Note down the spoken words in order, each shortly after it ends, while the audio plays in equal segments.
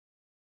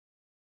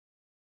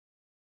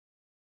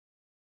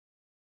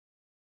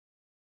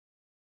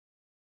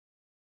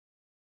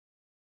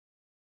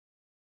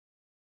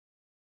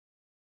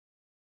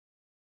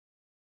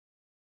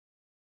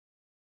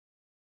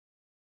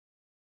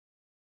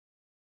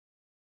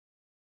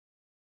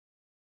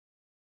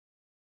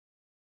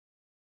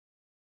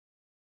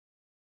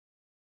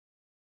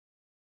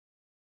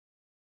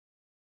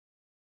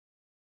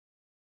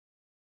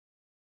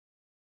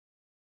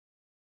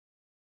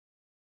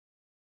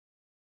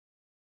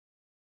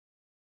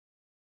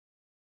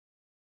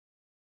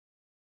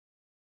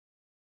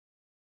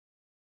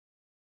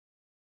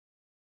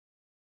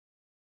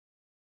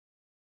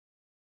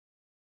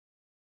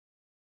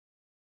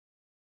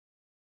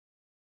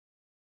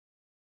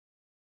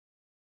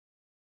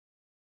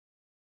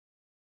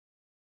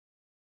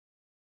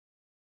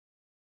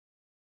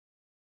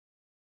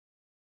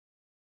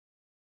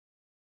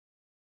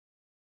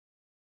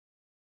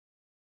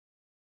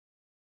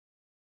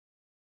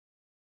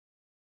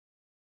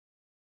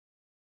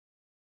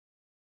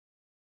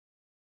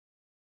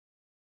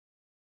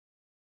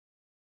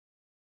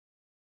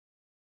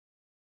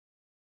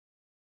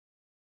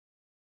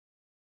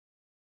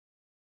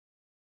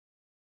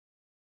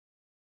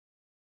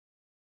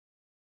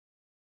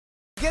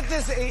Get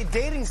this, a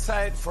dating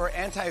site for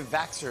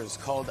anti-vaxxers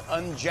called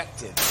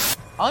Unjected.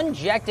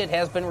 Unjected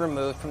has been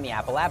removed from the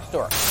Apple App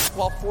Store.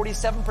 While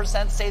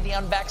 47% say the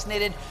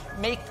unvaccinated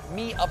make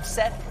me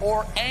upset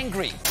or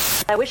angry.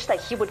 I wish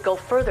that he would go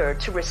further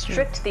to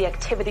restrict the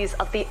activities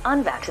of the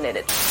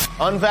unvaccinated.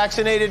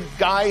 Unvaccinated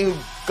guy who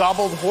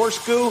gobbled horse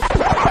goo?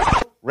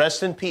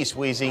 Rest in peace,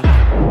 Wheezy.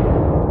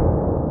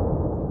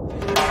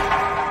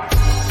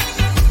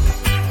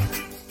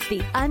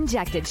 The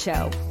Unjected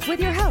Show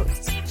with your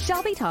hosts,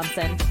 Shelby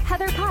Thompson,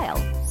 Heather Kyle,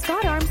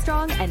 Scott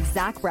Armstrong, and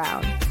Zach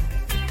Brown.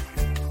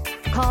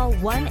 Call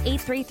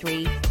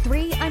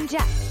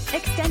 1-833-3-UNJECT,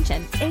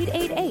 extension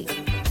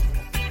 888.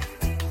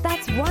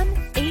 That's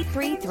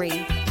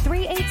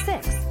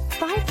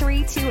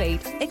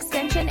 1-833-386-5328,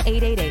 extension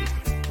 888.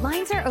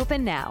 Lines are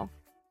open now.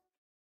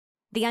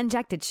 The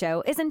Unjected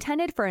Show is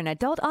intended for an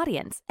adult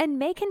audience and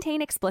may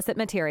contain explicit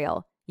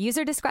material.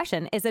 User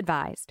discretion is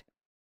advised.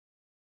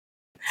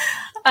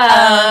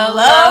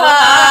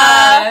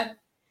 Aloha!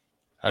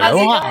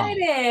 Happy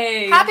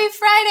Friday! Happy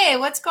Friday!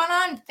 What's going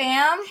on,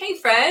 fam? Hey,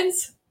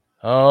 friends!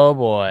 Oh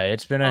boy,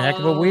 it's been a heck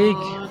of a week.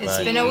 It's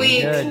been a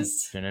week.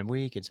 It's been a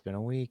week. It's been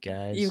a week,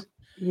 guys.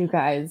 You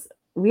guys,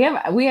 we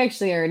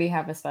actually already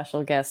have a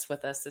special guest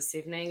with us this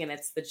evening, and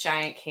it's the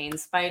giant cane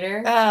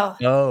spider.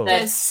 Oh,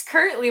 that's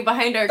currently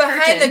behind our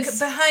curtains.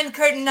 Behind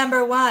curtain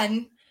number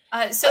 1.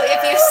 So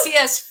if you see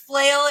us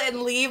flail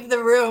and leave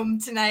the room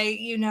tonight,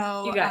 you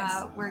know, you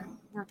guys, we're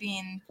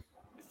being.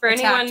 For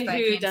anyone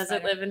who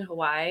doesn't live in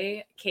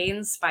Hawaii,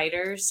 cane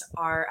spiders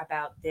are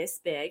about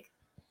this big,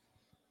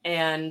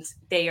 and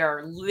they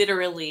are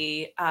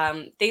literally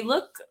they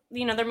look,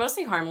 they're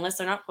mostly harmless.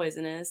 They're not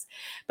poisonous,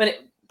 but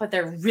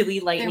they're really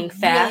lightning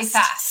fast. Really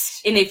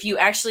fast. And if you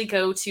actually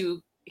go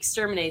to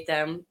exterminate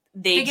them,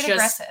 they just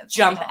aggressive.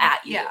 jump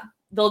at you. Yeah.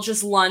 They'll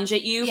just lunge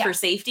at you for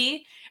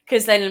safety.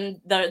 Because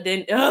then I'm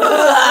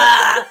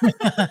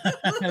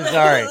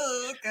sorry.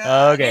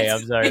 Okay,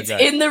 I'm sorry. It's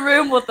in the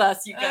room with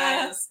us, you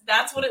guys.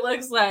 That's what it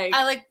looks like.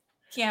 I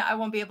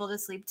won't be able to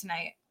sleep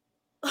tonight.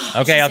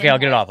 Okay, I'll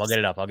get it off.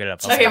 Okay, but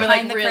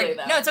really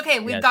though. No, it's okay.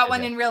 We've got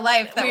one in real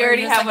life. We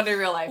already have one in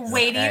real life.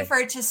 Waiting for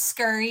it to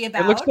scurry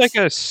about. It looks like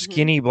a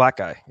skinny black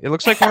guy. It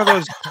looks like one of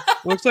those.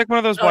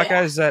 Black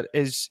guys that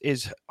is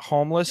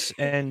homeless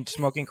and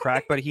smoking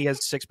crack, but he has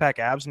 6-pack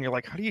abs, and you're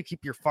like, how do you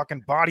keep your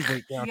fucking body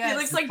weight down? Yes. He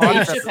looks like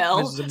Dave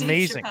Chappelle. This is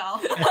amazing.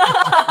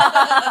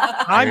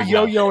 I'm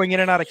yo-yoing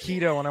in and out of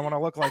keto, and I want to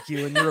look like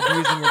you, and you're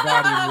abusing your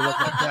body, and you look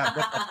like that.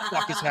 What the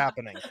fuck is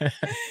happening?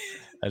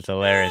 That's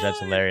hilarious. That's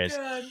hilarious.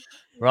 God.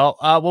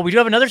 Well, we do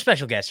have another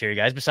special guest here, you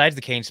guys, besides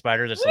the cane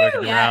spider that's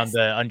lurking around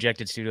the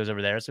Unjected studios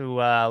over there. So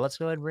let's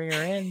go ahead and bring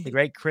her in, the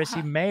great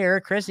Chrissie Mayr.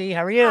 Chrissie,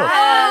 how are you?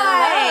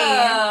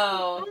 Hi.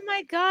 Oh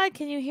my God,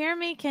 can you hear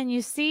me? Can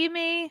you see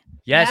me?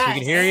 Yes, we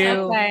can hear you.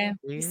 Okay.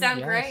 You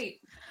sound great.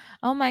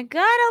 Oh my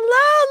God,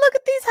 hello, look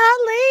at these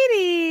hot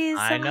ladies.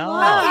 I know.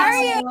 How are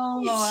you?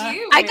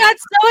 I got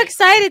so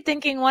excited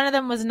thinking one of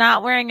them was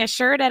not wearing a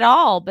shirt at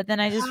all, but then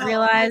I just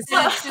realized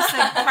it's just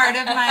like part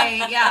of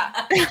my,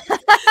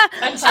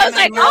 I was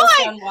like,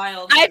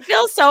 I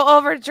feel so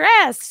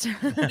overdressed.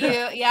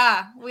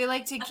 We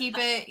like to keep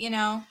it,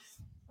 a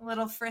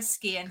little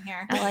frisky in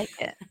here. I like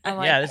it.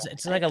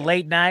 It's like a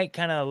late night,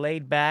 kind of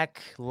laid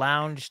back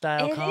lounge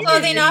style comedy.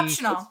 Clothing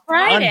optional. It's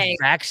Friday.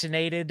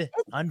 Unvaccinated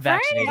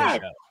show.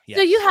 Yes.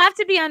 So you have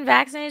to be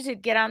unvaccinated to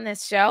get on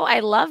this show.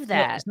 I love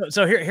that.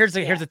 So here's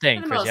the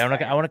thing, Chrissie. I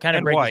want to kind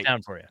of break this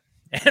down for you.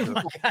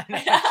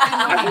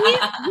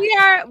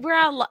 We're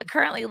all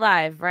currently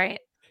live, right?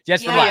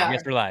 Yes, we're live.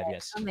 Yes, we're live.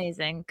 Yes.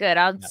 Amazing. Good.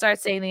 I'll start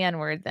saying the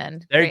N-word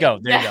then. There you go.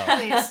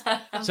 Please.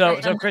 So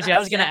Chrissie, I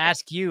was going to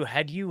ask you,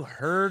 had you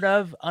heard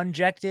of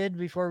Unjected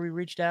before we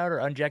reached out, or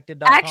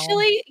Unjected.com?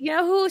 Actually,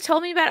 who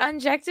told me about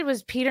Unjected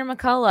was Peter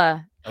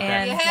McCullough. Okay.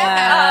 And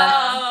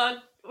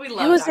we it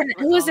love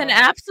was an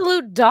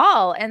absolute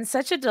doll and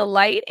such a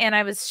delight. And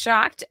I was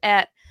shocked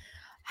at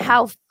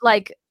how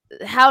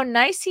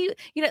nice he,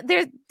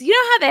 there's,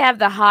 how they have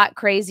the hot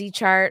crazy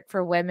chart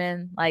for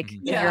women, like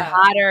if you're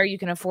hotter you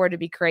can afford to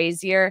be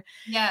crazier.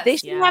 They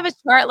should have a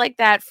chart like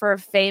that for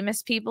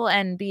famous people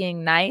and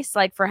being nice.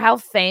 Like for how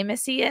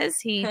famous he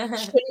is, he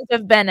shouldn't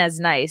have been as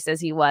nice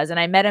as he was. And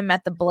I met him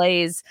at the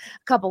Blaze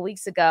a couple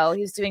weeks ago. He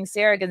was doing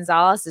Sarah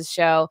Gonzalez's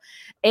show,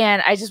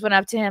 and I just went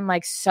up to him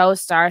like so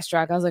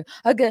starstruck. I was like,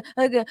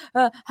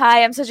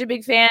 hi, I'm such a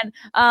big fan.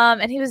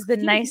 And he was the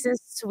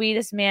nicest,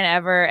 sweetest man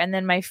ever. And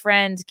then my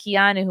friend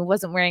Keanu, who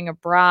wasn't wearing a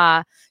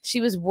bra, she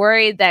was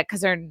worried that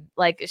because her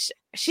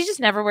she just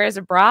never wears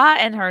a bra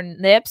and her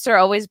nips are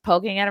always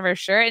poking out of her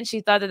shirt, and she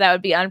thought that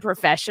would be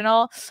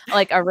unprofessional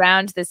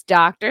around this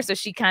doctor, so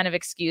she kind of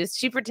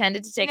she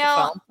pretended to take a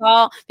phone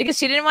call because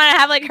she didn't want to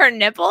have her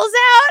nipples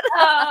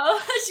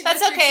out.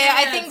 That's okay.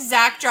 I think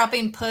Zach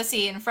dropping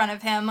pussy in front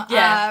of him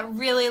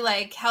really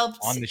helped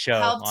on the show.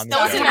 That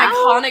was an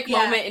iconic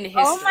moment in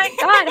history. Oh my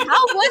God,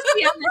 how was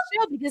he on the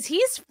show? Because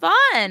he's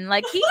fun.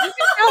 You can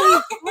tell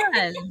he's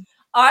fun.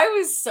 I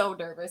was so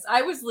nervous.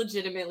 I was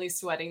legitimately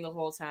sweating the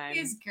whole time.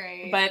 He's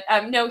great. But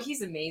no,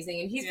 he's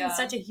amazing. And he's been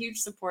such a huge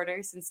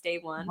supporter since day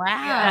one.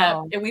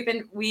 Wow. And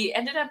we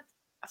ended up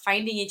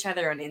finding each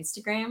other on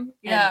Instagram.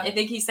 Yeah. And I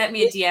think he sent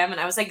me a DM and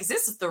I was like, is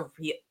this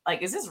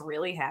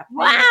really happening?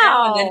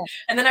 Wow.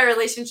 And then our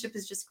relationship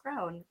has just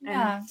grown.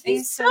 Yeah.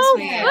 He's so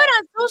good sweet.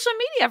 on social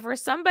media for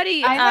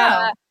somebody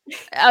I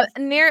know.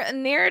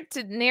 near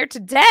to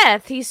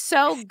death. He's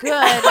so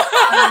good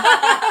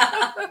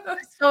on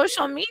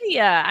social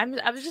media.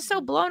 I was just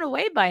so blown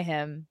away by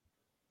him.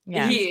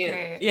 Yeah.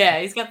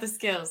 He's got the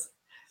skills.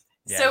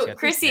 Yeah, So,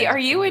 Chrissie, are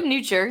you in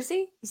New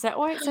Jersey? Is that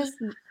why it says?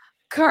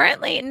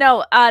 Currently,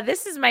 no.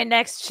 This is my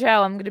next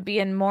show. I'm going to be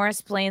in Morris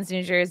Plains,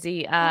 New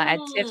Jersey, at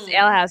Tiff's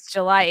Ale House,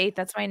 July 8th.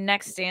 That's my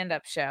next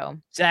stand-up show.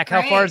 Zach,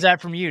 how far is that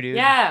from you, dude?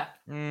 Yeah.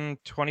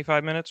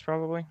 25 minutes,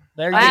 probably.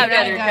 There you Wow, go.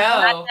 better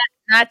go.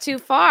 Not too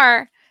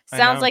far. I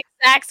Sounds know. like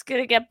Zach's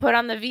going to get put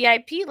on the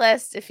VIP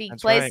list if he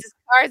That's plays right. his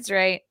cards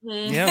right.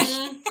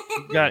 Yes.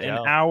 We've got Yeah.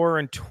 an hour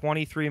and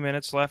 23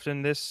 minutes left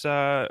in this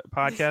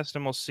podcast,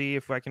 and we'll see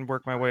if I can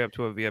work my way up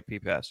to a VIP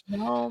pass.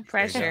 No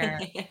pressure.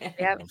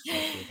 Yep.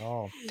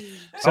 I'll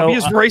So, be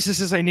as racist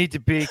as I need to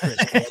be, Chris.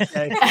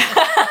 Okay?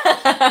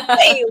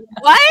 Wait,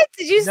 what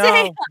did you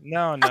say?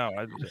 No.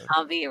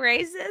 I'll be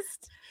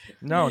racist.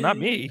 No, not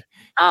me.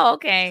 Oh,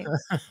 okay.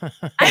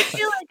 I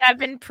feel like I've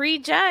been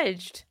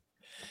prejudged.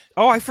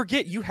 Oh, I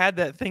forget you had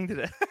that thing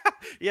today.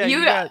 Yeah,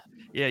 you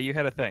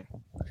had a thing.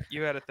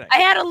 You had a thing. I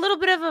had a little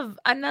bit of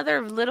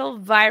another little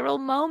viral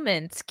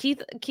moment.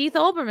 Keith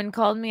Olbermann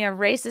called me a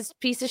racist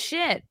piece of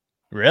shit.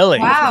 Really?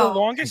 For Wow. the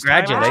longest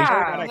time, Congratulations.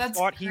 I That's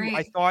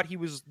thought he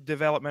was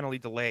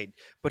developmentally delayed,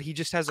 but he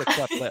just has a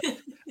cleft lip.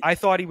 I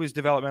thought he was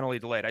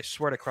developmentally delayed. I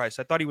swear to Christ,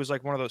 I thought he was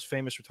like one of those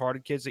famous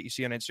retarded kids that you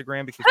see on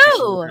Instagram because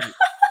Who?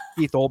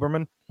 Keith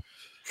Olbermann.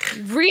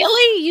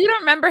 Really? You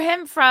don't remember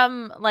him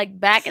from like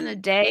back in the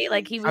day?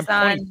 Like he was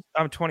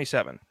I'm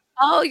 27.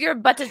 Oh, you're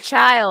but a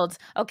child.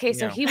 Okay,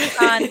 so Yeah. he was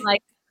on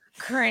like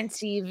current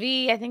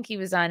TV. I think he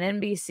was on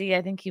NBC.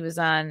 I think he was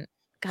on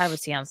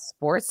was he on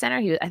Sports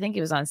Center? I think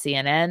he was on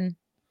CNN.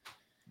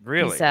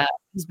 Really?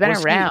 He's been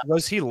around.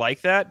 Was he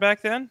like that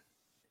back then?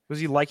 Was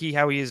he like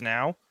how he is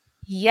now?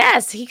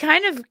 Yes, he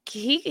kind of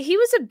he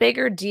was a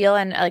bigger deal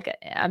and like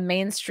a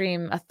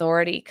mainstream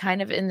authority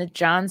kind of in the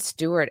Jon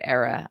Stewart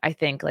era, I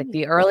think. Like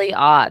the early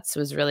aughts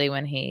was really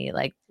when he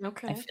I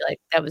feel like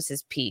that was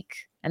his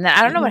peak. And then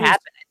I don't know what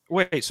happened.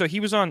 Wait, so he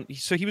was on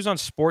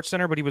Sports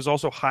Center, but he was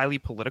also highly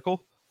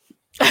political?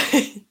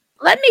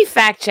 Let me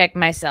fact check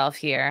myself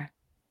here.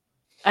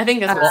 I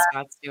think that's what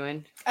Scott's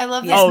doing. I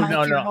love this. Oh mic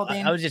no. you're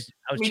holding. I was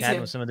Me chatting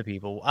too. with some of the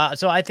people.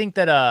 So I think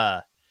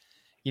that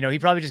he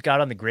probably just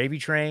got on the gravy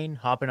train,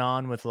 hopping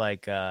on with when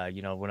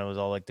it was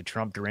all like the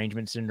Trump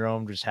derangement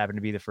syndrome just happened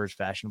to be the first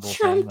fashionable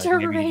Trump thing. Like,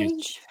 maybe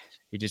derange.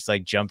 he just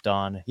like jumped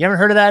on. You haven't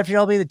heard of that,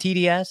 Shelby? The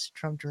TDS,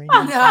 Trump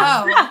derangement.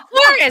 No.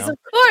 Of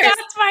course.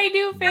 That's my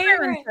new favorite.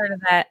 Everyone's heard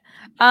of that.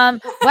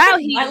 Wow,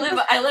 he I live We're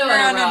on on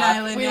a an rock.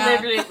 island, We yeah.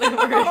 literally live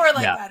on a rock. Or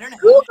like, Yeah. I don't know.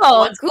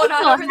 What's going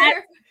on over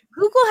there?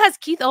 Google has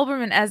Keith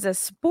Olbermann as a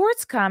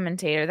sports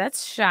commentator.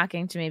 That's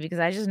shocking to me because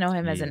I just know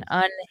him as an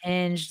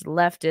unhinged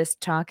leftist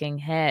talking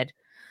head.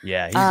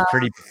 Yeah, he's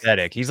pretty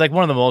pathetic. He's like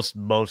one of the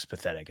most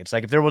pathetic. It's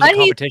like if there was a But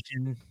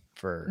competition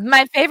for.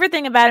 My favorite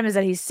thing about him is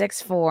that he's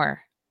 6'4".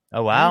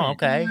 Oh wow,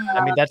 okay.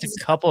 I mean, that's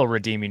a couple of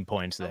redeeming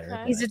points there.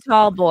 Okay. He's a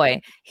tall boy.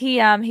 He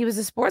was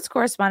a sports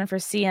correspondent for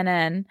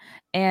CNN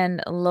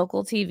and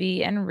local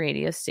TV and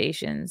radio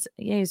stations.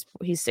 Yeah,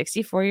 he's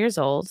 64 years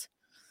old.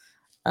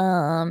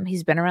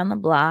 He's been around the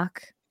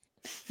block.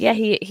 Yeah,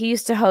 he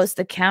used to host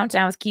the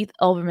Countdown with Keith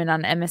Olbermann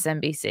on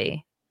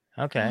MSNBC.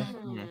 Okay.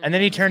 And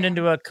then he turned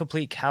into a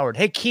complete coward.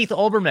 Hey, Keith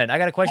Olbermann, I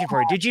got a question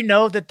for you. Did you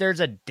know that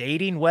there's a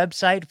dating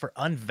website for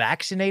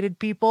unvaccinated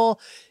people?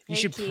 You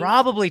should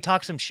probably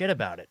talk some shit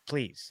about it,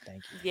 please.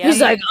 Thank you. Yeah,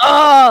 He's like,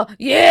 oh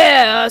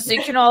yeah, so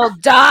you can all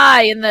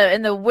die in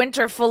the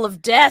winter full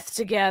of death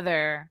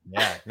together.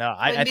 Yeah, no,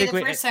 I I think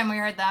the first time we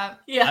heard that.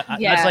 Yeah.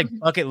 that's like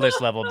bucket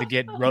list level to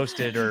get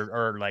roasted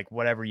or like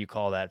whatever you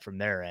call that from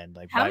their end.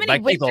 Like How by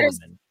many Keith winters?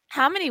 Olbermann.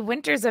 How many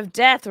winters of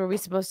death were we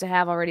supposed to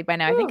have already by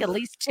now? I think at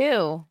least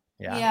 2.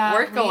 Yeah.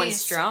 We're at going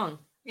least. strong.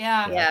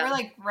 Yeah. Yeah. We're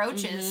like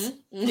roaches.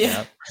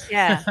 Yeah.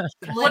 Yeah.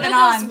 What Living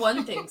are on. those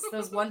one things?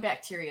 Those one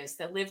bacterias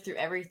that live through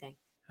everything.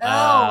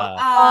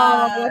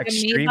 like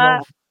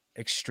amoeba?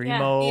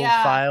 Extremo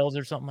Yeah. files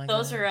or something like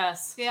Those that. are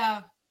us.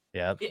 yeah.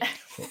 Yep. Yeah.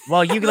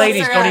 Well, you Those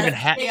ladies are don't us. even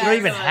have Yeah, you don't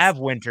even those are us. have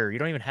winter. You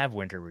don't even have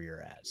winter where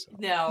you're at. So.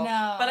 No.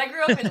 No. But I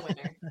grew up in the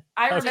winter.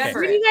 I Okay. remember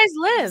Where do it. you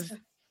guys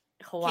live?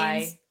 Hawaii.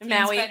 Kings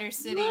Maui. Spider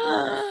City.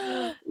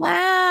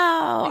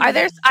 Wow.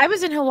 I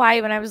was in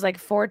Hawaii when I was like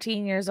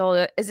 14 years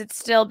old. Is it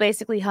still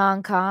basically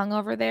Hong Kong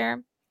over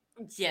there?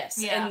 Yes.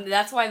 Yeah. And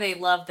that's why they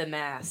love the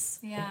mask.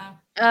 Yeah.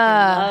 They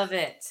love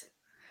it.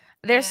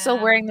 They're still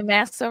Yeah. wearing the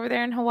masks over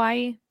there in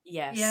Hawaii.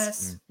 Yes.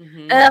 Yes.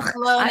 Mhm. Ugh,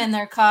 Alone in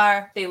their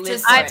car. They live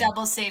Just for to it.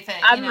 double safe it.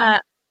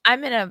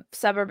 I'm in a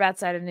suburb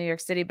outside of New York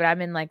City, but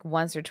I'm in like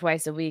once or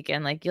twice a week,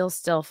 and like you'll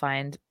still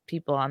find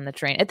people on the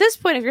train. At this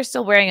point, if you're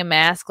still wearing a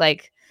mask,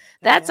 like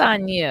That's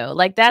on you.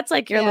 Like that's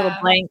like your little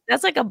blank.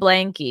 That's like a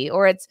blankie,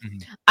 or it's.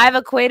 I've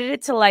equated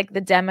it to like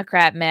the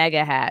Democrat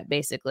MAGA hat.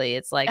 Basically,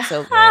 it's like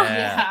so.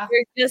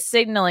 You're just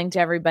signaling to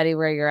everybody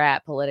where you're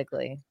at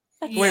politically.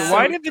 Wait,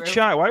 why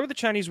were the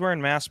Chinese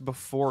wearing masks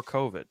before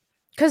COVID?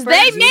 Because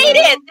they made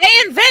it.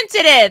 They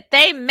invented it.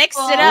 They mixed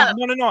it up.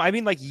 No. I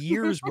mean, like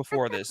years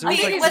before this. It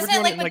was like, wasn't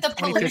it like with like the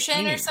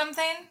pollution or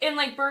something? In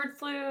like bird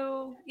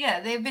flu.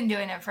 Yeah, they've been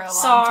doing it for a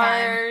long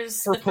time.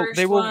 SARS.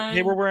 They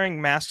were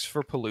wearing masks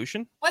for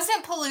pollution.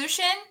 Wasn't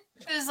pollution?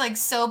 It was like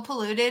so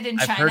polluted in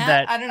China. I've heard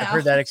that. I don't know. I've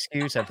heard that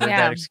excuse.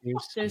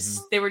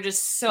 They were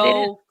just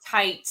so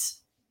tight.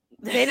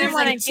 They didn't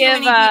want to too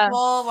give many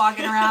people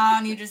walking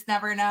around. You just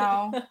never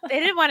know. They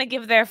didn't want to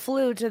give their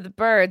flu to the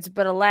birds,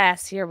 but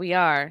alas, here we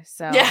are.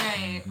 So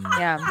yeah,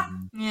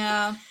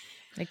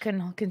 they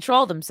couldn't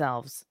control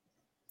themselves.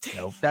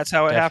 Nope. That's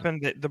how it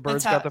happened. The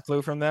birds got the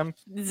flu from them.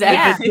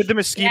 Exactly. Did the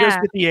mosquitoes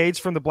get the AIDS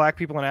from the black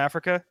people in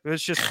Africa? It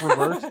was just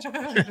reversed.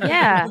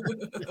 Yeah.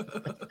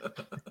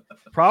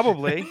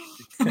 Probably.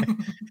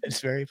 It's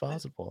very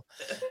possible.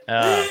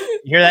 You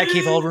hear that,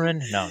 Keith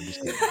Olbermann? No, I'm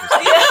just kidding.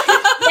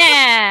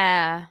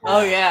 Yeah.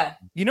 Oh yeah.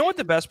 You know what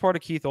the best part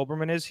of Keith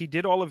Olbermann is? He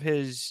did all of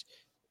his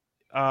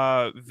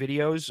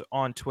videos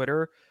on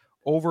Twitter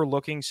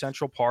overlooking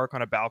Central Park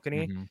on a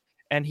balcony.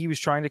 And he was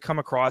trying to come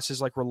across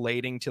as like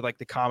relating to like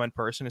the common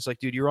person. It's like,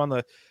 dude, you're on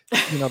the, the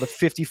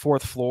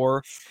 54th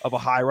floor of a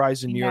high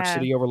rise in New York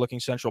City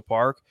overlooking Central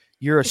Park.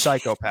 You're a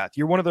psychopath.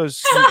 You're one of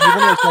those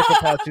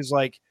psychopaths who's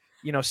like,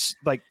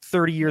 like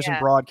 30 years in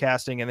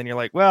broadcasting. And then you're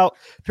like, well,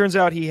 turns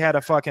out he had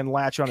a fucking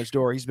latch on his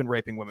door. He's been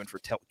raping women for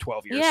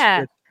 12 years.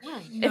 Yeah.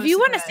 If you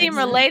want to seem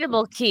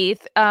relatable,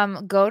 Keith,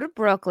 go to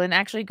Brooklyn,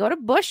 actually go to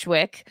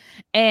Bushwick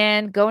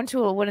and go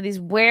into one of these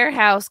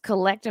warehouse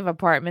collective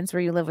apartments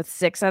where you live with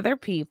 6 other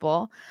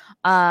people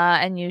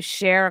and you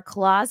share a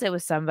closet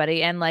with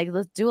somebody, and like,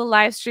 let's do a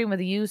live stream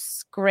with you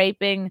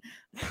scraping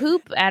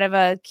poop out of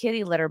a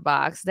kitty litter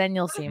box. Then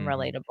you'll seem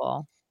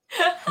relatable.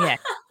 Yeah.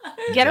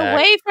 Get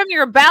away from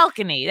your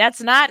balcony.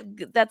 That's not,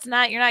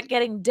 you're not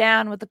getting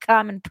down with the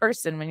common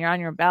person when you're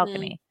on your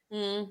balcony.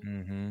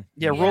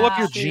 Yeah, roll up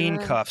your jean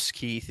cuffs,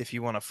 Keith, if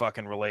you want to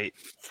fucking relate.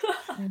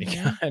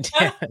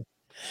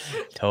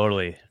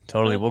 Totally.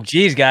 Well,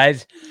 geez,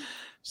 guys.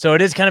 So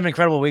it is kind of an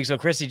incredible week. So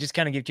Chrissie, just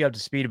kind of get you up to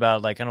speed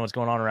about like kind of what's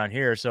going on around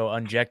here. So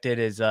Unjected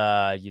is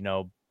well,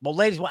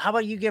 ladies, how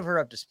about you give her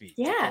up to speed?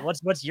 Yeah.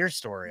 What's your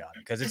story on it?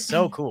 Because it's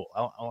so cool.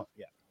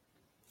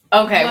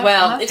 Okay,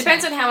 well, it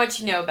depends on how much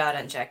you know about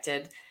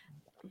Unjected,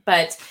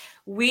 but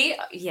we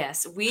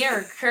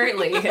are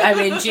currently, I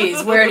mean,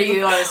 geez, where do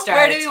you want to start?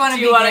 Where do you want to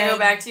Do you want to go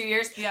back 2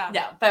 years? Yeah.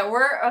 No, but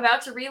we're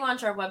about to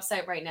relaunch our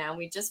website right now.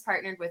 We just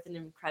partnered with an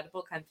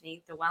incredible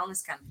company, the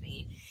Wellness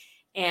Company.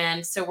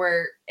 And so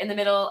we're in the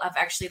middle of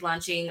actually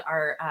launching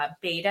our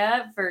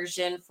beta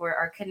version for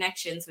our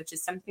connections, which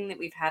is something that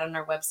we've had on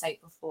our website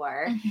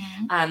before.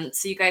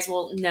 So you guys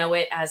will know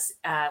it as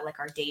like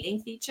our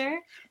dating feature.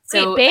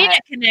 So beta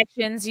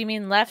connections, you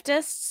mean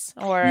leftists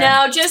or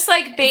no, just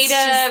like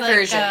beta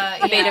version,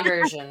 beta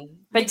version,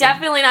 but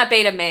definitely not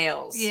beta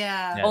males.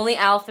 Yeah. Only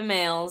alpha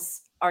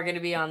males are going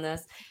to be on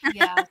this.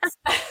 Yeah.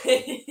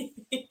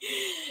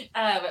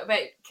 But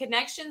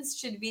connections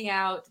should be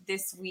out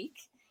this week.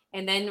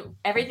 And then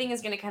everything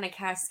is going to kind of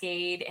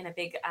cascade in a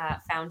big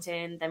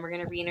fountain. Then we're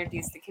going to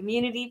reintroduce the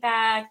community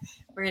back.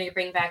 We're going to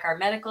bring back our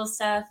medical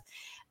stuff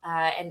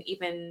and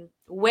even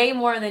way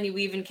more than you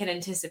even can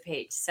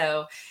anticipate.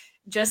 So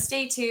just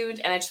stay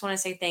tuned. And I just want to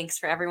say thanks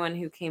for everyone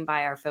who came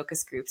by our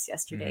focus groups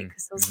yesterday,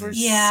 because those were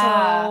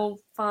so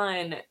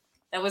fun.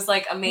 That was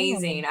like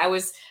amazing.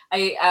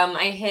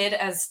 I hid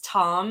as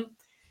Tom.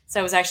 So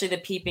I was actually the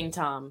peeping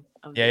Tom.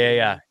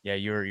 Yeah.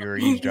 You were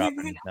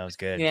eavesdropping. That was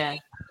good. Yeah.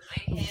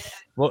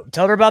 Well,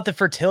 tell her about the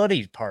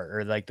fertility part,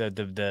 or like the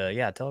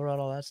tell her about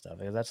all that stuff,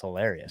 because that's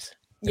hilarious.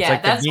 It's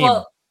like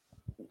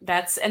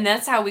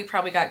that's how we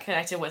probably got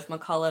connected with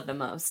McCullough the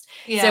most.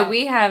 Yeah. So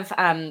we have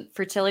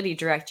fertility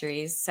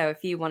directories. So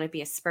if you want to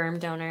be a sperm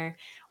donor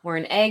or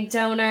an egg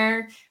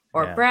donor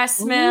or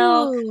breast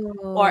milk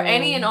or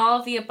any and all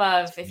of the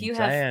above, if you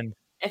have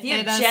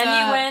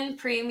genuine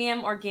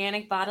premium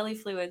organic bodily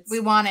fluids,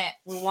 we want it.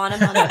 We want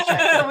them on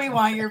the We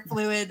want your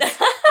fluids.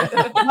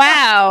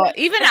 Wow.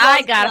 Even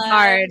I got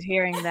hard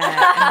hearing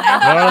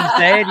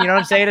that. You know what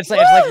I'm saying? It's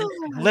like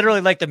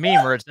literally like the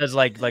meme where it says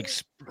like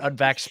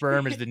unvaxxed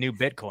sperm is the new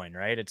Bitcoin,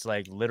 right? It's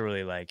like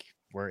literally like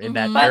we're in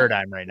that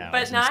paradigm right now.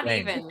 But it's not insane.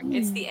 even.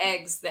 It's the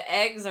eggs. The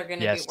eggs are going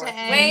to be worth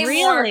way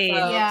really?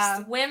 more, folks.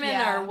 Yeah. Women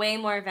are way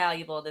more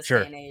valuable this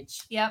day and age.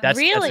 Yep. That's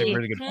really? a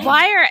really good point.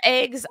 Why are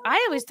eggs?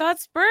 I always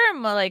thought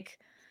sperm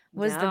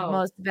was the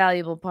most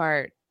valuable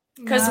part.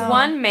 Because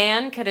one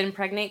man could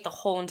impregnate the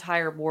whole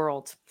entire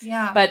world.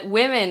 Yeah. But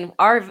women,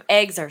 our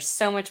eggs are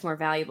so much more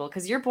valuable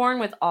because you're born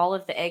with all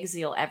of the eggs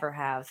you'll ever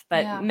have.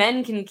 But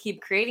men can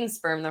keep creating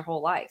sperm their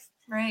whole life.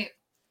 Right.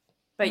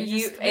 But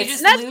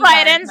that's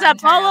why it ends up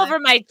all over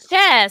my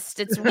chest.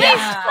 It's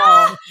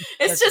wasteful.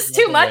 It's just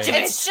too much.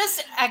 It's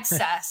just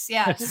excess.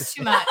 Yeah, it's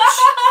too much.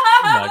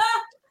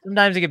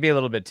 Sometimes it can be a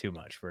little bit too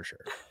much, for sure.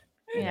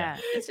 Yeah,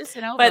 it's just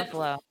an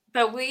overflow.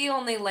 But we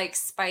only like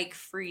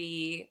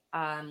spike-free.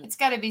 It's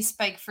got to be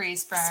spike-free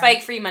sperm.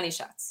 Spike-free money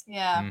shots.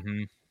 Yeah.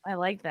 Mm-hmm. I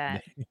like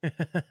that.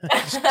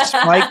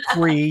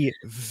 Spike-free,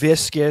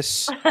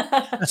 viscous,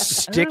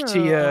 stick to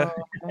you.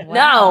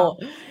 Wow.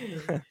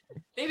 No.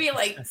 Maybe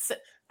like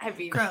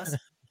heavy. Gross.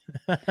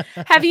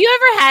 Have you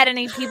ever had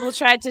any people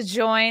try to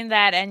join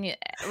that and you,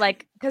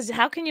 like, because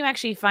how can you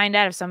actually find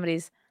out if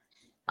somebody's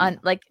on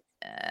like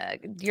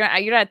you're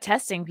not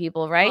testing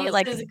people, right? Well,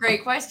 like, this is a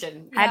great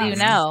question. How do you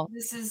know?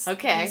 This is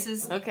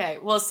okay.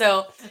 Well,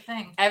 so the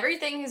thing.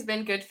 Everything has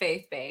been good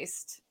faith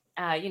based.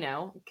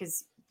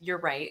 Because you're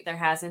right, there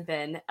hasn't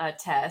been a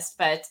test,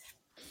 but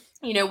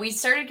we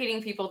started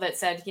getting people that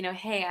said,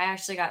 hey, I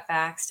actually got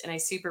vaxxed and I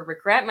super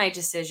regret my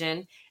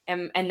decision.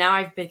 And now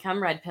I've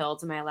become red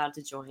pilled. Am I allowed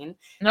to join?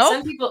 No.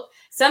 Some people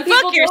fuck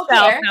don't yourself.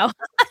 care. No.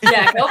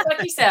 Yeah, go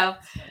fuck yourself.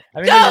 I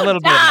mean, Go there's a little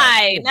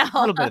die. bit of that. No.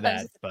 A little bit of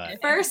that, but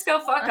First, go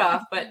fuck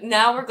off. But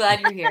now we're glad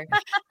you're here.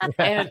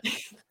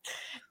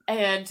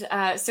 and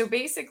so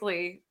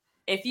basically,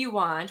 if you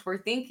want,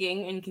 we're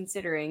thinking and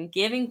considering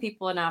giving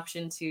people an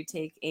option to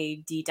take a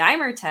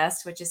D-dimer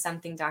test, which is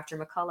something Dr.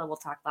 McCullough will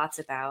talk lots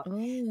about.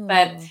 Ooh.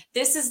 But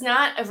this is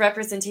not a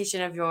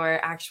representation of your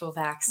actual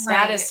vax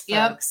status,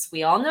 folks.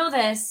 We all know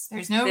this.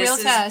 There's no This real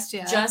is test.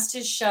 Yeah. just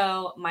to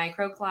show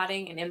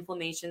microclotting and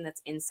inflammation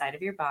that's inside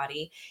of your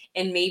body,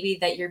 and maybe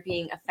that you're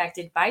being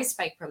affected by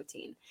spike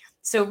protein.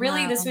 So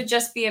really, this would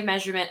just be a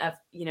measurement of,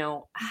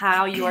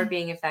 how you are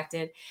being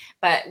affected.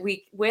 But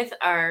with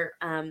our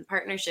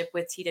partnership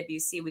with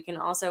TWC, we can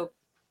also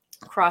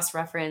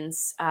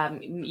cross-reference,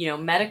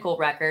 medical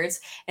records.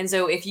 And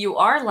so if you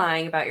are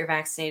lying about your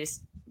vax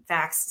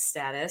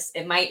status,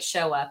 it might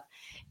show up,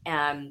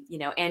 and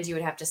you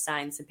would have to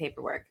sign some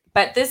paperwork.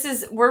 But this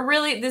is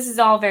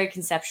all very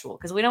conceptual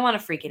because we don't want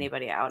to freak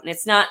anybody out.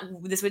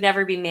 And this would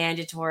never be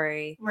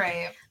mandatory.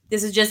 Right.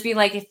 This would just be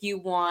like, if you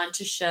want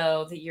to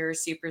show that you're a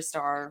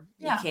superstar,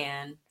 you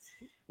can.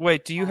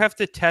 Wait, do you have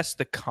to test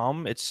the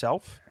cum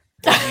itself?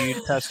 Or do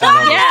you test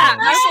another thing?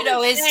 I should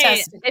always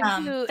test the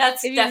cum.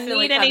 That's if you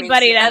definitely need coming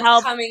anybody soon. to That's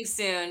help coming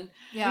soon.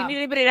 Yeah. If you need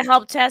anybody to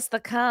help test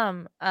the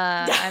cum,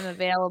 I'm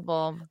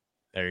available.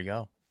 there you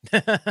go.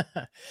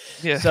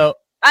 Yeah. So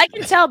I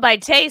can tell by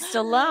taste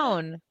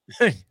alone.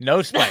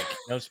 no spike.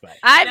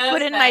 I've No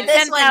put in my spike.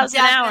 10,000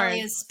 hours.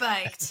 Is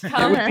spiked.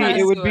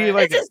 It would be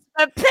like This is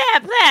a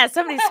blah.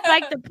 Somebody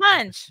spiked the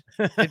punch.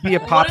 it'd be a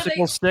What are they-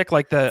 popsicle stick,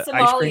 like the ice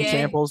cream Sommelier.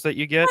 samples that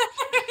you get.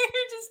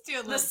 Just do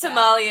a The little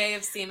sommelier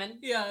of semen.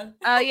 Yeah.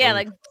 Oh yeah,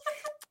 like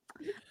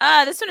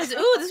this one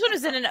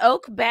is in an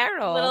oak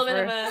barrel. A little bit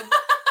for of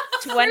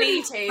a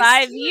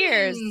 25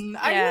 years. Are you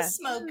Yeah. a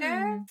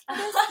smoker?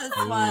 What is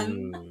this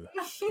one?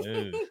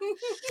 Ooh.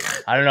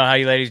 I don't know how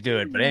you ladies do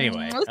it, but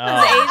anyway.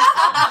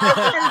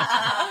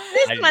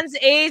 This one's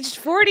aged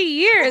 40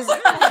 years.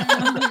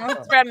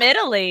 It's from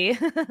Italy.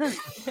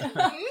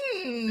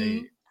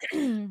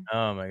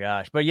 Oh my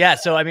gosh. But yeah,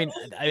 so I mean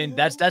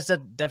that's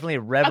definitely a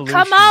A revolution.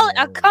 camalier.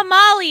 A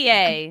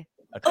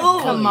A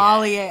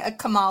camalier. A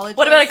camologist.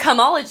 What about a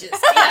cumologist?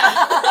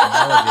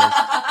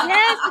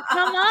 Yes, a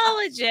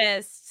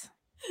camologist.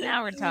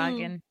 Now we're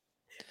talking.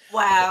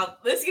 Wow,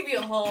 this could be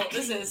a whole. We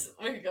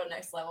could go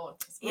next level with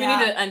this. We need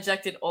an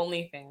Unjected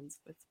OnlyFans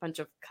with a bunch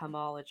of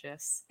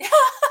cumologists.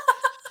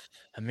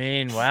 I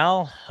mean,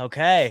 well,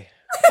 okay.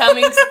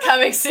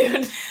 coming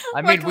soon.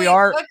 I mean,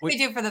 What can we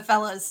do for the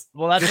fellas?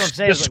 Well, that's what I'm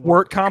saying. The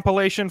squirt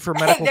compilation for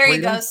medical There you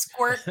freedom. go,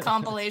 squirt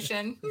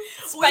compilation.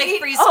 Spike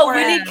free squirt. Oh,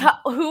 we need.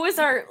 Who is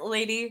our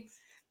lady?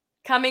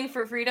 Coming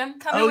for freedom.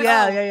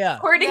 Yeah.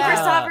 Squirting for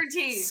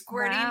sovereignty.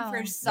 Squirting Wow.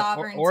 for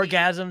sovereignty.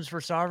 Orgasms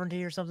for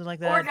sovereignty or something like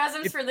that.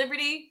 Orgasms for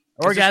liberty.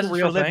 Is this a Orgasms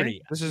real for thing?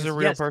 liberty. This is a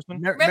real Yes.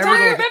 person? Don't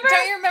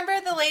you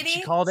remember the lady?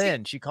 She called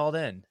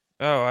in.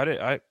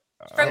 Oh,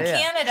 From yeah.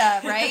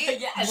 Canada, right?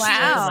 Yeah,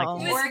 Wow.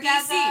 She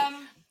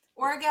was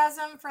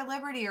Orgasm for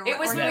liberty, or it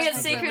was when we had Orgasm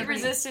for Sacred Liberty.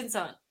 Resistance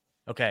on.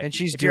 Okay. And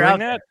she's If you're doing out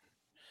that? there-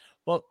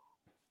 Well,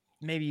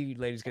 maybe you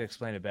ladies could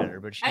explain it better,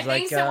 but she's I like,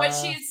 think so. What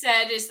she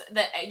said is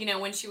that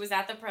when she was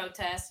at the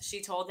protest,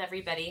 she told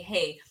everybody,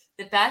 "Hey,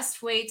 the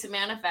best way to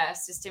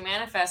manifest is to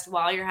manifest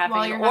while you're having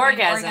an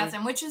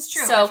orgasm." which is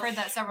true. So I've heard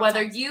that several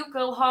whether times. you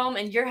go home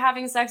and you're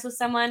having sex with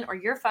someone or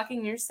you're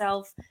fucking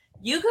yourself,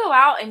 you go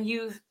out and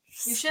you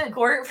should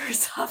squirt for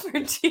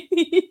sovereignty.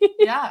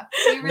 Yeah.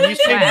 So you When really you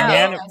say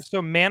should.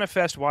 so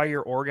manifest while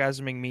you're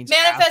orgasming means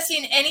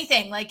Manifesting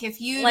anything, like if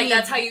you Like,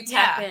 that's how you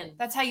tap in.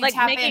 That's how you Like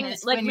tap making- in.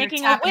 Is like when you're making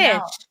a tapping wish.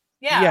 out.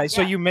 Yeah. Yeah,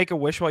 so you make a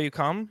wish while you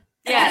come?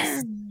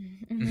 Yes.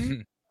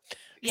 Mhm.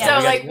 Yeah.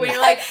 So like when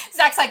you're like,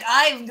 Zach's like,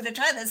 I'm gonna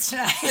try this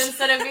tonight.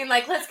 instead of being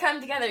like, let's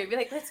come together, you'd be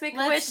like, let's make a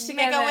wish Let's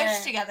together. make a wish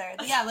together.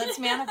 Yeah, let's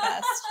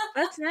manifest.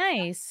 That's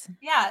nice.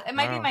 Yeah, it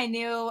might be Wow. my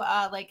new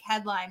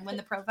headline when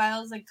the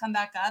profiles come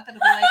back up. It'll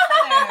be like,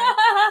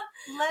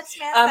 Heather, let's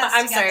manifest.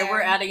 I'm sorry, together.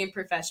 we're adding in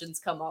professions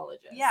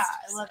comologist. Yeah,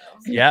 I love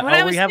those. yeah. When I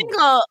Oh, was we have.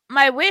 single,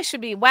 my wish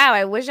would be, wow,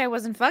 I wish I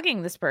wasn't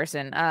fucking this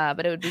person.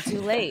 But it would be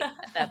too late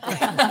at that point.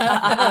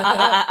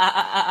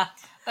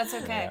 That's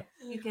okay.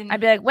 You can. I'd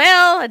be like,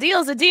 well, a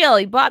deal's a deal.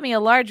 He bought me a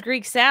large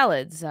Greek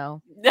salad,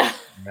 so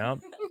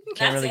Nope.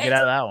 Can't really get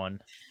out of that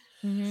one.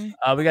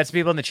 We got some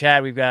people in the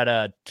chat. We've got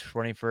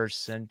 21st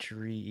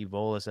century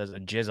Ebola says a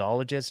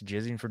jizzologist,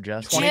 jizzing for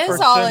justice.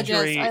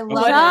 Jizzologist, I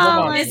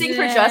love it. Missing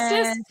for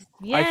justice.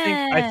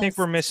 I think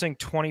we're missing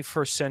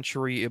 21st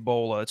century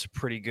Ebola. It's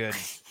pretty good.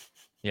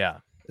 Yeah,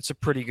 it's a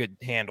pretty good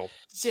handle.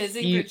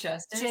 Jizzing for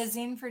justice.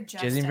 Jizzing for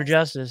justice. Jizzing for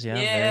justice. Yeah,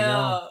 there you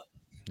go.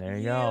 There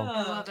you go.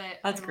 I love it.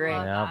 That's great.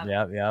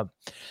 Yep.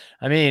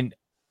 I mean,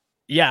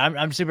 yeah,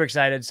 I'm super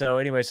excited. So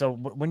anyway, so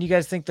when do you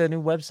guys think the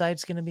new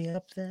website's gonna be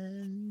up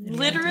then?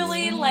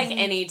 Literally, like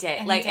any day,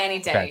 any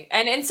day. Okay.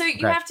 And so you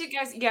Okay. have to,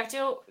 guys,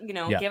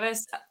 give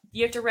us.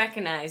 You have to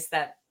recognize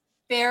that.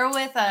 Bear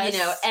with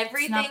us.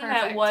 Everything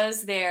that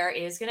was there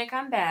is gonna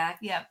come back.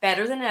 Yeah,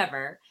 better than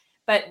ever.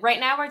 But right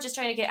now, we're just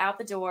trying to get out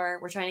the door.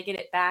 We're trying to get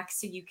it back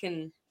so you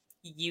can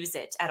use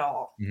it at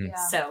all. Yeah.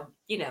 So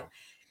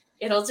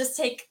it'll just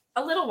take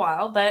a little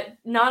while, but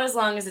not as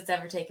long as it's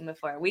ever taken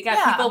before. We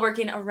got people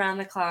working around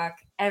the clock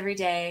every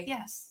day.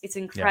 Yes. It's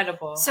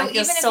incredible. So I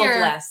feel even if so you're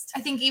blessed.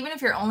 I think even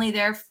if you're only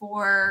there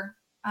for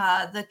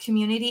the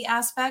community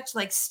aspect,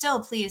 like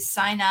still please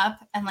sign up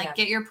and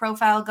get your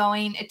profile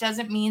going. It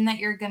doesn't mean that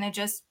you're going to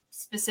just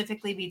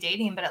specifically be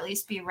dating, but at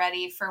least be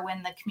ready for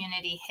when the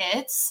community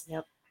hits.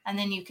 Yep. And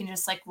then you can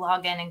just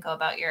log in and go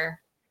about your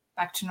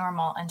back to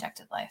normal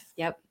Unjected life.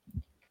 Yep.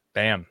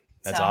 Bam.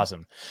 That's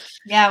awesome.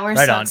 Yeah, we're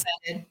right so on.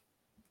 excited.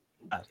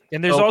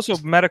 And there's also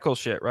medical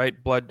shit, right?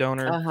 Blood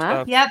donor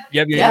stuff. Yep.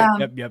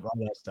 Yep.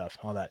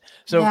 All that.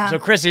 So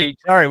Chrissie,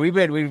 sorry, we've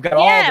got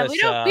all this.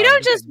 We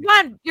don't just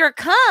want your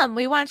cum.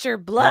 We want your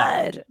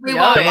blood. We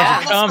want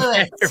all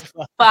the fluids.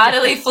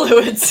 Bodily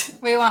fluids.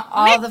 We want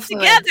all the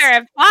fluids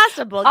together if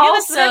possible. Give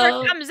us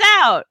whatever comes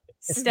out.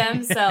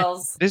 Stem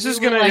cells. This is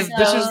gonna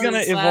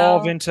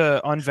evolve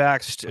into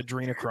unvaxxed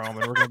adrenochrome,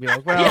 and we're gonna be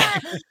like, well,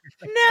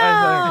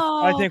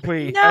 I think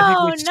we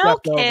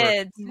slept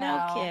over.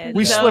 No kids.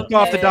 We slipped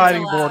off the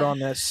diving board on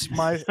this.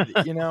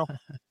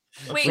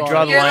 Wait, you're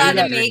allowed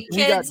to make we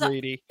kids. got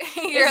greedy.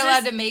 You're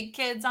allowed to make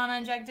kids on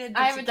Unjected.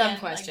 I have a dumb can't,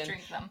 question.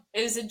 drink them.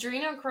 Is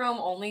adrenochrome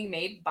only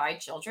made by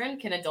children?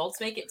 Can adults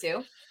make it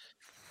too?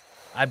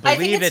 I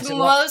believe it's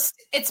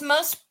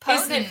most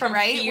potent from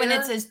right fear? when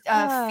it's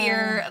a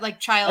fear, like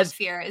child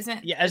fear, isn't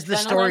it? Yeah, as the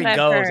story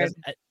goes,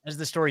 as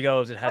the story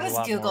goes, it has a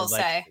lot Google more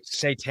say?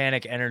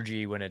 Satanic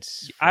energy when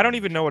it's. I don't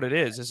even know what it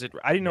is. Is it?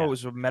 I didn't know it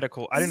was a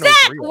medical. I didn't Zach, know.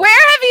 It was real. where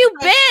have you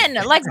been?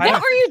 Like,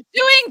 what were you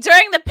doing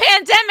during the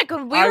pandemic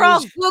when we were all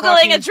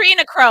Googling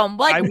adrenochrome?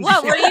 Like,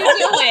 what were you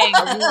doing?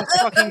 I was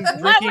fucking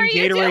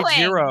drinking Gatorade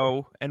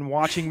Zero and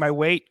watching my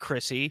weight,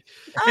 Chrissie.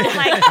 Oh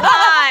my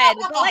god!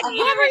 Like,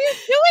 what were you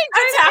doing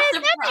during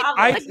the pandemic?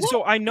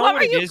 I know what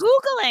what were it you is.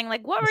 Googling?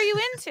 Like, what were you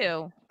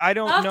into? I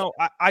don't know.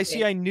 I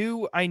see. I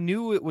knew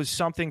it was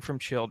something from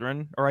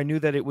children, or I knew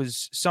that it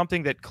was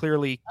something that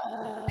clearly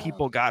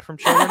people got from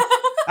children.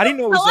 I didn't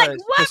know it was like, a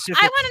what?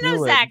 specific I want to know,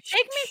 fluid. Zach.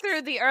 Take me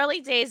through the early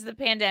days of the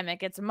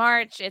pandemic. It's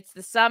March. It's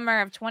the summer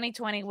of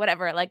 2020.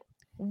 Whatever. Like,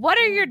 what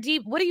are you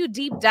deep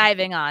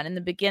diving on in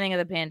the beginning of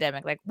the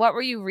pandemic? Like, what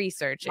were you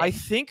researching? I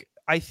think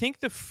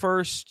the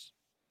first,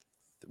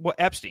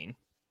 Epstein.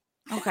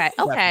 Okay.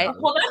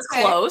 Well, that's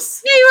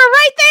close. Yeah, you were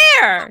right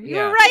there. You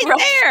were right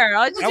there.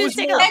 I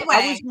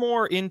was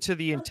more into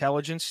the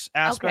intelligence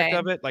aspect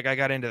of it. Like, I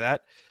got into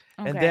that.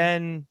 And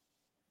then,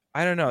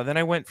 I don't know. Then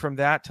I went from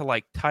that to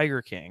like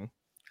Tiger King.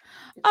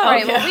 All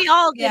right. Well, we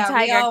all did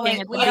Tiger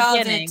King at we the all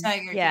beginning. did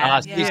Tiger King.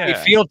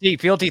 Yeah.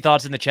 Fealty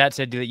thoughts in the chat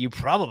said that you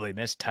probably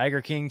missed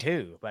Tiger King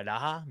too, but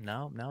no.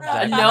 No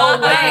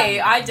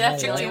way. I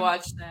definitely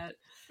watched that.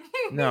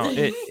 No,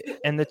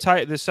 and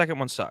the second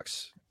one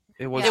sucks.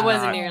 It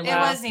wasn't nearly. It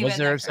wasn't even. Was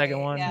there a that second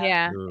great. one?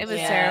 Yeah, it was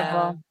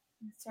terrible.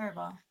 It's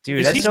terrible.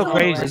 Dude, Is that's he so still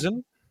crazy. in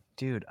prison?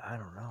 Dude, I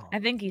don't know. I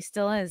think he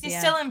still is. He's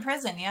still in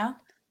prison. Yeah.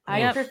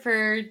 I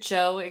prefer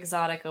Joe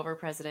Exotic over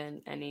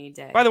president any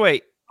day. By the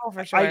way,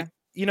 for sure.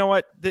 You know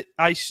what?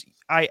 I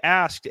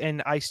asked,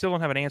 and I still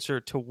don't have an answer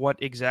to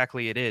what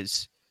exactly it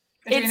is.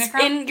 It's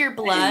in your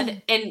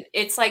blood, and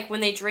it's like when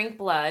they drink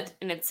blood,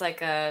 and it's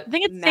like a. I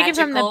think it's taken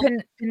from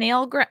the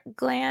pineal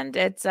gland.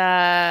 It's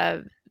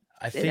I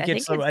think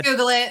it's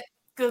Google it.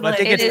 I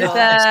think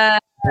it's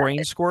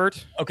brain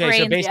squirt. Okay,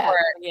 so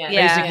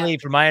basically,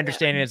 from my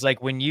understanding, it's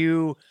like when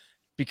you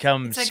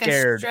become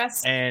scared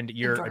and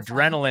your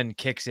adrenaline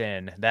kicks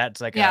in. That's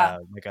like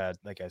a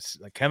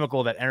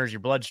chemical that enters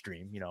your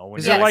bloodstream. You know,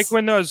 is it like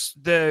when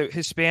the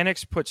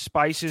Hispanics put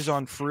spices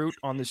on fruit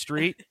on the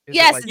street?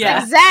 Yes,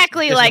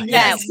 exactly like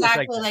that.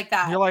 Exactly like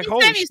that. You're like,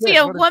 anytime you see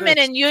a woman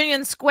in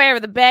Union Square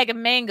with a bag of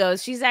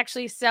mangoes, she's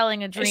actually selling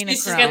adrenochrome.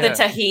 She's got the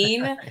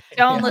tahine.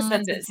 Don't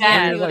listen to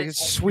that. Like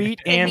it's sweet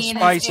and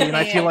spicy, and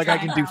I feel like I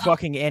can do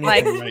fucking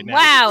anything right now.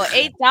 Wow,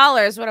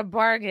 $8, what a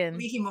bargain!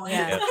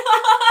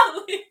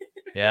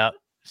 Yeah.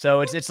 So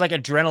it's like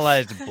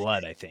adrenalized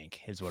blood, I think,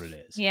 is what it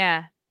is.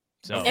 Yeah.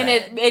 So and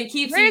it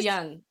keeps you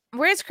young.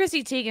 Where's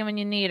Chrissie Teigen when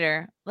you need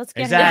her? Let's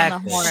get her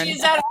on the horn.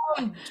 She's at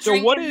home. So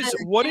what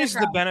is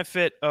the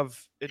benefit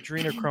of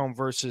adrenochrome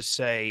versus,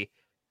 say,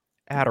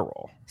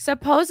 Adderall?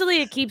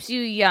 Supposedly it keeps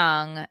you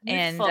young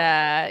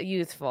and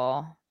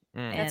youthful.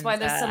 That's why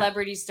those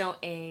celebrities don't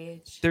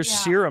age. There's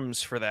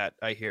serums for that,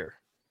 I hear.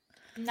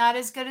 Not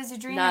as good as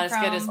adrenochrome. Not as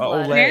good as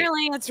blood.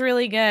 Apparently, it's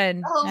really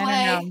good. Olay.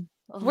 I don't know.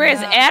 Whereas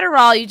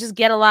Adderall, you just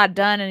get a lot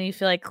done, and you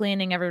feel like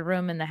cleaning every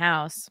room in the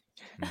house.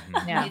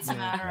 Yeah. Need some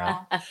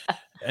Adderall.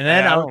 And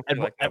then Yeah, I I, don't feel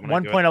like that at when I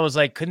one do it. point I was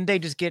like, couldn't they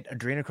just get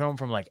adrenochrome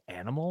from like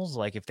animals?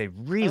 Like if they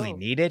really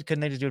needed,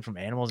 couldn't they just do it from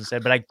animals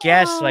instead? But I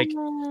guess like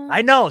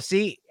I know.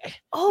 See,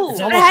 Oh, it's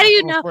but almost how do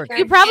you almost know? worse.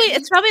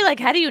 It's probably like,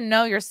 how do you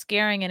know you're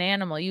scaring an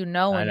animal? You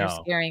know when you're know.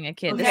 scaring a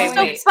kid. Okay, This is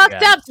so wait.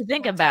 fucked Yeah. up to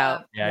think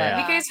about. Yeah,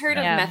 Have you guys heard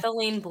of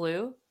methylene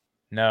blue?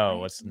 No,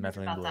 what's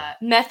methylene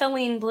blue?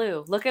 Methylene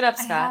blue. Look it up,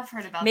 I Scott. have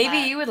heard about Maybe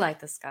that. you would like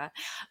this, Scott.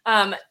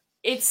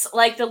 It's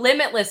like the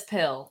limitless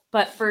pill,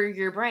 but for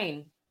your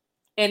brain.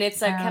 And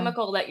it's a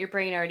chemical that your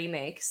brain already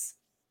makes.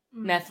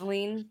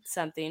 Methylene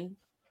something.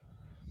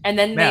 And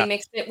then they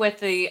mix it with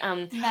the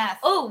meth.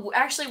 Oh,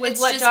 actually with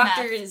It's what just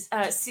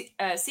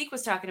Dr. Seek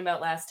was talking about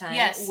last time.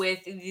 Yes.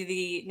 With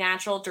the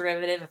natural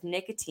derivative of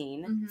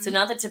nicotine. So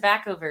not the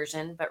tobacco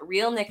version, but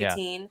real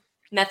nicotine,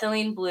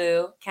 methylene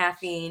blue,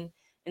 caffeine,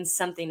 and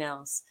something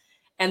else.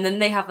 And then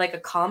they have like a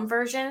calm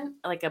version,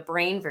 like a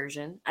brain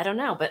version. I don't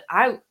know, but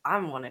I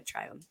want to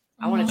try them.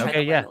 I want to try the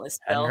limitless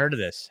pill. Hadn't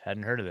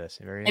heard of this.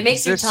 It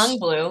makes your tongue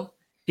blue.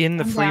 In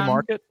the free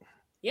market?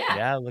 Yeah.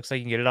 Yeah, it looks like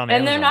you can get it on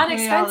And Amazon. they're not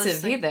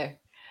expensive either.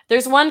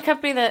 There's one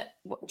company that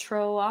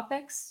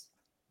Troopics?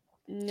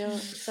 No,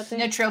 something.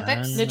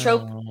 Nootropics?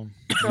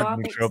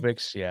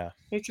 Nootropics, yeah.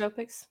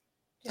 Nootropics.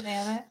 Do they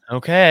have it?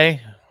 Okay.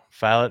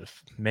 File it.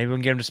 Maybe we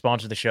can get them to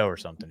sponsor the show or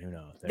something. Who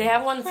knows? They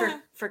have one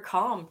for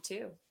calm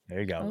too. There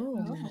you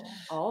go.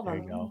 All of them.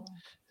 There you go.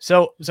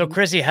 So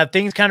Chrissie, have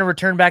things kind of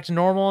returned back to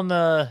normal in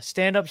the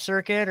stand-up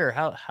circuit, or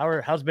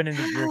how's been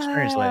your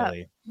experience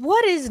lately?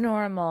 What is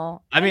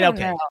normal? I mean, don't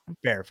okay, know.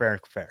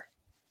 fair.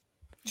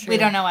 We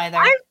don't know either.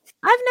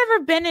 I've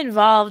never been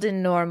involved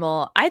in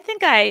normal. I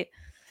think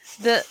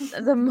the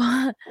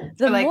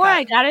more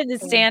I got into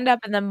stand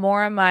up and the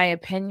more my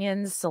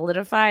opinions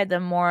solidified,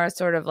 the more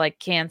sort of like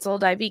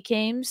canceled I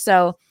became.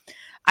 So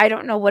I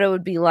don't know what it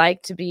would be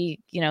like to be,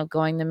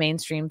 going the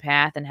mainstream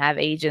path and have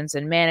agents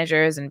and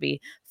managers and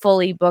be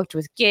fully booked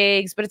with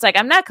gigs. But it's like,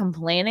 I'm not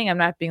complaining. I'm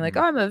not being like,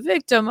 oh, I'm a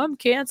victim, I'm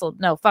canceled.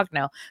 No, fuck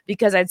no.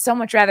 Because I'd so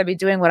much rather be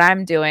doing what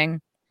I'm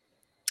doing,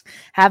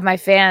 have my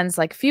fans,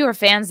 like fewer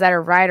fans that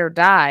are ride or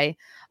die,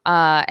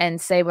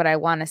 and say what I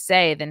want to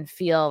say than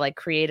feel like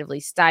creatively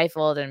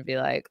stifled and be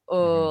like,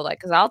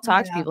 because I'll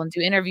talk to people and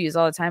do interviews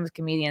all the time with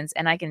comedians,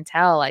 and I can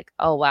tell like,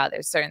 oh wow,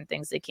 there's certain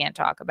things they can't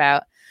talk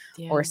about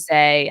or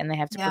say, and they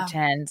have to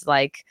pretend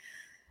like,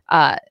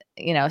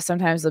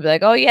 sometimes they'll be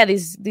like, oh yeah,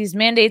 these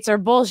mandates are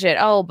bullshit.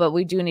 Oh, but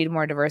we do need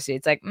more diversity.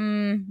 It's like,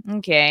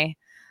 okay.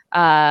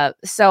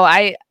 So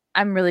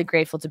I'm really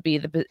grateful to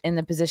be in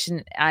the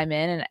position I'm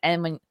in.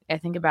 And when I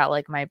think about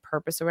like my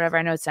purpose or whatever,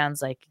 I know it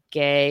sounds like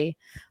gay,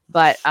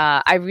 but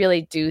I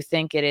really do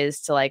think it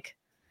is to like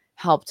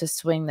help to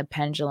swing the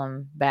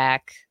pendulum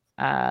back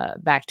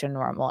to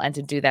normal, and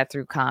to do that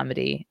through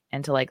comedy,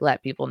 and to like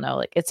let people know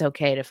like it's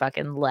okay to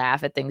fucking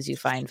laugh at things you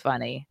find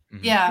funny.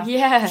 Yeah.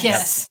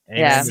 Yes.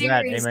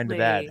 Amen to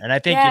that. And I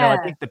think, I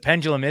think the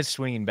pendulum is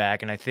swinging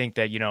back. And I think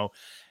that,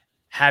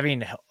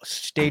 having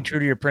stayed true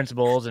to your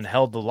principles and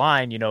held the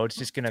line, it's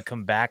just going to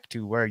come back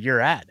to where you're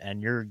at,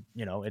 and you're,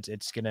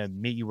 it's going to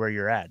meet you where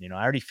you're at. I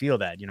already feel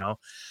that,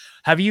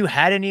 have you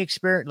had any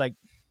experience, like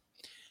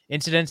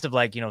incidents of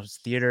like,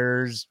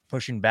 theaters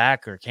pushing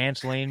back or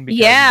canceling? Because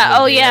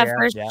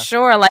for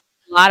sure. Like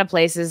a lot of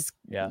places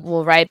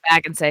will write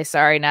back and say,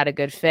 sorry, not a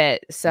good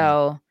fit.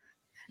 So,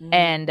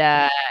 and,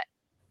 and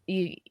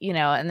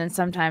then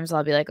sometimes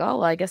I'll be like, oh,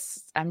 well, I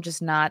guess I'm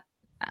just not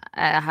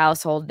a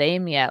household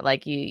name yet.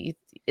 Like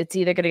it's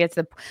either going to get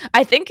to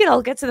I think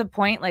it'll get to the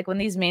point, like when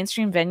these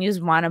mainstream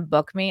venues want to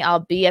book me, I'll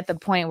be at the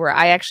point where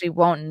I actually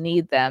won't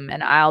need them,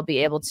 and I'll be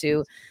able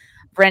to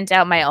rent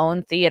out my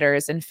own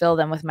theaters and fill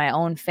them with my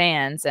own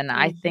fans. And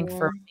I think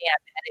for me,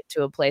 I'm headed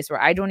to a place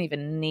where I don't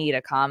even need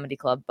a comedy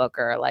club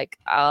booker. Like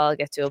I'll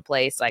get to a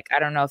place, like, I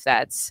don't know if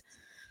that's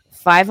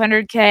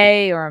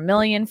 500K or 1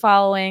 million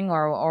following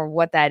or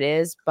what that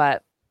is,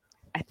 but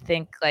I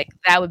think like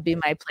that would be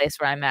my place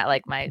where I'm at,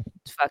 like my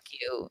fuck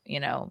you,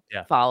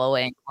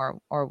 following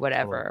or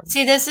whatever.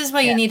 See, this is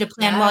what you need to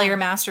plan while you're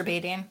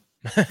masturbating.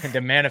 To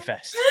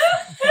manifest.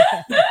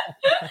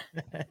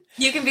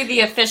 You can be the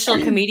official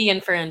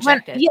comedian for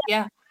Unjected.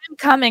 I'm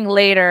coming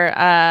later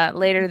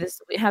this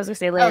week. I was gonna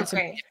say later.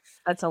 Great.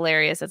 That's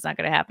hilarious. That's not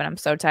gonna happen. I'm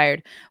so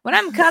tired. When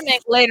I'm coming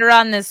later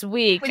on this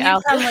week, when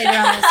you come later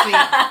on this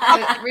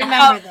week,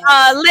 remember this.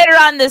 Later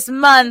on this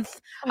month,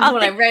 I'll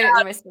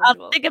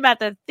think about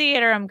the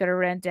theater I'm gonna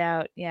rent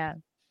out. Yeah.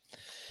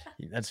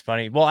 That's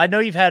funny. Well, I know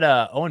you've had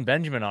Owen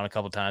Benjamin on a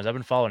couple times. I've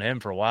been following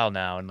him for a while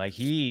now, and like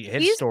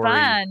his story.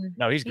 Fun.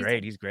 No, he's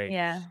great. He's great.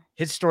 Yeah.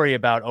 His story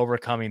about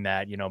overcoming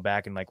that,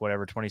 back in like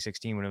whatever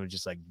 2016 when it was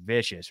just like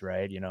vicious,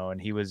 right?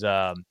 And he was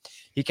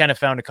he kind of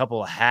found a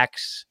couple of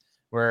hacks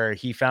where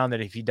he found that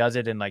if he does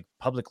it in like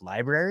public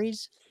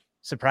libraries,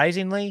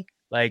 surprisingly,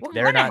 like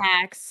they're not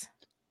hacks.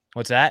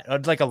 What's that?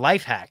 It's like a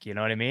life hack. You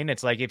know what I mean?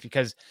 It's like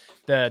because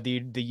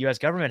the U.S.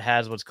 government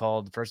has what's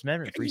called First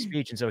Amendment free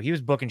speech, and so he was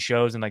booking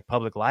shows in like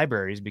public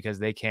libraries because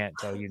they can't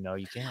tell you no,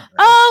 you can't. Right?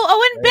 Oh,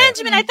 Owen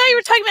Benjamin. I thought you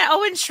were talking about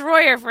Owen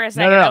Schroyer for a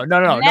second. No.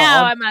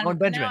 Now Owen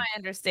Benjamin. Now I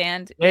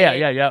understand.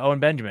 Yeah. Owen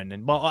Benjamin,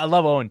 and well, I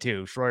love Owen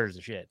too. Schroyer's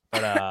the shit,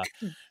 but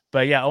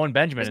but yeah, Owen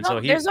Benjamin,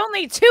 there's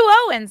only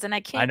 2 Owens, and I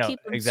can't keep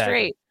them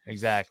straight.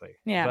 Exactly.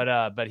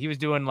 Yeah. But he was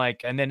doing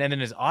like, and then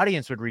his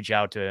audience would reach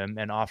out to him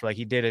and offer, like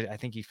he did it. I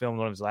think he filmed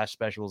one of his last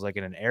specials like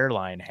in an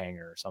airline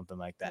hangar or something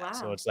like that. Wow.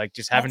 So it's like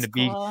just having to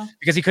be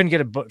because he couldn't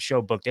get a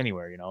show booked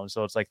anywhere, you know.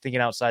 So it's like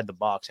thinking outside the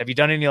box. Have you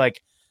done any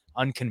like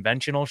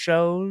unconventional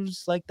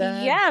shows like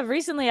that? Yeah,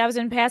 recently I was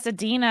in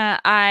Pasadena.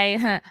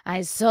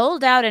 I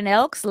sold out an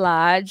Elks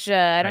Lodge.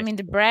 I don't mean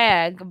to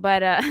brag,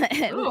 but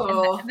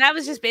and that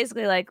was just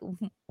basically like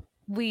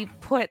we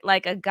put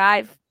like a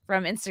guy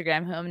from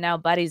Instagram who I'm now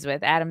buddies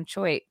with, Adam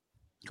Choit.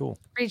 Cool.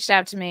 Reached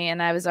out to me,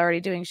 and I was already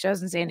doing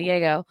shows in San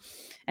Diego,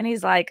 and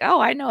he's like, "Oh,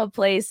 I know a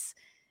place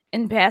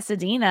in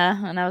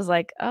Pasadena," and I was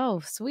like, "Oh,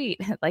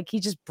 sweet!" Like he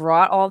just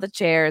brought all the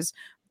chairs,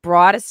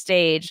 brought a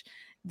stage.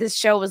 This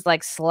show was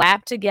like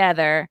slapped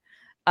together.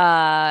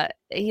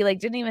 He like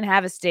didn't even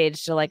have a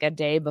stage till like a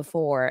day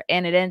before,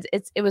 and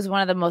it was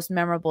one of the most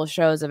memorable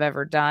shows I've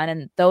ever done,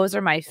 and those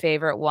are my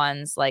favorite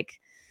ones. Like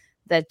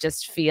that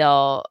just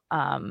feel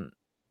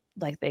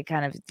like they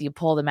kind of you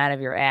pull them out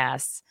of your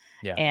ass.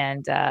 Yeah.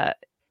 And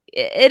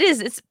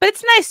it's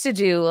nice to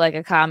do like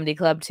a comedy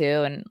club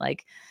too, and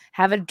like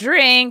have a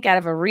drink out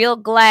of a real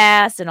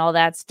glass and all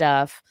that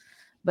stuff.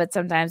 But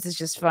sometimes it's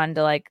just fun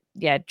to like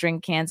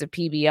drink cans of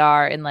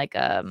PBR and like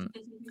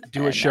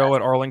do a show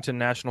at Arlington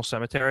National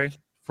Cemetery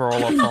for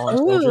all our fallen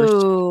soldiers.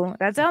 Ooh,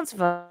 that sounds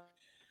fun.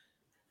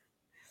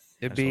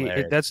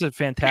 That's a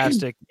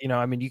fantastic,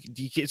 I mean,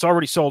 it's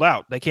already sold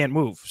out. They can't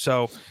move.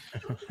 So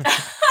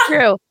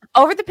true.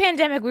 Over the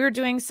pandemic, we were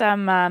doing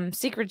some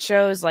secret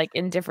shows like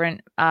in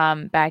different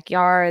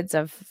backyards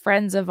of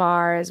friends of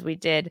ours. We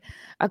did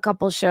a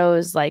couple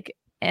shows like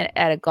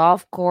at a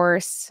golf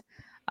course.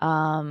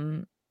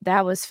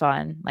 That was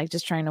fun. Like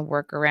just trying to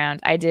work around.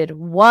 I did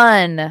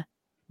one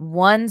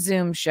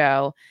Zoom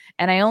show,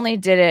 and I only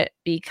did it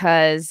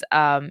because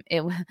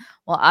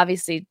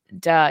obviously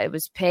it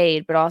was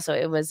paid, but also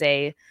it was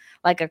a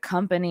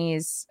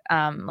company's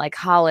like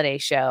holiday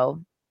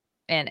show,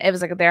 and it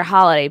was like their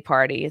holiday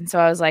party. And so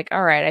I was like,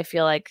 all right, I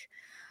feel like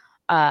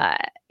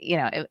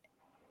it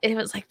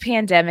was like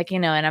pandemic,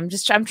 and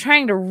I'm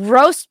trying to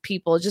roast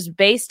people just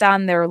based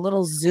on their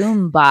little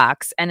Zoom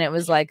box, and it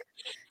was like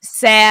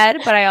sad,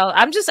 but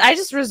I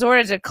just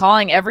resorted to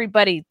calling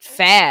everybody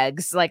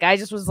fags. Like I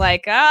just was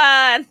like,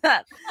 and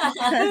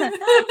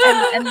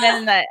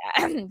then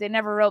they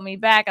never wrote me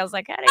back. I was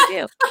like, how'd I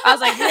do? I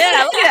was like,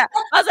 yeah, look at that.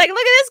 I was like, look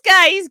at this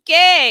guy, he's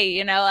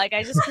gay. Like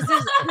I just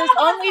because there's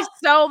only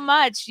so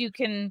much you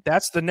can.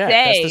 That's the net.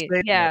 Say.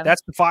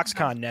 That's the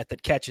Foxconn net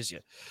that catches you.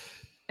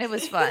 It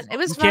was fun. It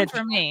was fun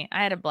for me.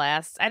 I had a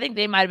blast. I think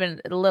they might have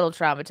been a little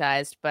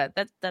traumatized, but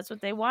that's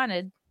what they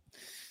wanted.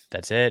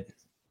 That's it.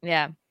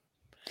 Yeah.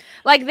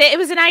 Like it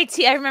was an IT.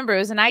 I remember it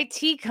was an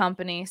IT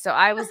company. So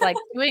I was like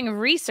doing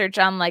research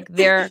on like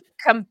their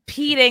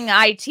competing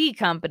IT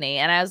company.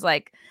 And I was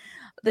like,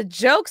 the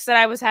jokes that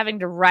I was having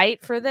to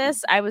write for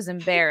this, I was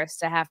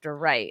embarrassed to have to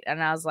write.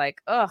 And I was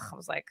like, ugh,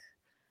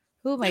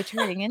 who am I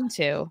turning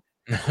into?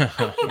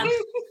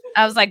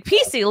 I was like,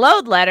 PC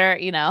load letter,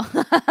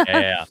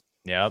 Yeah.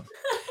 Yep.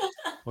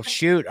 Well,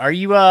 shoot. Are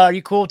you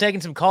cool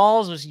taking some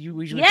calls? We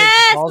usually take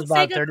some calls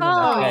about 30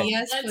 minutes. Okay.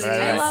 Yes, please.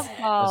 I love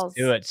calls. Let's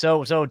do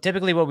it. So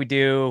typically what we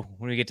do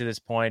when we get to this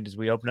point is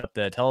we open up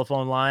the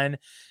telephone line,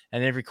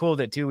 and then if you're cool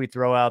with it too, we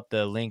throw out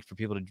the link for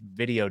people to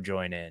video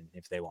join in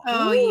if they want.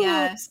 Oh,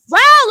 yes. Wow,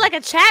 like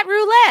a chat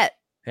roulette.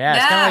 Yeah,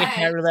 it's kind of like a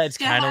chat roulette. It's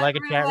kind of like a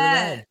chat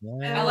roulette.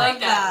 Yeah. I like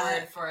that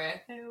word for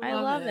it. I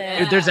love it.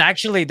 Dude, there's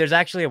actually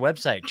a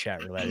website,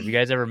 chat roulette. Have you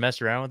guys ever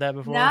messed around with that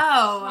before?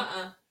 No.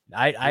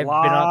 I've been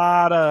on a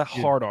lot of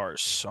dude, hard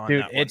R's on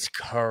dude, that it's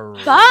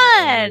crazy.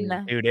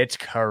 Fun. Dude, it's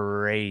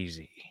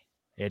crazy.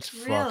 It's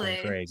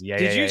fucking crazy. Yeah,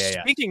 Did you?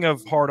 Yeah. Speaking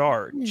of hard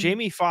R,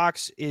 Jamie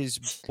Foxx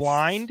is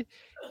blind,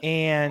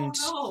 and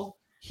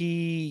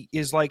he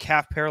is like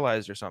half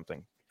paralyzed or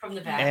something from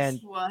the back. And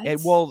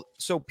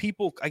so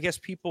people, I guess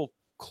people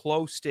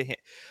close to him.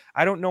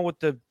 I don't know what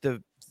the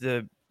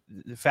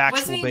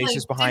factual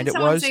basis behind it was.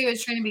 Didn't someone say he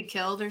was trying to be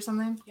killed or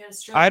something?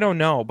 I don't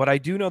know, but I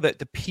do know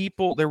that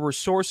there were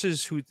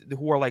sources who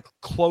are like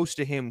close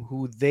to him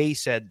who they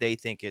said they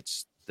think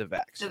it's the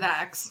vax. The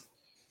vax.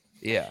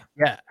 Yeah.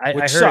 I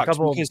heard sucks a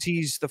couple because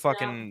he's the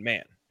fucking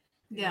man.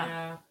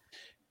 Yeah.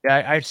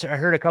 I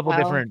heard a couple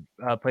different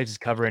places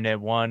covering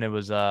it. One, it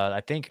was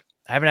I think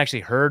I haven't actually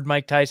heard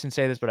Mike Tyson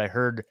say this, but I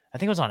think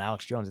it was on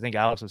Alex Jones. I think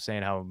Alex was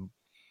saying how,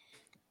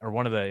 or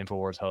one of the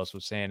InfoWars hosts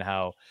was saying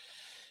how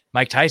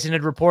Mike Tyson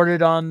had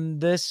reported on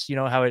this, you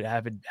know, how it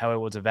happened, how it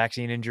was a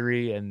vaccine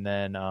injury. And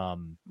then,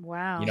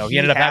 wow, you know, he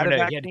ended up having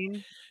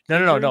vaccine.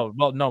 No.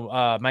 Well,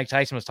 no. Mike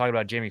Tyson was talking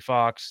about Jamie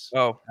Foxx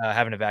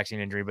having a vaccine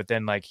injury, but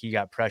then like he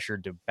got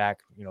pressured to back.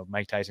 You know,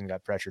 Mike Tyson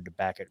got pressured to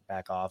back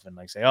off and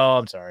like say, "Oh,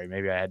 I'm sorry,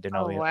 maybe I didn't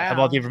have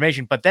all the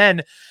information." But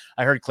then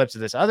I heard clips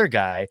of this other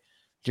guy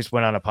just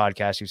went on a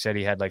podcast who said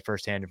he had like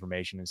firsthand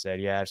information and said,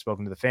 "Yeah, I've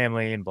spoken to the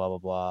family and blah blah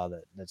blah.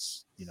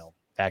 That's you know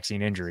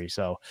vaccine injury."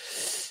 So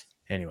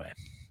anyway,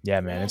 yeah,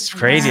 man, it's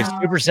crazy. It's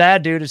super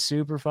sad, dude. It's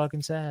super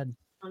fucking sad.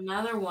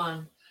 Another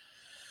one.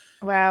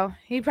 Wow,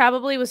 he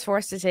probably was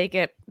forced to take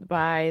it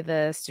by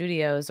the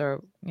studios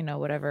or you know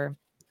whatever.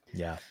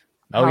 Yeah.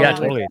 Oh yeah,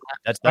 totally.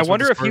 That's I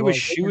wonder if he was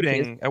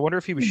shooting. I wonder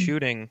if he was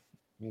shooting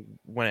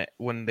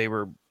when they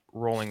were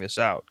rolling this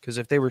out. Because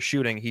if they were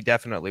shooting, he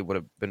definitely would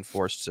have been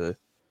forced to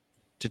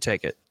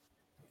take it.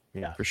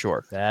 Yeah, for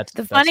sure. That's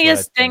the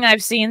funniest thing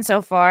I've seen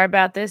so far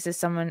about this is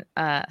someone.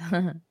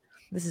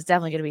 This is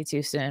definitely going to be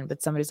too soon,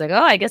 but somebody's like,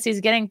 "Oh, I guess he's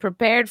getting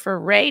prepared for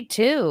Ray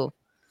too."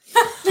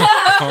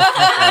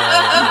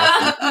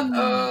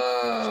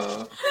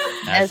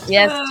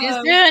 Yes, too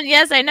soon.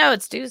 Yes, I know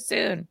it's too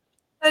soon.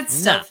 That's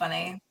so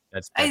funny.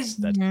 That's a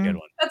good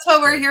one. That's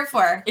what we're here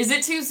for. Is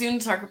it too soon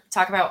to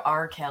talk about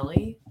R.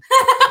 Kelly?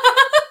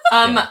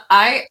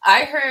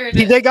 I heard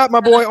they got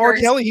my boy R.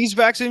 Kelly. He's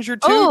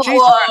vaccinated too. Oh, Jesus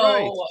Christ.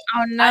 Oh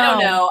no! I don't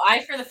know.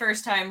 I for the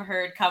first time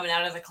heard "Coming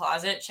Out of the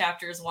Closet"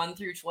 chapters 1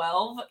 through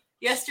 12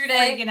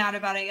 yesterday. Freaking out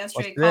about it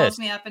yesterday. What's Calls this?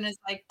 me up and is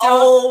like,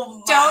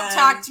 "Don't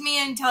talk to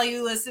me until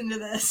you listen to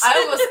this."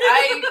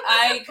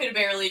 I could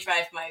barely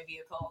drive my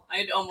vehicle.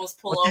 I'd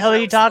almost pull over. What the hell are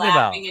you talking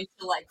about?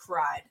 Until I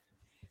cried.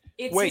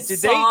 It's Wait, his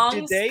did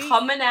songs they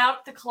Coming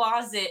Out the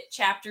Closet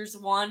chapters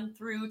 1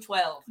 through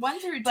 12. 1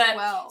 through But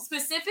 12.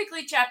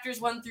 specifically chapters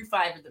 1 through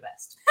 5 are the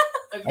best.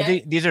 I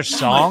think these are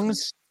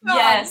songs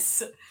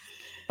Yes.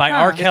 by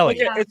R. Kelly.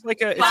 It's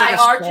like a R.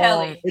 song.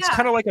 Kelly. It's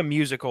kind of like a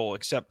musical,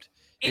 except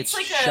it's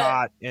like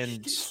shot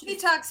and. He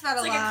talks about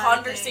It's a like lot a of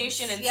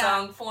conversation things. in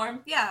song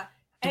form. Yeah.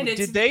 And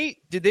Did they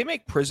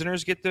make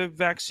prisoners get the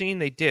vaccine?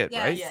 They did,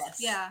 right? Yes.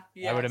 Yeah.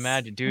 I would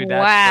imagine, dude.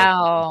 That's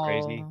Wow. so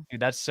crazy, dude.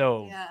 That's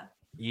so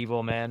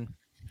evil, man.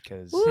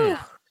 Because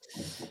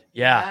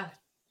yeah.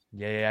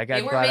 I got.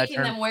 They were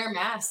making them wear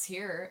masks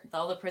here.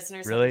 All the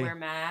prisoners had to wear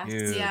masks,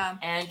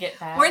 and get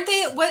back. Weren't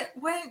they? What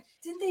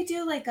didn't they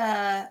do? Like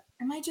was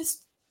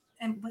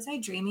I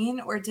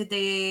dreaming, or did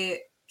they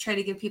try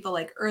to give people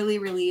like early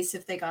release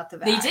if they got the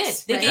vax? They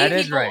did. They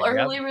gave people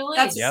early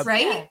release. That's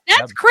right.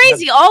 That's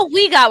crazy. All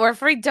we got were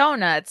free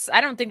donuts. I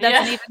don't think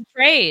that's an even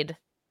trade.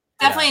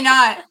 Definitely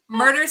not.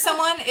 Murder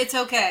someone, it's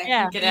okay.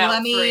 Yeah. Get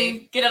out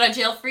free. Get out of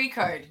jail free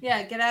card.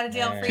 Yeah, get out of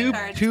jail free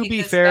card. To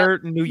be fair,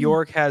 New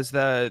York has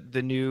the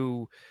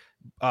new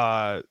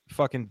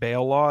fucking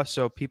bail law,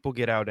 so people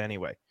get out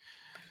anyway.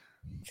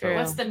 True.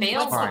 What's the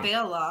bail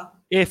law?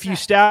 If you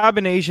stab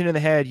an Asian in the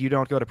head, you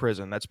don't go to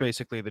prison. That's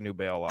basically the new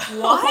bail law.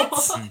 What?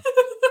 That's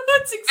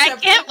I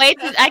can't wait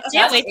to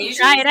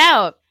try it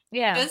out.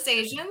 Yeah. Just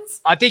Asians?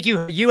 I think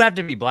you have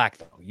to be black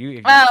though.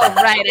 Right.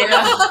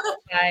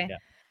 I know.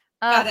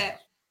 Got it.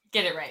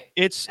 Get it right.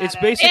 It's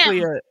basically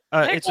there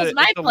it's goes a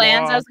my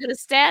plans. law. I was going to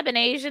stab an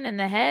Asian in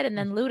the head and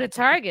then loot a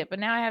Target, but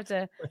now I have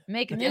to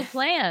make new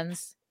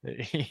plans.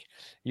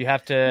 You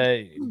have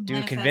to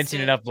do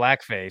convincing enough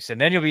blackface, and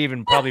then you'll be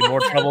even probably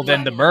more trouble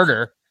than the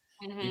murder.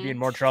 You'd be in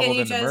more trouble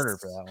than the murder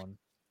for that one.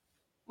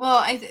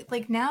 Well,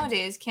 like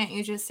nowadays, can't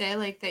you just say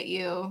like that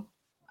you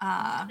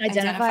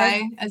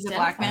identify as a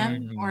black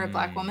man or a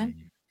black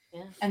woman,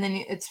 and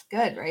then it's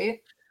good,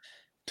 right?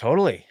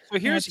 Totally. So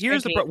here's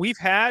the we've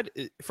had.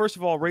 First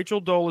of all,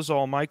 Rachel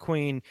Dolezal, my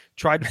queen,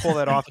 tried to pull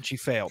that off and she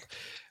failed.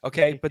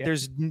 Okay, but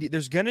there's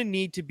gonna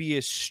need to be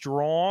a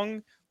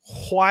strong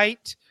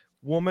white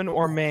woman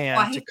or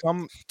man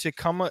to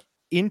come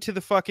into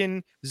the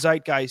fucking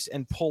zeitgeist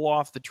and pull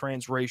off the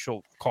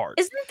transracial card.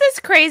 Isn't this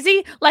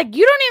crazy? Like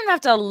you don't even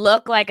have to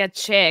look like a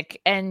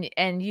chick, and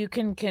you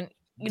can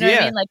you know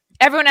what I mean? Like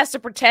everyone has to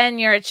pretend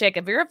you're a chick.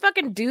 If you're a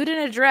fucking dude in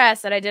a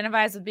dress that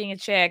identifies with being a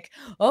chick,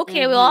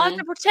 okay, we'll all have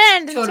to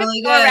pretend and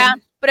totally go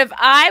around. But if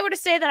I were to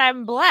say that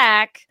I'm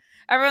black,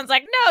 everyone's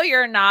like, no,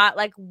 you're not.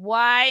 Like,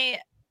 why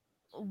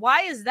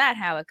is that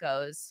how it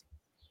goes?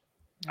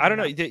 I don't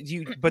know.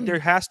 But there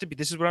has to be.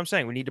 This is what I'm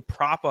saying. We need to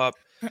prop up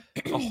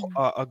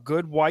a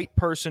good white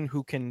person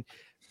who can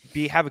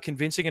have a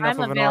convincing enough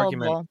of an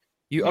argument.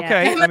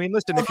 Okay? I mean,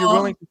 listen. If you're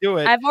willing to do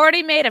it, I've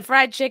already made a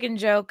fried chicken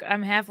joke.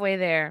 I'm halfway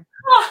there.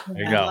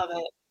 There you go. I love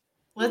it.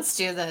 Let's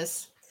do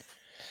this.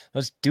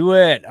 Let's do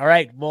it. All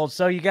right. Well,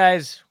 so you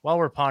guys, while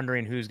we're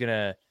pondering who's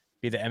gonna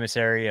be the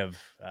emissary of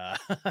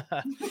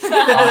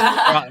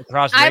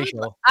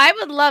cross-racial, I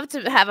would love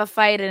to have a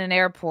fight in an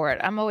airport.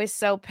 I'm always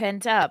so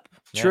pent up.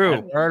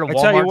 True. I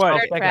tell you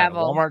what.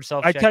 Walmart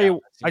self. I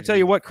tell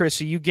you what,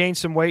 Chrissie. You gain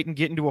some weight and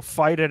get into a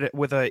fight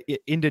with a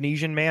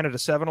Indonesian man at a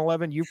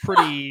 7-Eleven. You're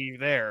pretty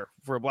there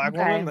for a black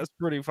woman. That's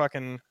pretty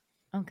fucking.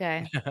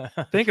 Okay.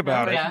 Think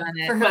about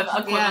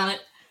it.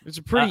 It's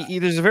a pretty.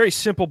 There's a very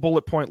simple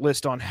bullet point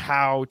list on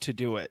how to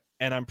do it,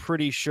 and I'm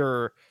pretty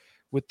sure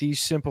with these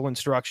simple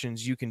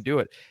instructions, you can do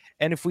it.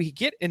 And if we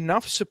get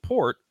enough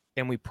support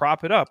and we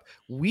prop it up,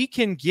 we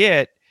can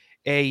get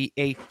a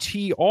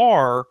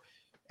TR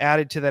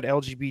added to that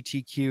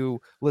LGBTQ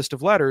list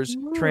of letters,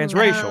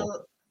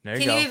 transracial. Can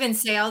you even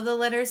say all the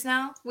letters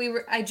now?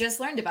 I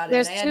just learned about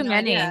There's it. I had too no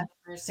many. idea.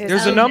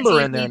 There's a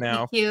number in there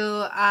now.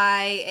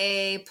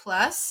 LGBTQIA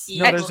plus.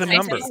 No, there's a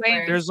number.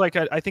 There's like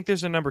I think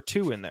there's a number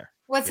 2 in there.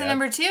 What's the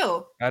number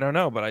 2? I don't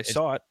know, but I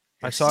saw it.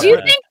 Do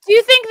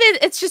you think that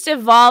it's just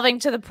evolving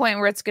to the point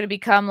where it's going to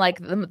become like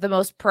the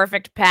most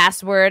perfect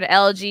password,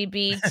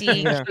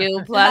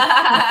 LGBTQ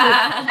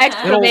plus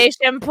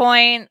exclamation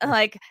point,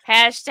 like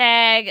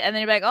hashtag, and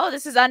then you're like, oh,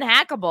 this is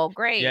unhackable.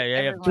 Great.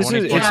 Yeah.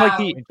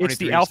 It's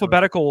the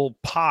alphabetical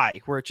pi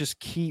where it just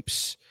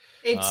keeps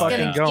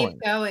fucking going.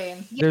 Keep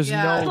going. There's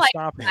no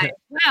stopping it.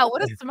 Wow,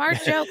 what a smart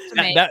joke to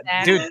make,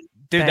 dude.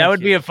 That'd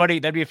be a funny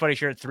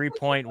shirt.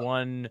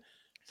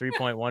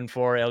 3.14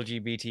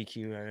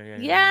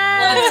 LGBTQ.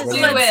 Yeah, let's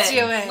do it.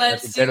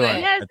 Let's do it.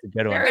 Yes. That's a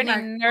good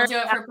one. We'll do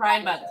it for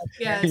Pride Month.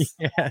 Yes.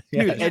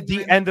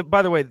 Dude,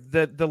 by the way,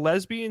 the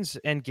lesbians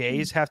and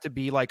gays have to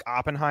be like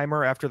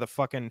Oppenheimer after the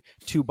fucking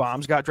 2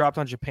 bombs got dropped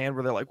on Japan,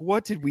 where they're like,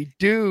 "What did we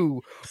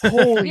do?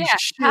 Holy shit!"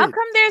 How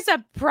come there's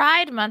a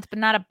Pride Month but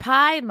not a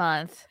Pie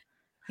Month?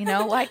 You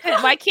know, why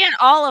can't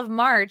all of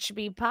March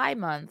be Pie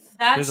Month?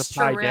 There's a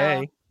Pie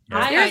Day.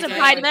 There's a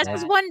Pie Day.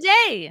 That's one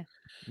day.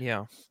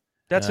 Yeah.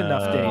 That's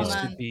enough days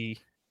to be.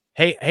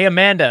 Hey,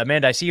 Amanda,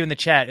 I see you in the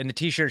chat in the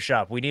t-shirt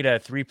shop. We need a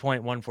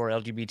 3.14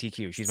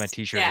 LGBTQ. She's my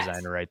t-shirt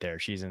designer right there.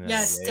 She's in the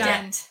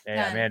done.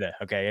 Yeah, Amanda.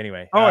 Okay,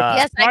 anyway.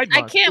 Yes,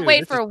 I can't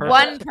wait for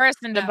one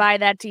person to buy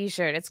that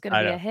t-shirt. It's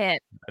gonna be a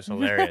hit. That's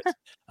hilarious.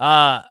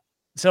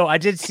 So I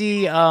did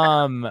see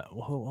what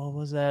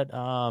was that?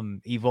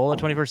 Evola,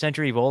 21st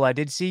Century Evola. I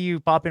did see you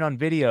popping on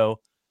video.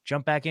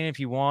 Jump back in if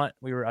you want.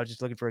 I was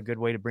just looking for a good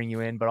way to bring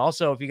you in. But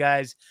also, if you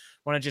guys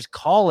want to just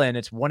call in,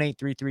 it's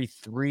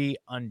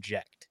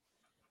 1-833-3-UNJECT.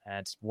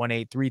 That's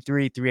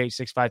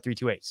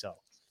 1-833-386-5328. So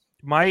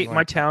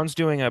my town's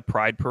doing a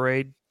pride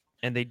parade,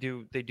 and they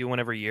do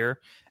one every year,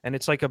 and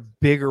it's like a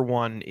bigger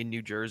one in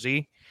New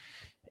Jersey.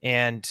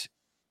 And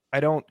I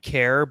don't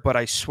care, but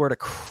I swear to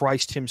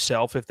Christ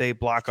himself, if they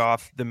block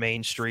off the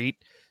main street,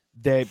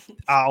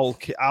 I'll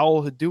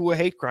do a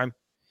hate crime.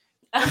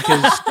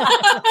 Because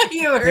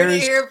you heard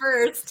it here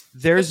first.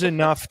 There's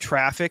enough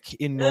traffic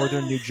in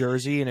northern New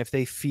Jersey, and if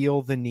they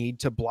feel the need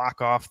to block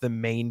off the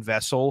main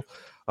vessel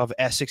of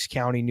Essex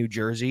County, New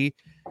Jersey,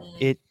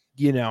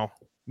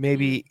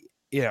 maybe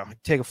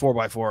take a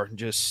 4x4 and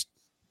just,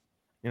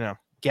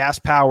 gas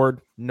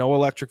powered, no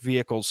electric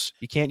vehicles.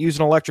 You can't use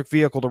an electric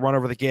vehicle to run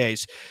over the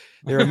gays.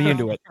 They're immune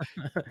to it.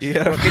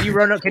 Yeah. Well, can you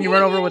run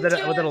over with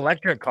an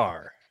electric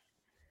car?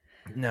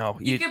 No,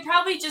 you could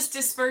probably just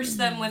disperse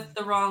them with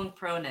the wrong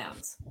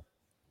pronouns.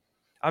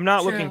 I'm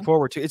not looking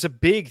forward to it. It's a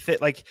big thing.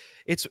 Like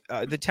it's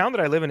the town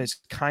that I live in is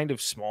kind of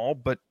small,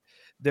 but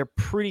they're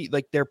pretty.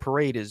 Like their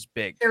parade is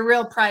big. They're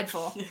real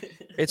prideful.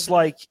 It's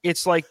like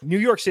New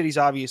York City's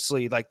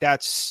obviously like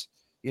that's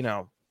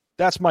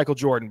Michael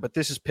Jordan, but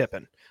this is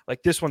Pippen.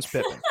 Like this one's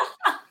Pippen.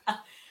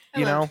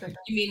 You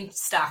mean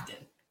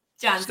Stockton?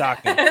 John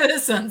Stockton.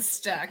 This one's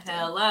Stockton.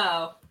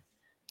 Hello.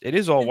 It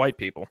is all white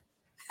people.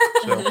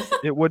 So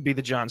it would be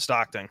the John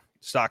Stockton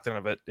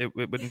of it. It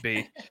wouldn't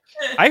be.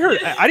 I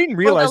didn't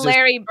realize the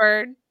Larry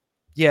Bird.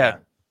 Yeah.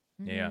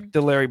 Yeah. The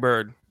Larry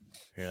Bird.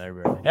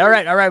 All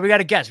right. We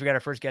got a guest. We got our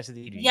first guest of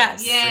the evening.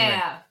 Yes.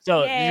 Yeah.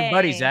 So your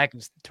buddy Zach,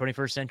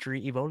 21st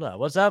Century Evola.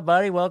 What's up,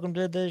 buddy? Welcome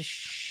to the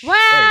show. Wow.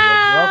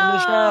 Hey, welcome to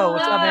the show.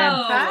 What's up, man?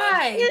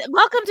 Hi.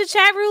 Welcome to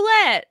Chat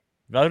Roulette.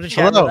 Welcome to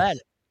Chat Roulette.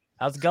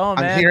 How's it going,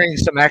 man? I'm hearing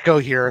some echo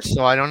here,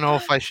 so I don't know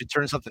if I should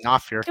turn something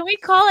off here. Can we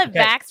call it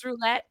Vax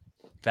Roulette?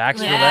 Vax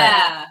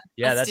Roulette.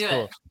 Yeah, that's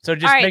cool. So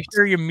just make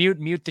sure you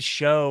mute the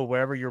show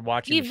wherever you're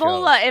watching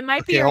Evola. the show. It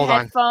might be your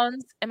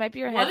headphones. It might be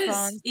your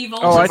headphones. Evola?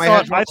 Oh,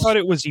 I thought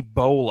it was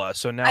Ebola.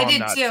 So now I I'm did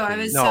not too. I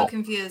was so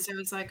confused. I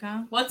was like,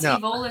 huh? What's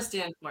Evola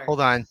stand for?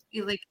 Hold on.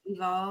 You like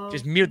evolve?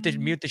 Just mute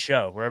the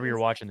show wherever you're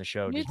watching the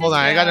show. Hold on.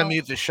 I gotta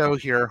mute the show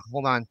here.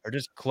 Hold on. Or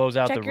just close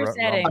out Check the your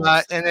settings.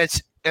 And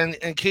it's in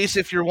case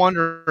if you're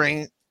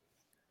wondering.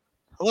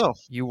 Hello.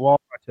 You are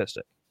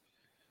autistic.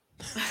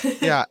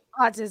 Yeah.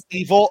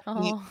 Autistic.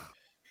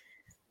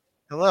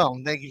 Hello.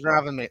 Thank you for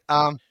having me.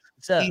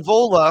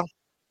 Evola.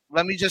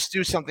 Let me just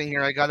do something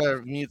here. I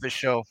gotta mute the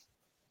show.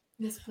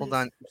 Yes, hold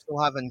on. I'm still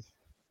having.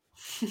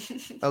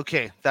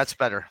 Okay, that's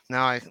better.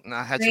 Now I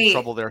had some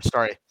trouble there.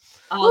 Sorry.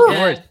 Oh,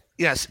 good.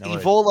 Yes,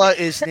 Evola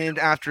is named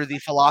after the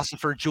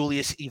philosopher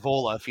Julius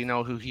Evola. If you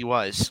know who he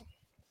was.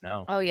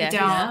 No. Oh yeah.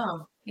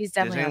 He's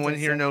definitely. Does anyone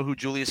here know who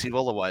Julius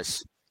Evola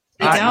was?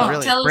 I don't.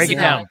 Really? Break it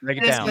down.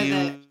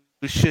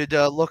 You should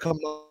look him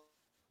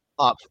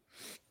up.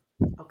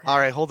 Okay. All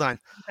right, hold on.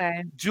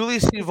 Okay.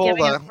 Julius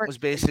Evola was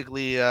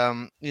basically,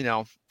 a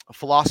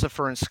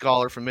philosopher and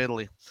scholar from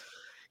Italy.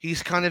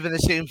 He's kind of in the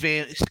same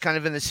vein. He's kind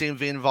of in the same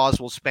vein of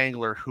Oswald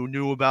Spengler, who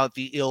knew about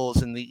the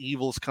ills and the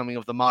evils coming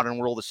of the modern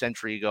world a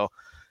century ago.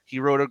 He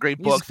wrote a great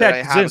book that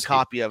I have a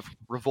copy of,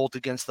 "Revolt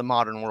Against the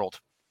Modern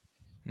World."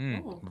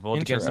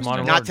 Vote against him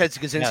on Not Ted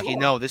Kaczynski.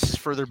 No, this is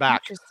further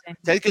back.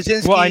 Ted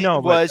Kaczynski Well, I know,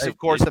 was, of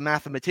course, a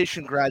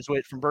mathematician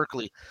graduate from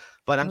Berkeley.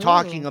 But I'm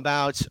talking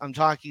about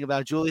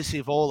Julius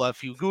Evola.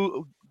 If you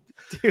go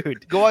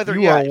either,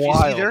 you are if you see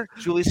wild. there,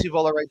 Julius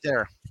Evola right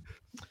there.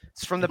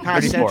 It's from the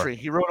past century.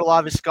 He wrote a lot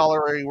of his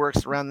scholarly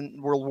works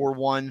around World War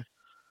I in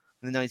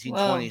the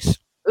 1920s.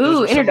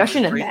 Ooh,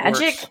 Introduction to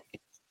Magic. Works.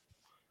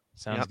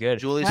 Sounds good.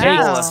 Julius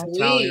Evola,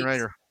 Italian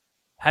writer.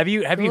 Have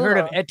you heard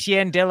of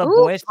Etienne de la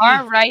Ooh, Boétie?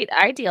 far right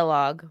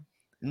ideologue.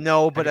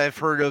 No, but I've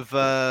heard of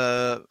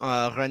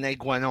René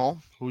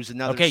Guénon, who's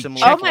another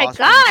similar. Oh my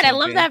God, I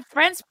love that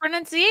French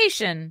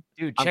pronunciation.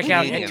 Dude, check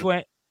out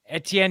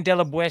Etienne de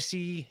la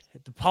Boétie,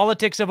 The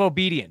Politics of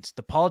Obedience.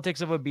 The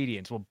Politics of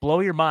Obedience will blow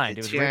your mind.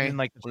 It was written in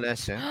like it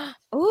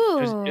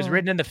was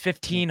written in the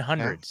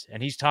 1500s,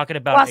 and he's talking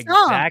about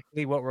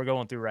exactly what we're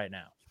going through right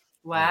now.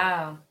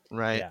 Wow.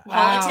 Right. Yeah.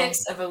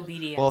 Politics of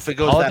Obedience. Well, if it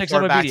goes that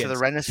far back to the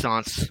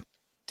Renaissance.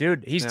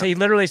 Dude, he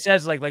literally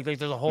says like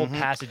there's a whole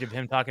passage of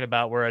him talking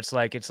about where it's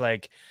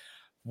like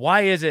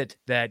why is it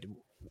that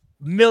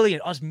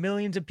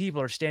millions of people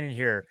are standing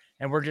here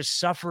and we're just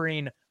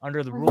suffering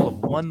under the rule of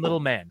one little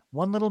man,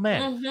 little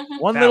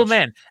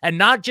man, and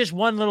not just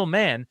one little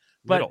man,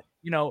 but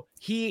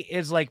he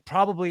is like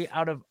probably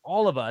out of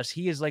all of us,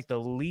 he is like the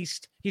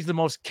least. He's the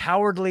most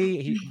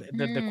cowardly.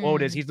 The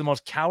quote is he's the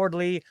most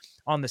cowardly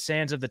on the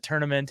sands of the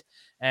tournament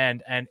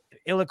and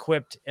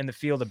ill-equipped in the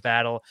field of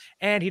battle,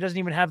 and he doesn't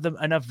even have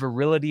enough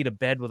virility to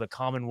bed with a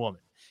common woman.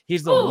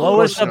 He's the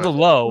lowest of the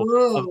low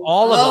of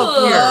all of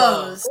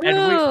us here.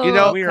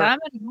 And we are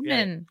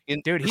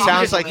dude, he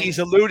sounds like he's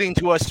alluding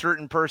to a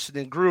certain person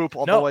and group,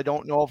 although I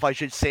don't know if I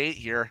should say it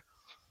here.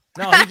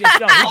 No, he just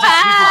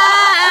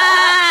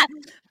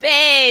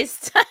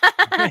based.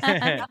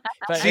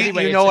 See,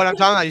 anyway, you know what I'm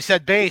talking about. You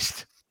said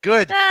based.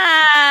 Good.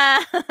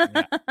 Yeah.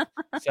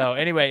 So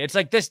anyway, it's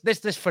like this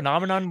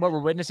phenomenon what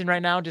we're witnessing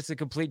right now, just a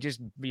complete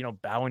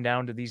bowing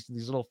down to these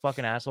little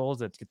fucking assholes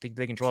that think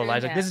they control our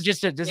lives. Like this is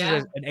just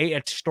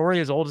a story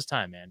as old as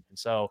time, man. And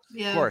so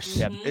of course,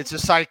 it's a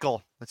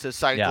cycle. It's a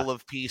cycle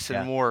of peace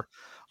and war,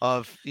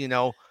 of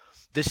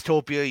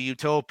dystopia,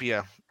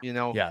 utopia.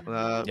 Balance.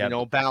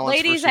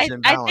 Ladies, versus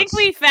imbalance. I think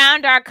we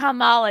found our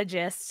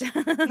comologist. There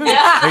you go.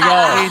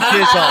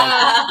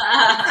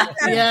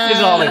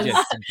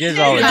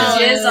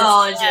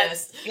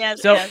 Jizzologist.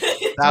 Yes. So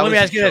let me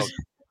ask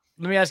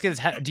you this.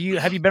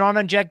 Have you been on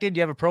Unjected? Do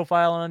you have a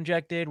profile on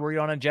Unjected? Were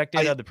you on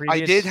Unjected the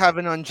previous? I did have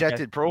an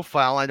Unjected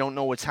profile. I don't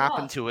know what's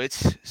happened to it.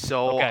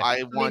 So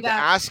I wanted to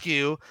ask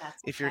you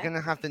if you're going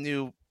to have the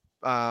new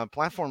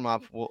platform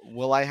up,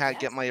 will I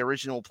get my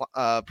original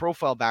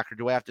profile back, or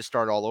do I have to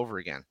start all over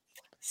again?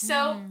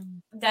 So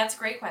that's a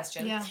great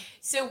question. Yeah.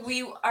 So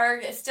we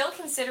are still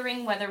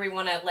considering whether we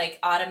want to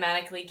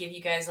automatically give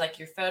you guys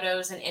your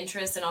photos and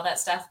interests and all that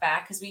stuff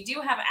back, because we do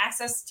have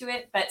access to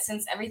it. But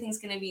since everything's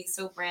going to be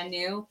so brand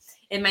new,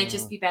 it might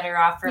just be better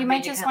off for you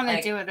might just want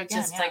to do it again,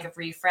 just like a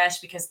refresh,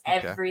 because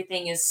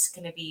everything is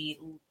going to be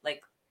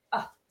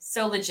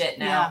so legit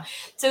now. Yeah.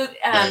 So,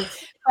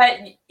 but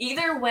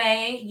either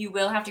way, you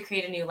will have to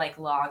create a new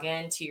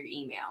login to your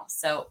email.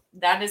 So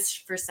that is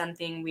for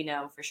something we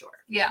know for sure.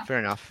 Yeah. Fair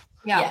enough.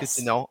 Yeah. Good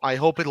to know. I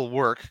hope it'll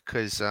work,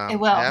 because it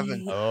will. I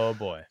haven't. Oh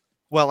boy.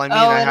 Well, I mean,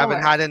 I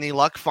haven't had any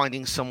luck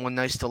finding someone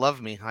nice to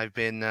love me. I've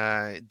been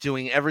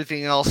doing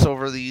everything else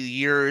over the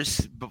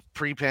years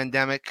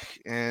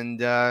pre-pandemic,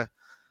 and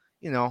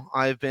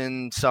I've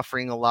been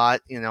suffering a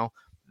lot.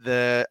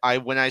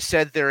 When I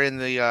said there in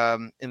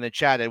the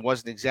chat, I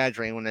wasn't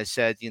exaggerating when I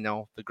said,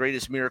 the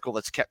greatest miracle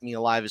that's kept me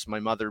alive is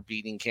my mother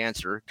beating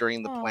cancer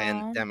during the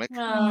pandemic.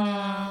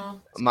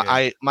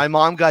 My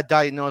mom got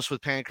diagnosed with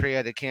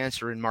pancreatic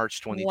cancer in March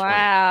 2020.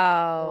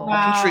 Wow.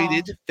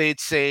 Untreated, they'd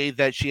say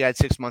that she had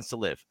 6 months to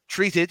live.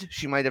 Treated,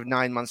 she might have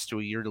 9 months to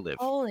a year to live.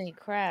 Holy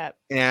crap.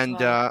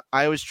 And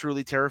I was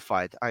truly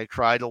terrified. I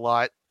cried a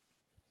lot.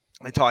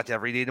 I talked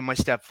every day to my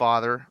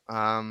stepfather.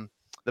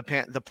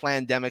 The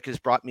pandemic has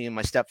brought me and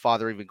my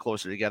stepfather even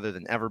closer together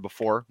than ever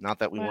before. Not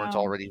that we weren't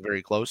already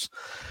very close.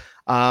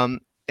 And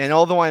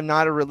although I'm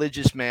not a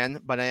religious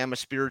man, but I am a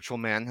spiritual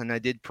man, and I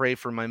did pray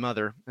for my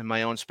mother in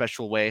my own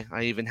special way.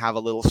 I even have a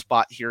little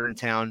spot here in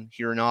town,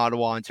 here in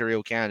Ottawa,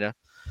 Ontario, Canada,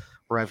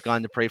 where I've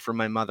gone to pray for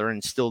my mother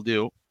and still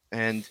do.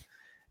 And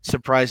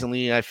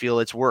surprisingly, I feel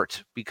it's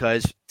worked,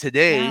 because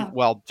today,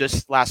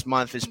 just last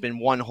month, it's been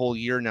 1 whole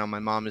year now. My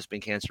mom has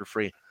been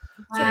cancer-free.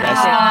 So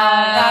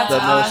that's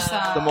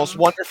awesome. The most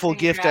wonderful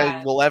gift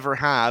I will ever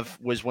have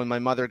was when my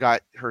mother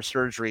got her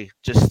surgery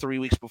just 3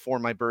 weeks before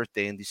my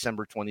birthday in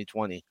December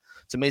 2020.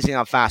 It's amazing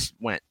how fast it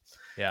went.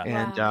 Yeah.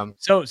 And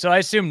so I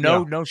assume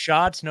no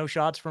shots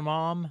for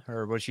mom,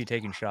 or was she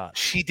taking shots?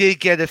 She did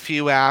get a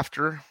few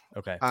after.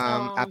 Okay.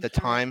 At the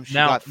time, she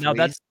now got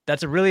 3.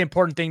 that's a really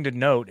important thing to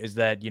note, is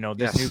that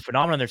this new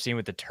phenomenon they're seeing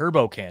with the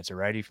turbo cancer,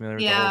 right? Are you familiar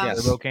with the whole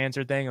turbo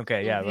cancer thing?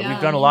 Okay, yeah.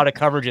 We've done a lot of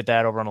coverage at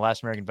that over on the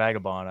Last American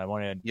Vagabond. I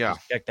want to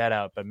check that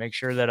out, but make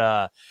sure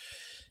that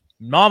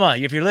Mama,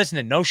 if you're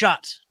listening, no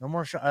shots, no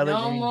more shots.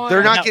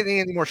 They're not getting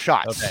any more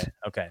shots.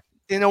 Okay.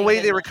 in a way,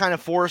 they were kind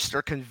of forced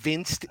or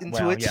convinced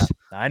into it. Yeah,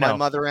 I know. My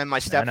mother and my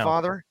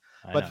stepfather.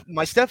 But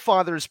my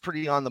stepfather is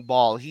pretty on the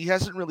ball. He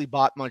hasn't really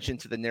bought much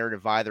into the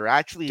narrative either.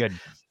 Actually,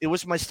 it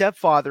was my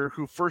stepfather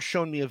who first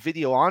showed me a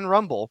video on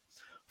Rumble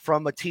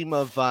from a team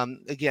of,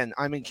 again,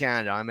 I'm in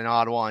Canada. I'm in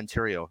Ottawa,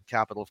 Ontario,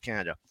 capital of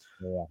Canada.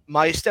 Yeah.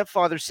 My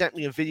stepfather sent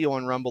me a video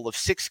on Rumble of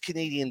 6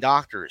 Canadian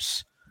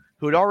doctors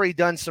who had already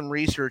done some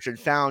research and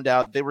found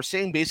out, they were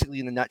saying basically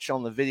in a nutshell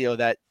in the video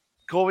that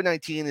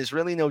COVID-19 is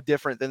really no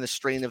different than the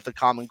strain of the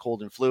common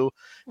cold and flu.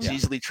 It's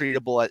easily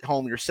treatable at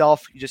home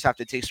yourself. You just have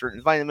to take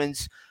certain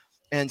vitamins.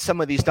 And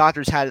some of these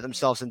doctors had it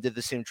themselves and did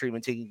the same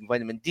treatment, taking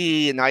vitamin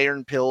D and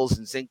iron pills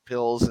and zinc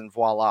pills, and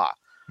voila.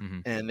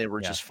 And they were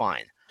just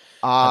fine.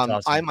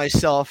 Awesome. I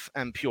myself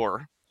am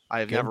pure. I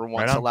have never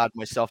once allowed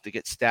myself to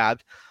get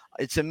stabbed.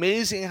 It's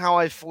amazing how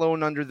I've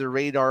flown under the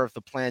radar of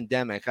the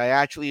pandemic. I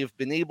actually have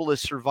been able to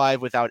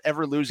survive without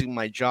ever losing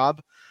my job,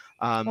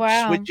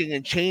 switching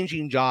and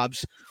changing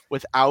jobs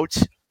without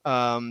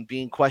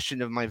being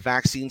questioned of my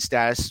vaccine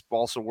status,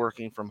 also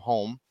working from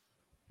home.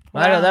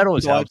 That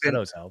always helps.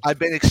 I've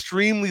been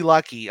extremely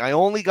lucky. I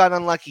only got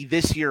unlucky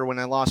this year when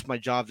I lost my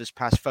job this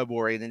past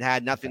February, and it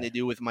had nothing to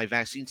do with my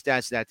vaccine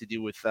status. It had to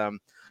do with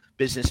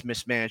business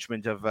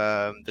mismanagement of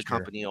the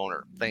company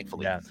owner,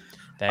 thankfully. Yeah,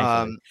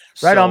 thankfully.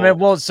 Right on, man.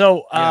 Well,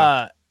 so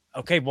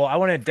okay, well, I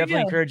want to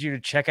definitely encourage you to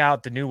check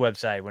out the new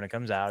website when it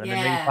comes out, and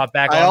then maybe pop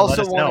back on. I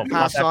also want to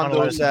pass on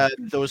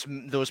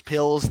those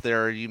pills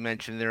there you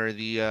mentioned. They're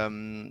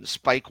the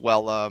Spike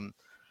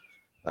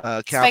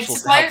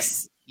capsules. Spike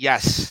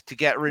Yes, to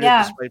get rid of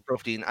the spike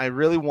protein. I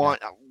really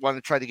want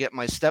to try to get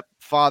my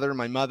stepfather,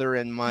 my mother,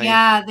 and my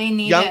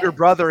younger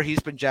brother. He's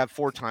been jabbed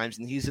 4 times,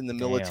 and he's in the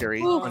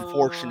military,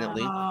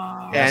 unfortunately.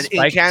 And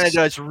in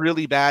Canada, it's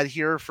really bad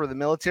here for the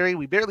military.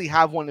 We barely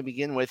have one to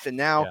begin with, and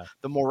now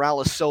the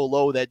morale is so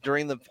low that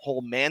during the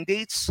whole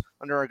mandates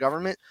under our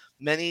government,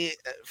 many,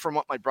 from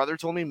what my brother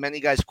told me, many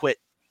guys quit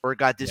or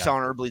got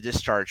dishonorably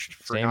discharged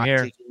for not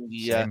taking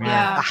the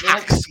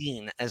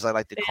vaccine, as I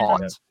like to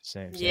call it.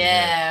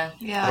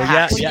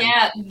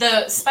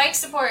 The Spike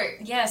support,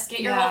 yes, get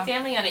your whole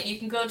family on it. You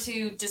can go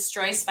to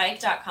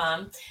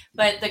destroyspike.com,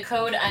 but the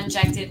code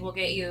Unjected will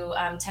get you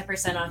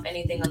 10% off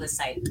anything on the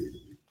site.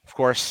 Of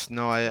course.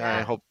 No,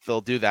 I hope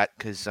they'll do that,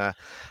 because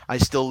I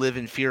still live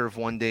in fear of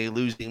one day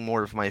losing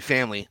more of my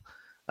family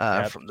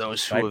from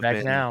those who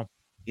have been,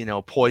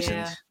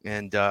 poisoned.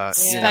 And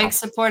Spike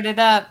supported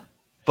up.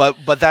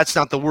 But that's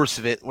not the worst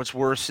of it. What's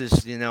worse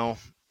is,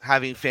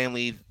 having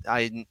family,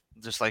 I'm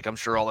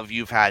sure all of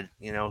you've had,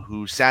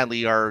 who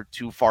sadly are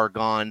too far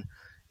gone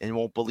and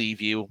won't believe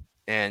you.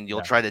 And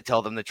you'll try to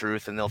tell them the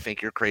truth, and they'll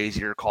think you're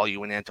crazy or call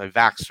you an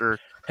anti-vaxxer.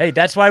 Hey,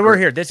 that's why we're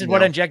here. This is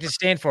what Unjected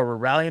stand for. We're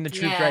rallying the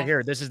troops right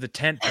here. This is the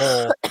tent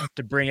pole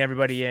to bring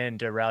everybody in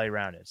to rally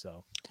around it.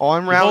 So,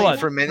 I'm rallying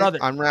for many.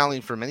 I'm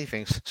rallying for many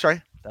things.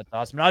 Sorry. That's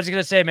awesome. I was just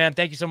gonna say, man,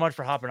 thank you so much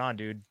for hopping on,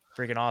 dude.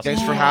 Freaking awesome.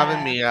 Thanks for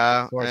having me.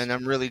 And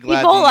I'm really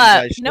glad.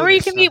 Evola, you know where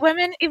you can meet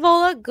women?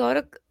 Evola,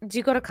 do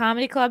you go to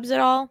comedy clubs at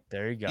all?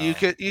 There you go.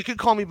 You could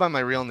call me by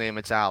my real name.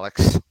 It's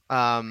Alex.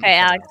 Hey,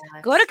 Alex,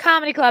 go to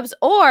comedy clubs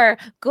or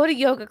go to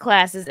yoga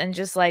classes and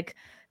just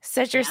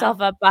set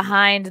yourself up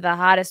behind the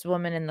hottest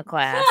woman in the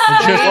class.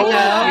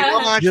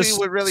 Actually,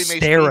 what really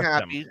makes me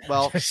happy.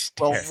 Well,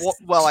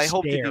 I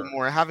hope to do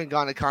more. I haven't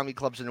gone to comedy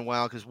clubs in a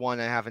while because, one,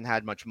 I haven't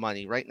had much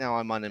money. Right now,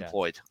 I'm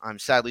unemployed. I'm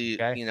sadly,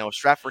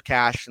 strapped for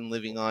cash and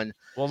living on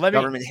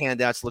government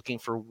handouts, looking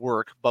for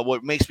work. But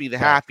what makes me the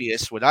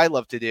happiest, what I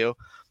love to do,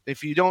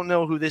 if you don't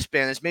know who this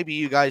band is, maybe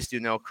you guys do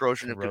know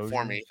Corrosion of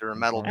Conformity. They're a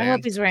metal band. I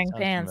hope he's wearing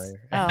pants.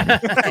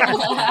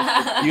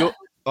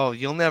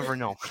 You'll never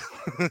know.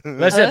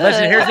 Listen.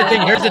 Here's the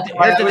thing. Here's the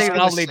thing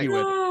I'll leave you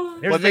with.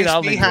 What makes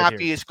me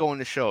happy is going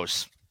to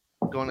shows,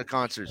 going to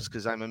concerts,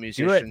 because I'm a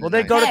musician. Do it. Well,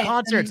 then go to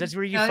concerts. That's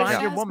where you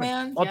find your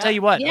woman. I'll tell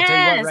you what. I'll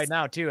tell you what right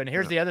now too. And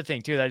here's the other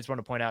thing too that I just want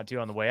to point out too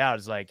on the way out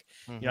is I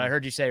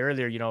heard you say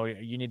earlier,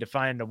 you need to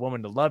find a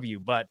woman to love you,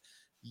 but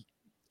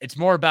it's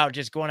more about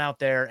just going out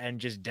there and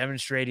just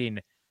demonstrating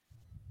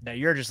that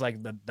you're just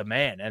the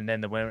man, and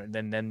then the women,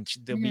 then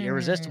they'll be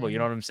irresistible. You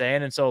know what I'm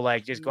saying? And so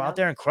just go out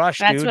there and crush.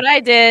 That's what I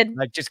did.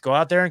 Just go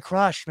out there and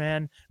crush,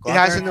 man. It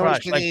hasn't always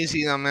been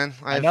easy, though, man.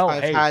 I've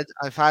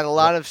had a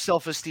lot of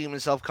self-esteem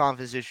and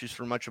self-confidence issues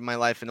for much of my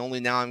life, and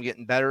only now I'm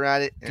getting better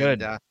at it.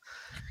 Good. And,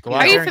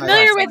 Are you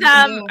familiar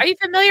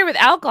with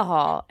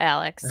alcohol,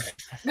 Alex?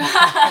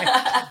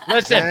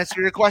 Listen, can I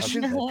answer your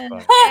question?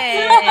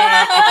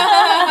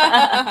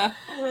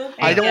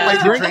 I don't like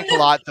to drink a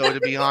lot, though, to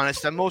be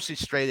honest. I'm mostly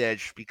straight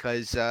edge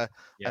because I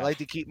like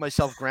to keep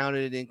myself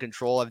grounded and in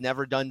control. I've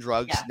never done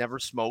drugs, never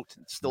smoked,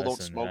 still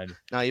don't smoke,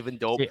 not even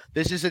dope.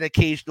 This is an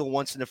occasional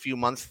once in a few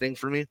months thing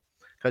for me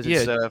because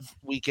it's a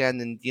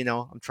weekend and,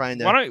 I'm trying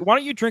to. Why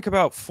don't you drink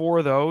about 4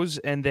 of those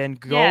and then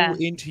go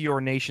into your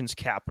nation's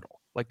capital?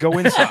 Go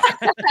inside.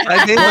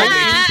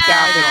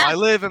 I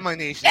live in my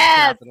nation's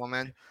capital,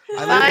 man.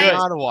 I live in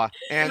Ottawa.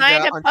 And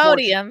find a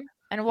podium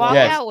and walk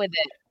out with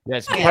it.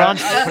 Yes. If I'm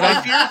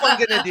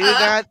going to do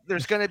that,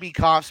 there's going to be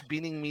cops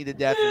beating me to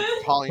death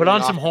and calling put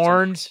on some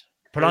horns.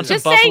 Put on some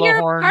Just say buffalo you're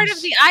horns. part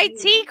of the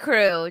IT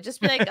crew. Just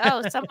be like,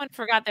 oh, someone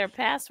forgot their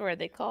password.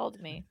 They called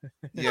me.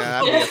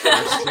 Yeah, that'd be a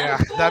first. Yeah,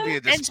 that'd be a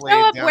And display. show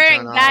up downtown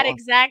wearing that Ottawa.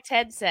 exact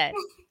headset.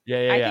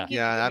 Yeah.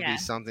 That'd be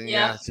something.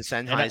 Yeah, it's a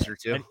Sennheiser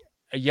too.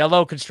 A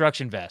yellow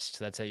construction vest.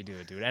 That's how you do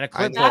it, dude. And a I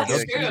clipboard. need to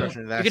You get a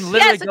construction vest. can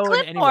literally Yes, a go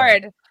in anywhere.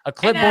 clipboard. A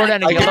clipboard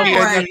and a I yellow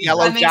could be a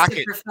yellow That makes it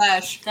jacket.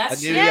 profesh. A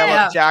new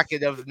yellow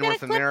jacket of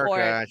North America,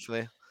 clipboard.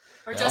 actually.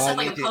 Or dress up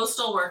like a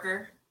postal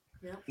worker.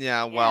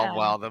 Yeah,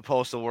 well, the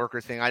postal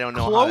worker thing. I don't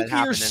know how Cloak that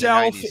happened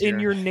yourself in the 90s in here.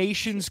 your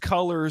nation's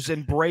colors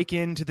and break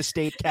into the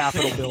state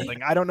capitol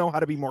building. I don't know how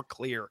to be more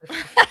clear.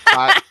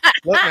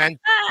 Look, man,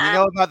 you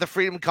know about the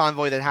Freedom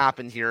Convoy that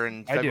happened here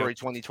in I do. February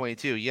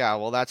 2022? Yeah,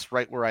 well, that's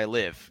right where I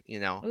live. You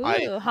know,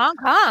 Ooh, honk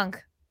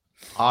honk.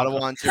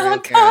 Ottawa, Ontario,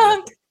 Honk, Canada.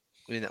 honk.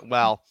 You know,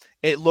 well,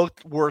 it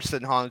looked worse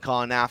than Hong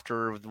Kong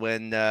after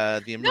when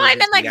the emergency. No, I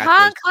meant like act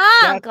honk was-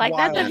 honk. Like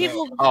that's what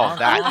people. Oh,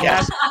 that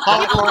yes.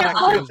 Hong People are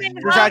Kong. posting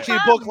There's Hong actually a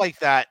Kong. book like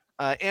that.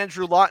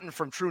 Andrew Lawton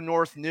from True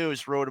North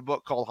News wrote a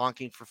book called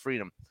 "Honking for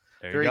Freedom."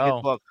 There you Very go.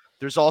 good book.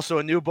 There's also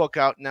a new book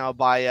out now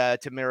by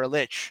Tamara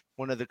Litch,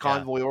 one of the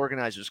convoy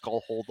organizers,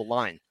 called "Hold the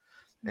Line,"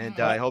 and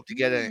I hope to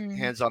get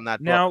hands on that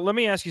book. Now, let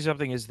me ask you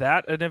something. Is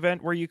that an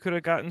event where you could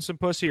have gotten some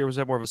pussy, or was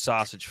that more of a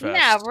sausage fest?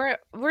 Yeah,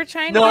 we're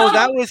trying. No, to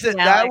that was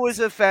Alex.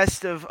 a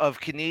fest of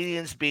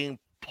Canadians being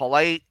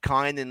polite,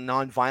 kind, and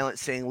nonviolent,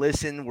 saying,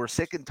 "Listen, we're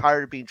sick and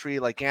tired of being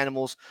treated like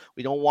animals.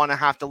 We don't want to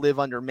have to live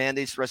under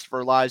mandates the rest of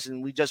our lives,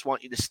 and we just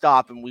want you to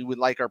stop. And we would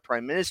like our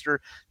prime minister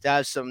to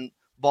have some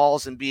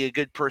balls and be a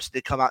good person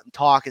to come out and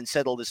talk and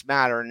settle this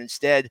matter." And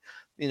instead,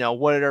 you know,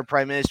 what did our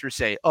prime minister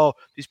say? Oh,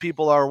 these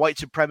people are white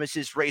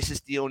supremacists,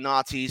 racist,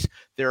 neo-Nazis.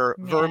 They're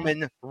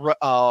vermin,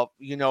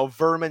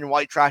 vermin,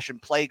 white trash,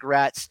 and plague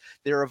rats.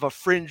 They're of a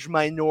fringe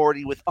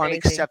minority with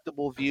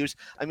unacceptable views.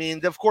 I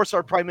mean, of course,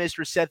 our prime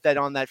minister said that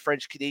on that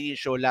French-Canadian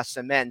show La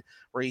Semaine,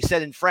 where he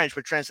said in French,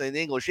 but translated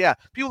in English, yeah,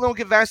 people don't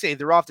get vaccinated.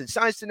 They're often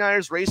science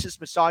deniers,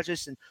 racists,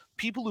 misogynists, and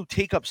people who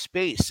take up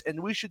space.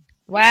 And we should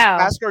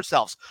ask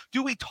ourselves,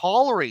 do we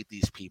tolerate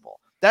these people?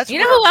 That's You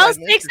know what who our else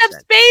prime takes minister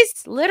up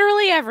space?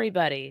 Literally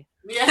everybody.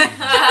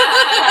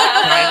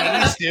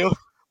 Chinese do.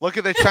 Look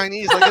at the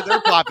Chinese. Look at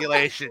their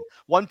population.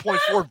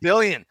 1.4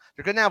 billion.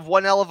 They're going to have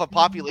one hell of a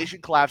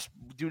population collapse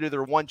due to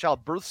their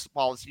one-child birth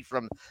policy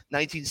from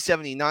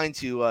 1979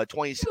 to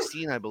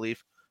 2016, I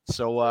believe.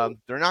 So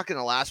they're not going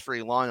to last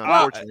very long,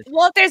 unfortunately.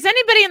 Well, if there's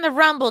anybody in the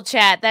Rumble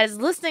chat that is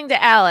listening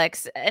to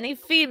Alex, any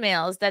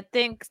females that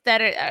think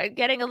that are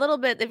getting a little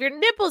bit, if your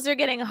nipples are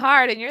getting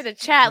hard and you're the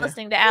chat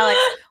listening to Alex,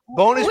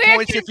 Bonus where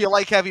points can- if you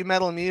like heavy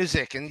metal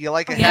music and you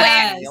like a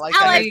Yes. you like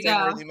Alex, a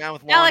worthy man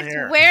with long Alex,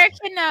 hair. where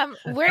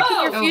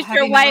can your future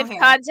heavy wife metal hair.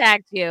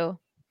 contact you?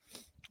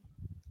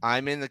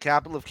 I'm in the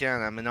capital of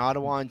Canada. I'm in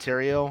Ottawa,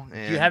 Ontario.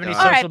 And, Do you have any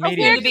All right, social but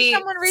media? where Soon to can be-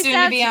 someone reach soon to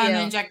out be to on you?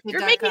 Unjected.com.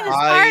 You're making this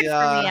I, hard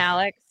for me,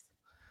 Alex.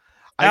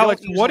 I don't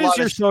Alex, use what a is lot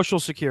your of- social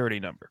security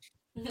number?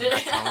 Oh,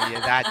 yeah,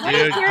 that What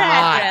is dude. your Come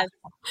on. address?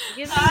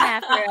 Give me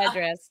half your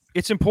address.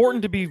 It's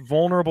important to be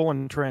vulnerable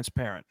and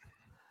transparent.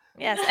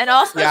 Yes, and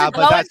also Yeah, to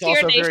but go that's into your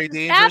also very nation's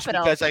dangerous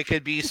capital. because I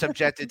could be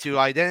subjected to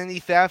identity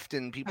theft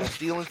and people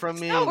stealing from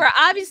me. No, we're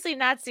obviously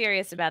not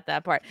serious about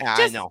that part. Yeah, I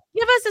Just know.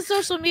 give us a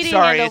social media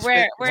Sorry, handle it's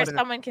where been-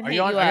 someone can Are hit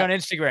you on up.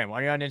 Instagram?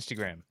 Are you on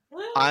Instagram?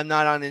 I'm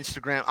not on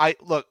Instagram.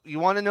 Look. You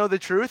want to know the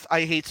truth?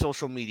 I hate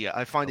social media.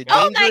 I find it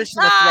Oh my dangerous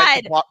and a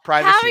threat to God!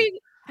 privacy.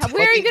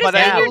 Where are you going But to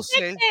I send your will dick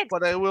say- pics?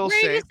 but I will Where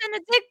are you say- going to send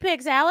the dick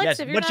pics, Alex? Yes.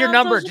 If you're What's not your on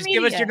number? social Just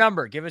give us your media?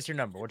 number. Give us your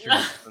number. What's your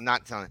number? I'm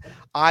not telling.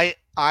 I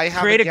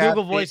have Create a Gab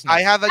Google page. voice I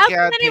note. have a How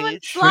Gab can anyone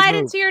page. slide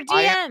into your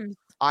I- DMs?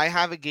 I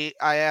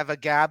have a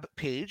Gab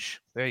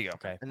page. There you go.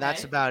 Okay. And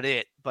that's about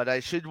it. But I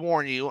should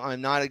warn you,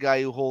 I'm not a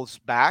guy who holds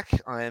back.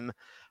 I'm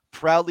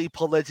proudly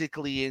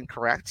politically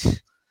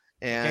incorrect.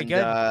 And,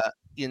 good.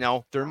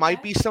 there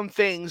might be some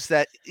things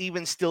that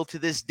even still to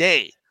this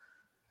day,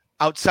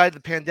 outside the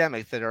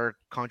pandemic, that are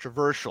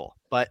controversial.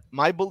 But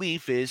my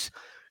belief is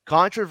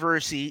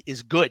controversy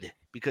is good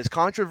because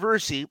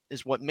controversy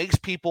is what makes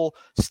people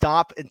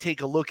stop and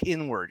take a look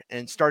inward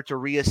and start to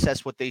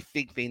reassess what they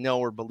think they know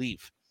or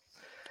believe.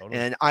 Totally.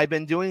 And I've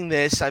been doing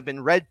this. I've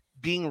been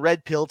being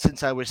red pilled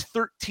since I was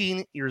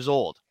 13 years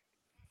old.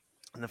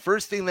 And the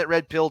first thing that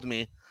red pilled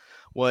me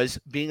was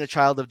being a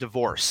child of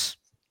divorce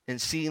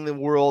and seeing the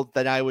world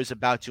that I was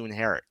about to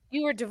inherit.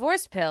 You were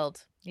divorce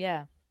pilled.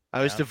 Yeah.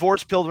 I was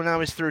divorce pilled when I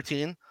was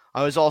 13.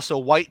 I was also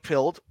white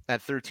pilled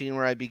at 13,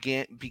 where I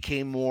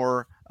became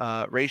more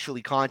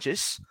racially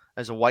conscious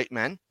as a white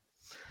man.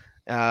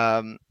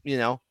 I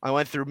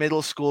went through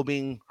middle school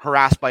being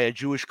harassed by a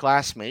Jewish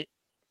classmate,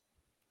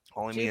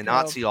 calling me a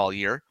Nazi all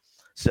year.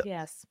 So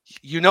yes,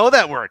 you know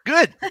that word.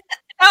 Good.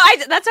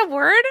 That's a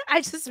word. I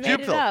just made it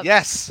Jew-pilled. up.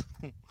 Yes.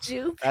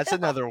 Jew. That's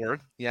another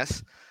word.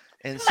 Yes.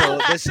 And so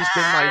this has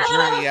been my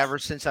journey ever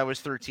since I was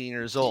 13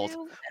 years old.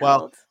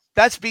 Well,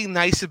 that's being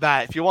nice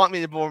about it. If you want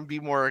me to be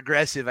more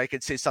aggressive, I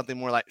could say something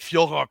more like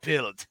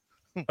Führer-pilled.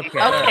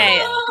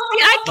 Okay.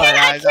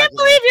 I can't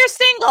believe you're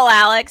single,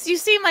 Alex. You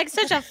seem like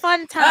such a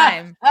fun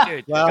time.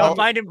 Dude, Well, go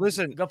find him.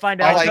 Listen, go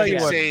find all Alex. I can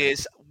say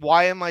is,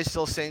 why am I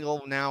still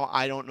single now?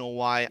 I don't know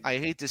why. I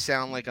hate to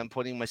sound like I'm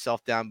putting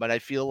myself down, but I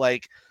feel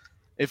like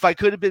if I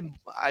could have been,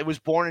 I was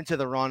born into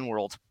the wrong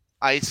world.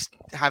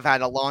 Have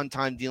had a long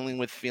time dealing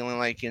with feeling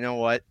like, you know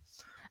what?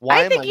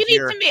 Why am I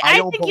here? I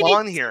don't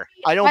belong here.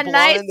 I don't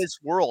belong in this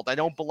world. I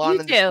don't belong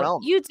in this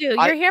realm. You do.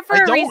 You're here for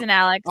a reason,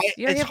 Alex.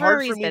 It's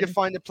hard for me to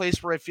find a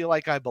place where I feel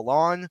like I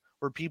belong,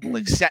 where people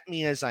accept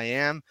me as I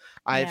am.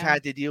 I've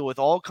had to deal with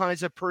all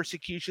kinds of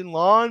persecution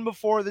long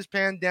before this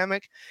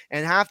pandemic.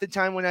 And half the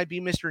time when I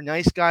be Mr.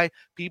 Nice Guy,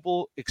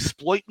 people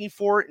exploit me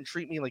for it and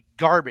treat me like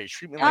garbage.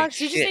 Treat me Alex,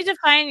 like you shit. just need to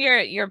find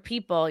your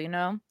people, you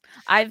know?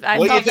 I've What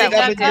do you felt think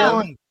that I've been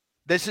doing?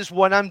 This is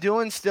what I'm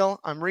doing still.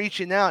 I'm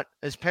reaching out.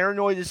 As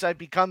paranoid as I've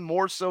become,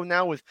 more so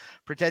now with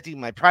protecting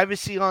my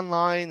privacy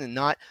online and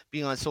not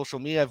being on social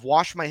media. I've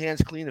washed my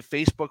hands clean of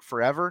Facebook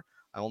forever.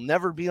 I will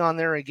never be on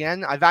there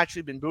again. I've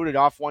actually been booted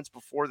off once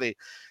before I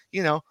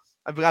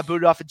got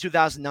booted off in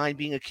 2009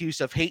 being accused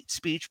of hate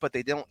speech, but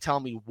they don't tell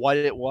me what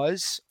it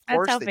was. Of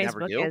course, That's how they never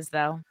Facebook do. is,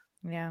 though.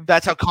 Yeah.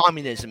 That's how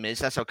communism is.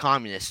 That's how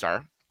communists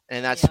are.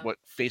 And that's what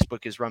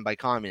Facebook is run by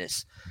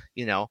communists.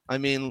 I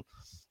mean,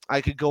 I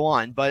could go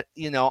on, but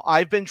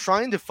I've been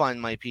trying to find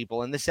my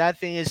people, and the sad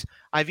thing is,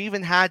 I've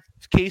even had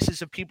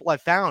cases of people I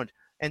found,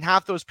 and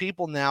half those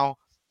people now,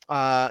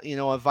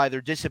 have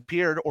either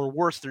disappeared or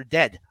worse, they're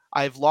dead.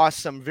 I've lost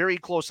some very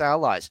close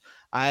allies.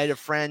 I had a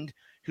friend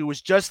who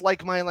was just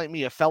like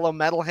me, a fellow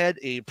metalhead,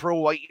 a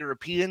pro-white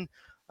European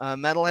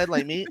metalhead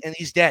like me, and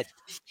he's dead.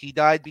 He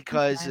died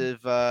because of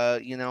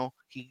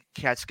he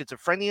had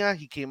schizophrenia.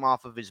 He came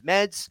off of his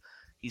meds.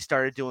 He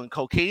started doing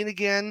cocaine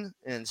again.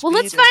 Well,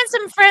 let's find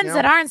some friends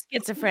that aren't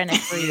schizophrenic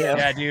for you.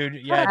 Yeah, dude.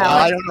 Yeah,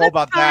 I don't know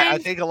about that. I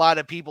think a lot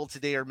of people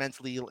today are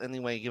mentally ill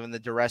anyway, given the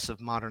duress of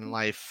modern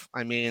life.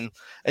 I mean,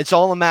 it's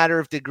all a matter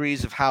of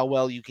degrees of how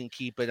well you can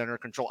keep it under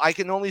control. I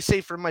can only say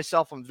for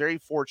myself, I'm very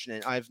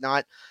fortunate. I've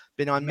not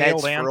been on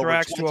meds for over 20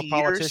 anthrax to a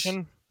politician.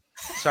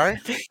 Years. Sorry?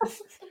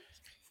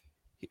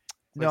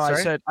 No,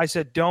 sorry? I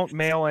said don't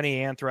mail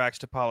any anthrax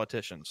to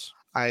politicians.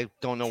 I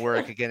don't know where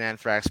I could get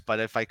anthrax,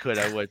 but if I could,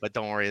 I would. But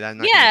don't worry, I'm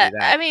not Yeah, gonna do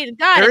that. I mean,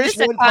 God, in this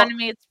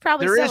economy, it's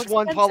probably there so is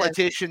one expensive.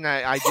 politician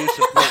I do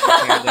support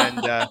in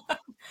Canada, and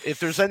if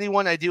there's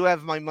anyone I do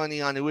have my money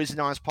on who is an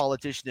honest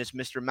politician, it's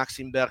Mr.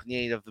 Maxime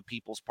Bernier of the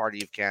People's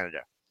Party of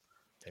Canada.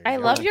 I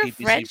love your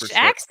French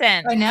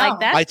accent. I know. Like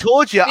that. I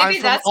told you, I'm Maybe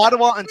from that's-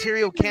 Ottawa,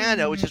 Ontario,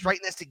 Canada, which is right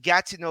next to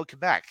Gatineau,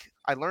 Quebec.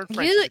 I learned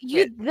French. as a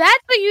kid. That's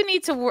what you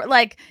need to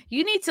like.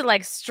 You need to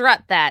like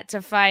strut that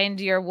to find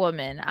your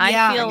woman.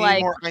 I feel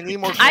like I need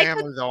more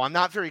grammar though. I'm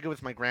not very good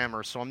with my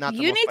grammar, so I'm not.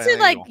 you need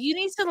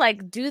to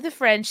like do the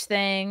French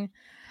thing.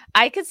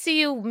 I could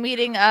see you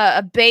meeting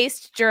a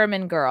based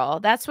German girl.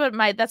 That's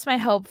my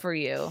hope for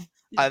you.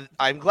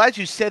 I'm glad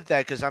you said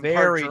that because I'm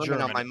Very part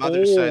German on my German.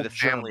 mother side of the Old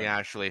family, German.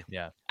 actually.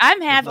 Yeah. I'm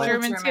half Like-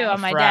 German too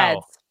on my Frau.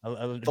 dad's.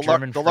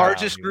 The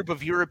largest group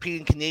of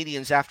European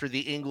Canadians after the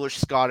English,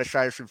 Scottish,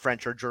 Irish, and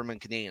French are German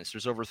Canadians.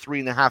 There's over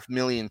 3.5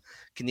 million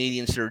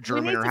Canadians that are We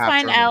German need or to half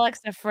find German. Alex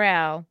a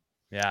Frau.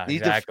 Yeah, Need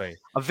to- exactly.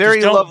 A very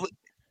Just don't- lovely,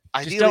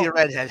 just ideally a don't-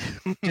 redhead.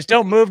 Just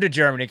don't move to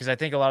Germany because I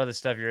think a lot of the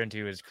stuff you're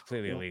into is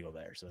completely illegal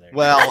there. So there.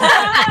 Well,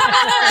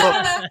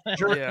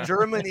 look,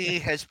 Germany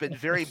has been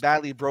very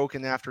badly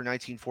broken after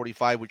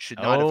 1945, which should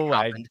not have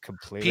happened.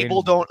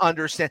 People don't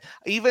understand.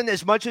 Even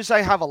as much as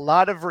I have a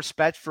lot of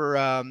respect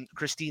for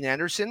Christine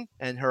Anderson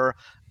and her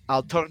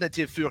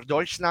Alternative für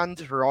Deutschland,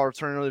 her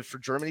Alternative for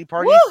Germany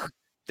party,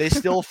 they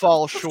still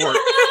fall short.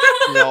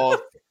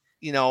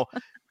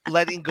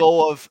 Letting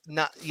go of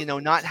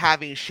not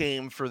having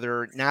shame for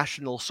their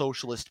National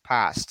Socialist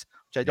past,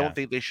 which I don't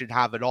think they should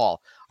have at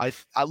all.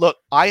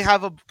 I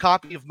have a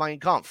copy of Mein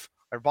Kampf.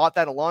 I bought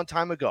that a long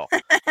time ago.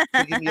 It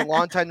took me a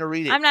long time to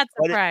read it. I'm not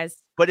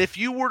surprised. But if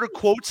you were to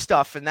quote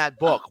stuff in that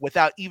book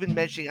without even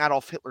mentioning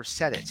Adolf Hitler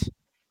said it,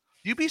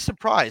 you'd be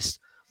surprised.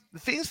 The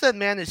things that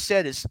man has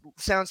said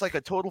sounds like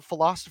a total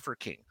philosopher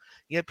king.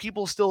 Yet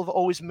people still have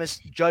always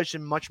misjudged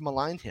and much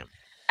maligned him.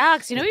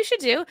 Alex, you know what you should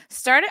do?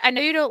 I know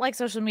you don't like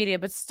social media,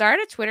 but start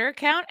a Twitter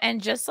account and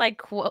just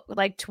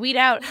tweet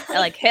out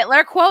like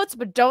Hitler quotes,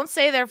 but don't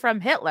say they're from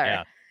Hitler.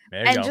 Yeah,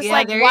 there you and go. just Yeah,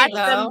 like there you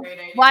go.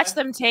 watch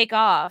them take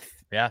off.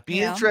 Yeah.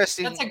 Be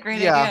interesting. That's a great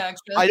idea,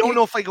 actually. I don't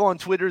know if I go on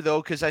Twitter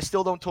though, because I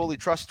still don't totally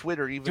trust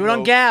Twitter. Even Do it on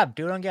though- Gab.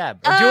 Do it on Gab.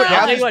 Or do it.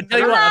 I'll tell you what.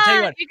 I'll tell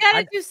you what. You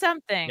gotta do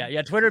something.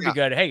 Yeah, Twitter would be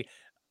good. Hey,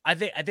 I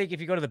think if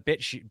you go to the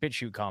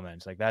BitChute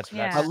comments, like that's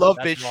I love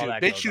that's where all BitChute.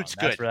 that goes BitChute's on.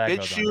 good. That's where that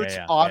goes on. BitChute's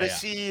Yeah.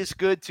 Odyssey is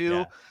good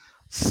too.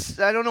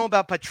 I don't know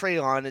about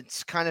Patreon.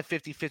 It's kind of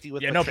 50-50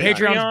 with Yeah, no,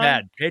 Patreon's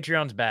bad.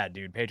 Patreon's bad,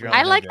 dude. Patreon.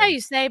 I like how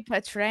you say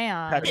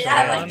Patreon. Yeah,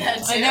 I like that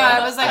too. I know. I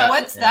was like,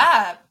 what's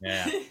that?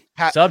 Yeah.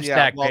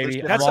 Substack,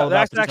 baby.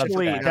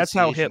 That's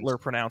how Hitler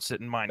pronounced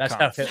it in Mein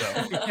Kampf.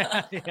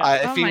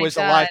 If he was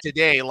alive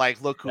today,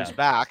 like, look who's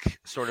back,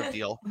 sort of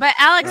deal. But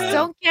Alex,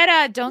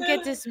 don't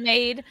get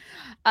dismayed.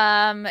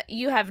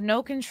 You have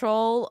no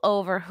control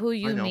over who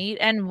you meet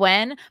and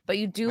when, but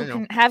you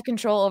do have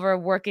control over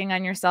working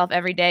on yourself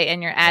every day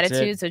and your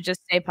attitude. So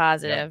just stay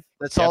positive.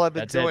 That's all I've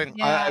been doing.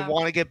 I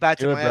want to get back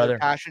to my other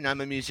passion.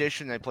 I'm a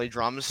musician. I play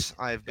drums.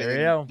 I've been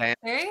in band.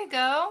 There you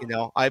go. You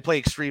know, I play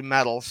extreme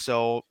metal,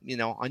 so you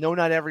know, I know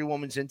not every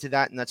woman's into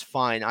that, and that's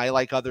fine. I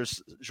like other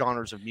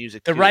genres of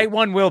music. The right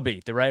one will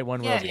be. The right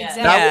one will be.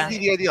 Exactly. That would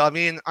be the ideal. I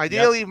mean,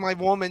 ideally, my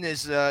woman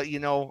is,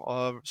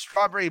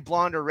 strawberry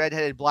blonde or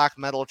redheaded black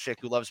metal chick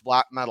who loves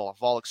black metal of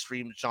all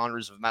extreme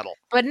genres of metal.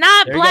 But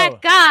not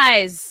black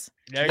guys.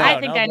 I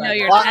think I know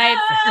your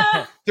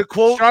type. The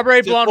quote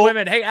strawberry blonde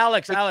women. Hey,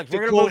 Alex, we're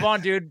gonna move on,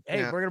 dude.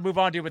 Hey, we're gonna move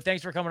on, dude. But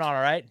thanks for coming on.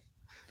 All right.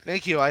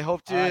 Thank you. I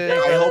hope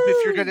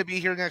if you're gonna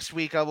be here next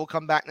week, I will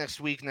come back next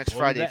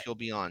Friday if you'll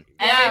be on.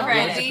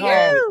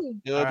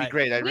 It would be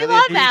great. We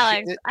love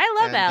Alex. I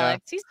love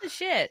Alex. He's the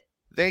shit.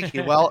 Thank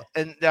you. Well,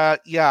 and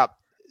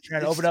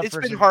trying to open up. It's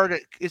been hard.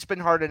 It's been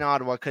hard in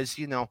Ottawa because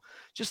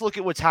just look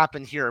at what's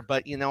happened here.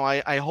 But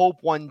I hope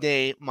one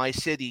day my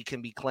city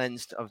can be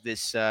cleansed of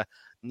this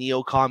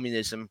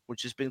neo-communism,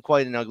 which has been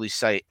quite an ugly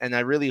sight. And I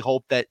really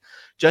hope that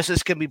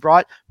justice can be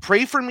brought.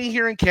 Pray for me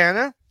here in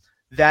Canada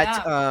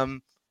that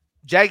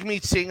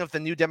Jagmeet Singh of the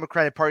New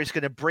Democratic Party is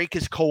going to break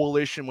his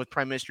coalition with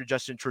Prime Minister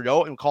Justin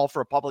Trudeau and call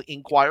for a public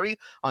inquiry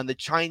on the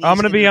Chinese. I'm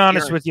going to be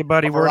honest with you,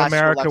 buddy. We're in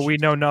America. We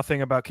know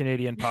nothing about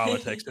Canadian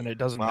politics, and it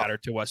doesn't matter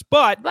to us.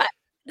 But Zach,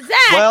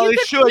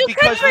 it should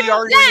because we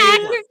already. Zach,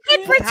 you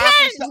could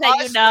pretend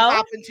that you know. What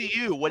happened to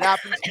you? What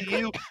happens to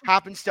you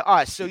happens to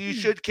us. So you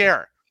should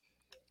care.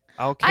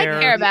 I'll care.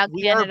 I care about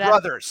we Canada. are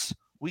brothers.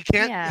 We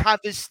can't have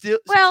this still.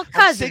 Well,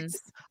 cousins.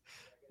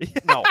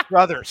 No,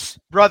 brothers,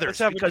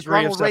 because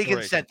Ronald Reagan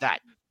separation. said that.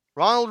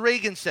 Ronald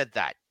Reagan said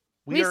that.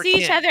 We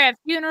see each other at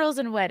funerals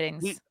and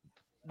weddings.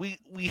 We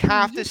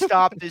have to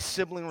stop this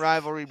sibling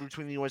rivalry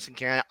between the U.S. and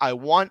Canada. I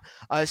want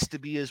us to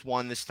be as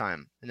one this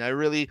time, and I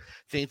really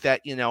think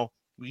that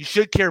we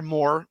should care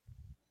more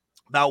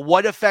about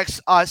what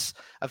affects us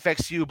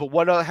affects you, but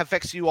what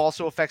affects you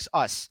also affects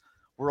us.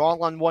 We're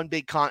all on one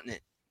big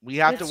continent. We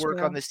have to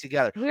work on this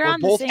together. We're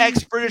both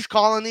ex-British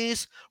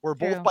colonies. We're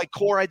both by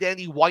core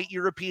identity white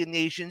European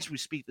nations. We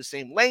speak the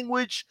same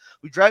language.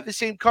 We drive the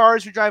same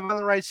cars. We drive on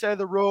the right side of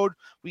the road.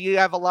 We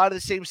have a lot of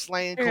the same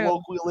slang and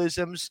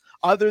colloquialisms,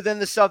 other than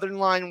the southern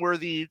line where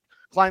the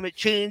climate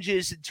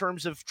changes in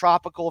terms of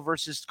tropical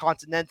versus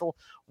continental.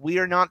 We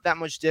are not that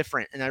much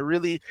different. And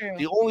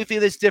the only thing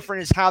that's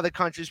different is how the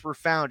countries were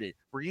founded.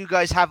 Where you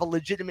guys have a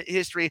legitimate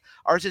history,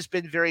 ours has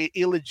been very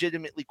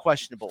illegitimately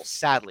questionable,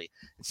 sadly.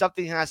 And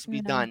something has to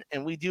be done.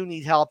 And we do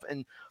need help.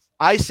 And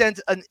I sent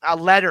a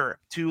letter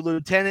to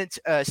Lieutenant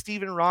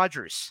Stephen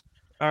Rogers.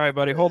 All right,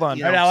 buddy. Hold on.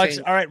 All right, Alex.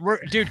 All right,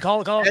 dude,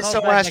 call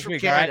SOS from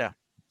week, Canada. Right?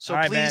 So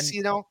right, please,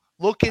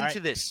 look into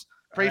this.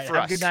 Pray for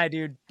us. Good night,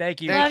 dude.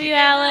 Thank you. Love you,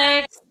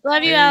 Alex.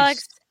 Love you,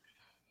 Alex.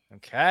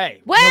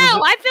 Okay. Wow,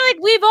 I feel like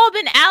we've all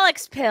been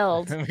Alex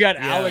pilled. We got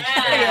Alex.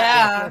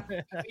 Yeah.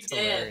 That's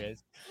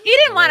hilarious. He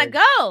didn't want to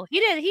go.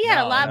 He had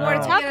a lot more to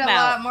talk about.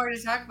 A lot more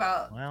to talk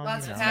about. Well,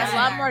 Lots of a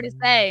lot more to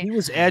say. He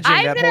was edging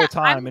that whole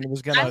time, and it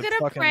was gonna. I'm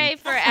gonna pray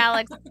for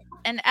Alex.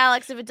 And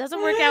Alex, if it doesn't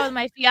work out with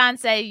my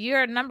fiance,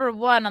 you're number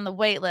one on the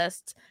wait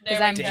list because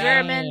I'm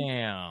German.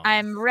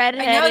 I'm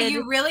redheaded. I know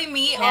you really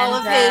meet all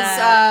of his.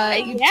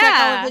 You check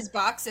all of his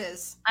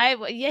boxes.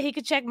 He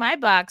could check my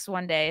box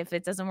one day if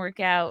it doesn't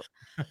work out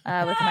with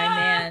my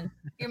man.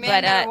 Your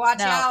man better watch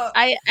out.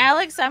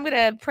 Alex, I'm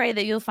gonna pray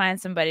that you'll find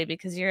somebody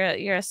because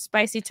you're a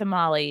spicy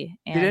tamale.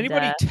 And, did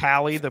anybody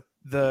tally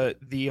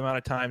the amount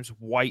of times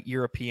white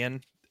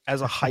European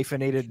as a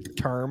hyphenated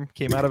term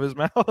came out of his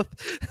mouth?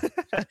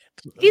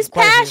 He's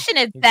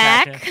passionate,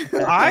 Zach.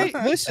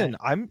 Listen.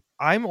 I'm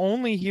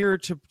only here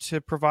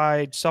to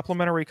provide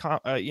supplementary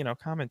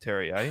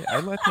commentary. I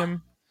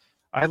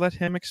let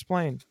him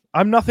explain.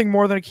 I'm nothing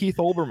more than a Keith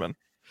Olbermann.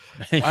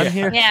 I'm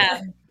here.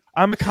 Yeah.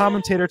 I'm a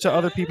commentator to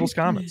other people's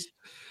comments.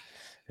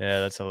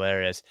 Yeah, that's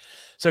hilarious.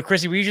 So,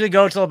 Chrissy, we usually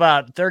go till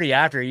about 30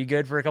 after. Are you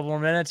good for a couple more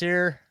minutes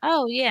here?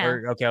 Oh,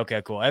 yeah.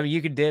 Okay, cool. I mean,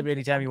 you can dip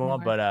anytime you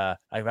want, but I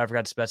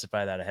forgot to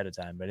specify that ahead of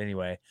time. But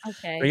anyway.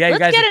 Okay. But yeah,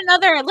 let's get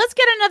another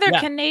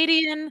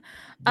Canadian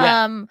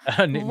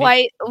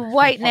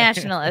white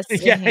nationalist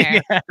in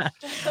here. Yeah.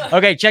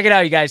 Okay, check it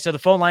out, you guys. So the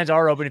phone lines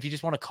are open. If you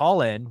just want to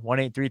call in,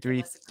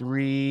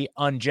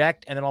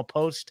 1-833-3-UNJECT, and then I'll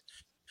post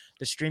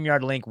the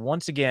StreamYard link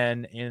once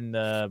again in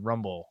the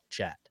Rumble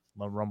chat,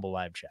 the Rumble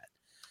live chat.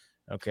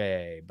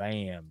 Okay,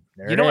 bam.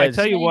 There it is. I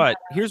tell you what,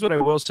 here's what I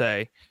will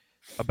say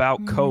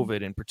about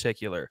COVID in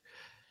particular.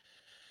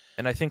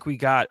 And I think we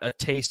got a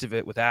taste of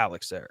it with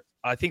Alex there.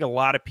 I think a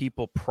lot of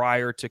people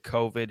prior to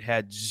COVID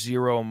had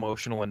zero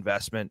emotional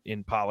investment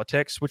in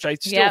politics, which I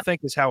still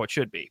think is how it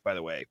should be, by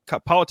the way.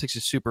 Politics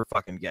is super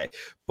fucking gay.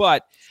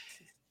 But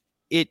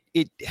it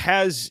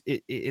has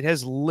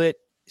lit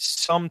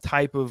some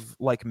type of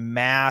like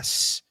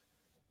mass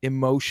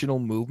emotional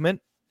movement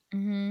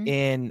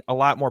in a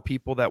lot more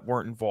people that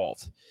weren't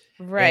involved.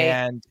 Right.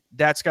 And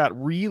that's got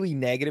really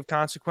negative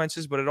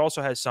consequences, but it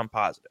also has some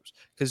positives,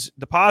 because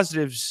the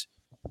positives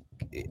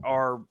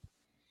are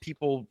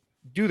people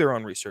do their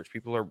own research.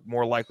 People are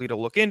more likely to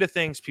look into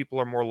things. People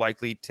are more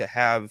likely to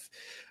have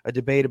a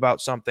debate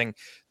about something.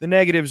 The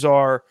negatives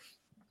are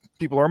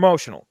people are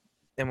emotional.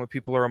 And when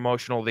people are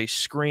emotional, they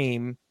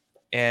scream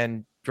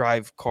and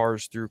drive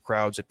cars through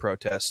crowds at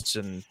protests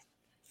and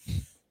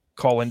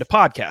call into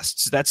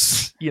podcasts.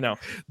 That's,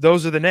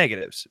 those are the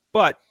negatives.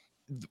 But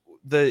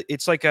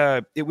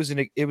it was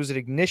an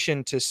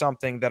ignition to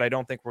something that I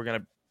don't think we're going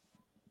to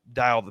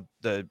dial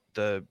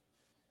the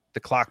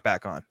clock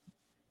back on.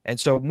 And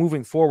so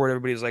moving forward,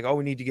 everybody's like, oh,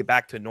 we need to get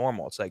back to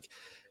normal. It's like,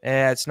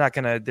 it's not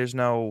gonna, there's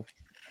no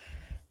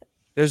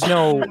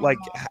like,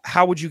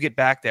 how would you get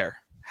back there?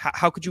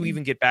 How could you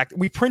even get back?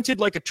 We printed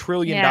like $1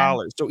 trillion.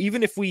 So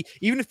even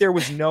if there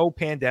was no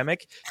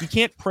pandemic, you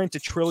can't print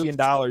 $1 trillion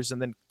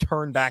and then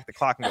turn back the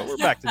clock and go, we're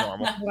back to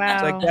normal. Wow.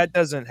 It's like, that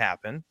doesn't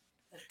happen.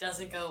 That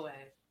doesn't go away.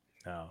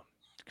 No,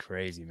 it's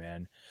crazy,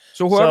 man.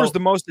 So whoever's the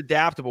most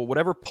adaptable,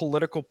 whatever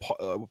political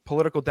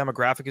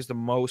demographic is the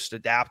most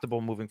adaptable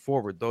moving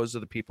forward, those are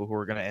the people who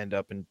are going to end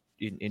up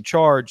in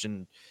charge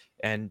and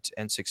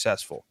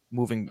successful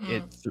moving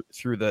it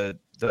through the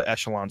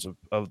echelons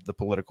of the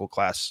political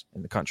class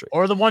in the country.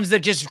 Or the ones that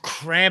just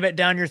cram it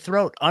down your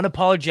throat,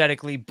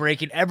 unapologetically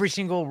breaking every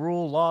single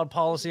rule, law, and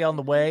policy on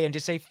the way, and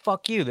just say,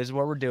 fuck you, this is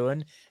what we're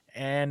doing,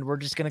 and we're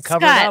just going to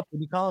cover it up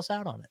when you call us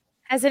out on it.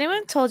 Has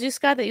anyone told you,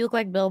 Scott, that you look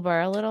like Bill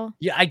Burr a little?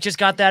 Yeah, I just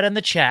got that in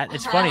the chat.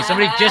 It's funny.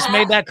 Somebody just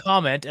made that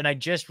comment, and I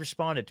just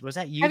responded. Was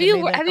that you? Can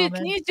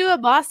you do a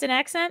Boston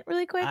accent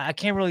really quick? I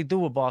can't really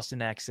do a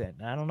Boston accent.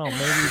 I don't know.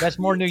 Maybe that's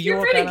more New You're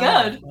York. pretty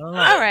good.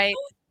 All right.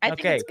 I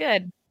think it's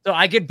good. So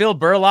I get Bill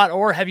Burr a lot.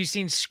 Or have you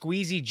seen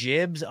Squeezy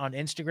Jibs on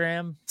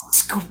Instagram?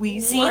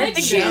 Squeezy I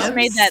think you just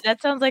made that. That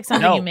sounds like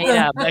something you made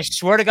up. I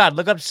swear to God,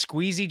 look up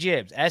Squeezy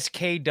Jibs.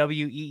 SKWEEZY.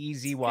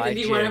 Gonna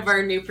be one of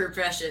our new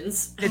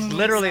professions. It's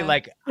literally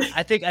like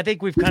I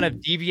think we've kind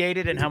of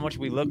deviated in how much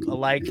we look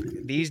alike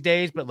these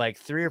days, but like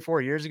 3 or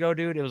 4 years ago,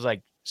 dude, it was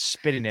like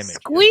spitting image.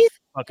 Squeeze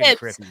fucking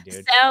creepy,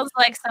 dude. Sounds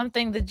like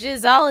something the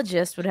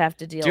jizzologist would have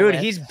to deal with. Dude,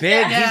 he's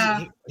big.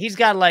 Yeah. He's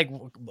got like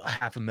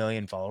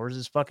 500,000 followers.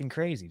 It's fucking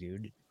crazy,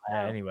 dude.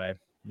 Anyway,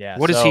 yeah.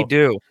 What does he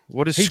do?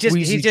 What does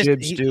Squeezy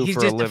Jibs do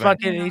for a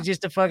living? He's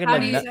just a fucking. How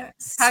do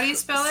you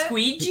spell it?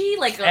 Squeegee,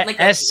 like a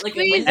window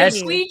squeegee.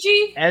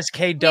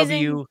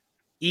 SKWEEZY.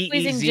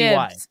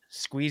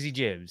 Squeezy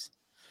Jibs.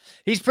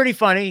 He's pretty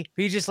funny.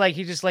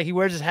 He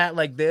wears his hat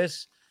like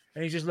this.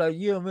 And he's just like,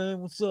 yeah, man,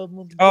 what's up?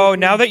 Oh,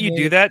 now that you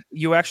do that,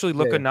 you actually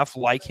look enough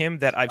like him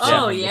that I've seen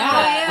him. Yeah.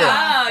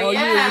 I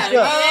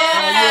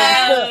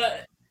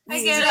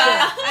get it.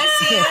 I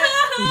see it.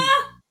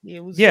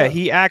 Yeah,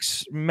 he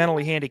acts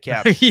mentally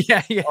handicapped. On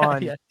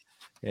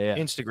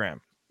Instagram.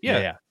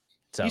 Yeah.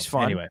 So he's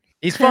fun. Anyway,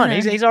 he's fun.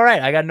 He's all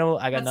right. I got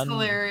nothing.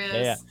 Hilarious.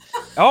 Yeah.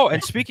 Oh,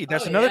 and speaking,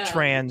 that's another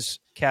trans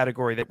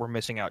category that we're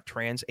missing out.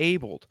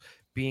 Trans-abled.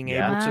 Being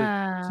able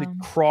to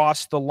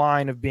cross the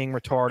line of being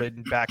retarded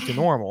and back to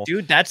normal.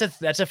 Dude, that's a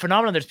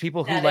phenomenon. There's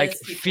people who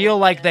feel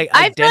like they identify.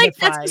 I feel like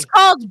that's just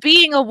called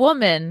being a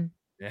woman.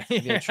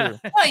 Yeah, true.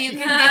 Well, you can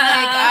be like,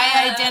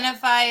 I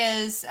identify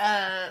as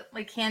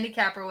like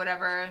handicap or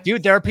whatever.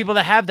 Dude, there are people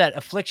that have that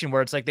affliction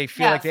where it's like they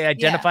feel like they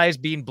identify as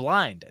being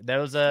blind. There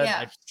was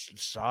I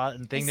saw a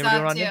thing they were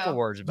doing on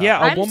InfoWars about.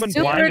 Yeah, a woman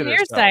super blinded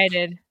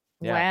nearsighted.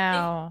 Yeah.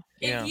 Wow.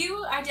 If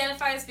you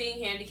identify as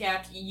being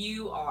handicapped,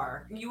 you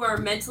are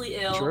mentally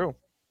ill. True.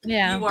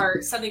 Yeah.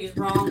 Something is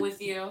wrong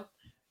with you.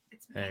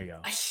 There you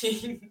go.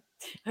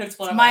 That's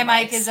one of my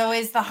mic is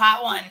always the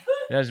hot one.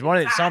 There's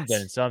one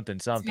something. It's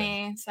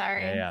me.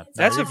 Sorry. Yeah.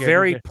 That's a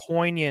very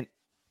poignant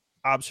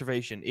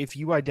observation. If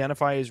you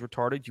identify as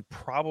retarded, you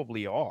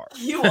probably are.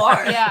 You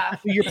are. Yeah.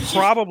 You're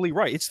probably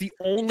right. It's the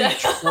only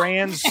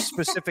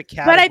trans-specific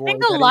category. But I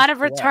think a lot of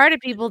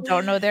retarded people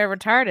don't know they're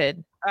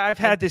retarded. I've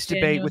had this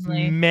debate with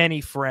many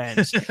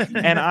friends,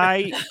 and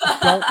I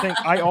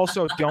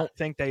also don't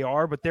think they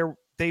are, but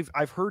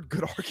I've heard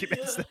good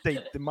arguments that they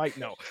might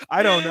know.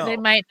 I don't know. They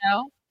might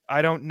know.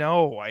 I don't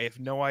know. I have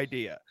no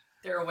idea.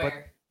 They're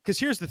aware. Because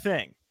here's the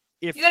thing.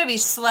 You got to be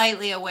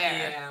slightly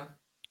aware. Yeah.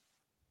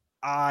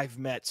 I've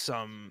met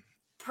some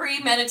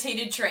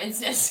premeditated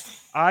transness.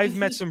 I've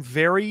met some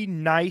very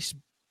nice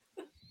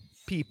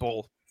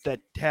people that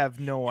have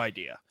no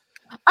idea.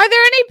 Are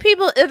there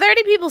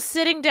any people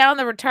sitting down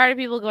the retarded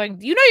people going,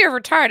 you know you're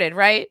retarded,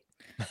 right?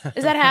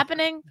 Is that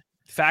happening?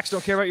 Facts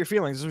don't care about your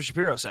feelings. This is what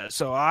Shapiro says.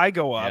 So I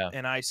go up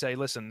and I say,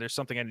 listen, there's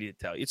something I need to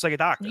tell you. It's like a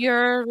doctor.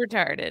 You're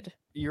retarded.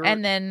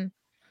 And then,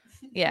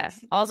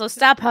 also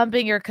stop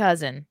humping your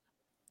cousin.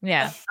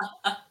 Yeah.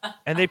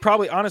 And they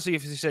probably, honestly,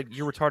 if they said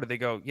you're retarded, they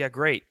go, yeah,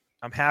 great.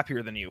 I'm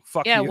happier than you.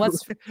 Fuck you. Yeah,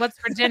 what's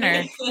for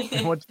dinner?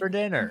 What's for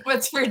dinner?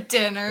 What's for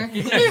dinner?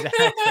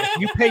 Exactly.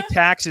 You pay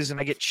taxes and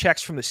I get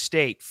checks from the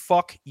state.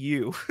 Fuck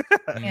you.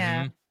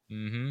 Yeah.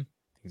 Mm-hmm.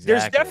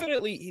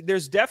 Exactly.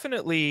 There's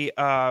definitely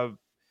a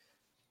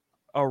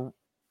what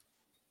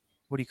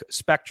do you call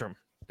spectrum.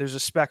 There's a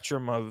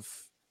spectrum of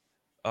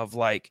of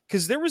like,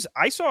 because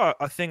I saw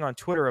a thing on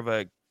Twitter of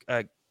a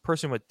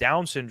person with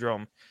Down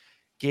syndrome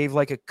gave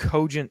like a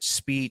cogent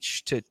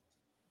speech to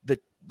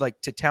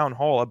to town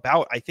hall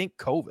about, I think,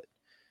 COVID.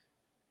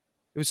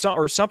 It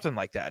was something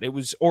like that. It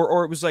was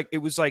or it was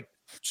like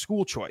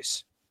school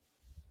choice.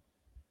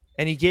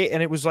 And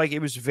it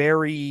was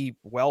very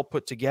well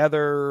put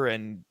together,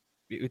 and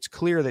it's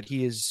clear that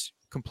he is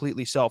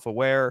completely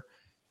self-aware.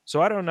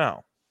 So I don't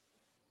know.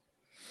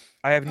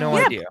 I have no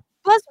idea.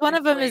 Plus, one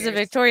of them is a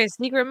Victoria's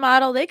Secret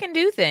model. They can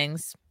do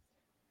things.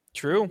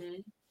 True.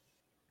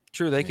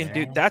 True, they can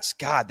do. That's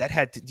God.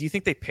 Do you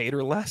think they paid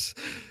her less?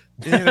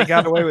 Do you think they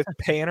got away with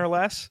paying her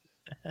less?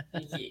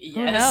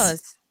 Who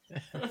knows?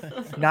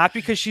 Not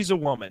because she's a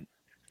woman,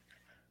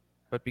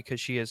 but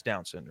because she has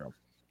Down syndrome.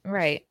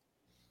 Right.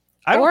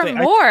 More.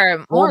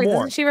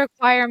 Doesn't she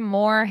require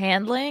more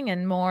handling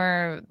and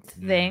more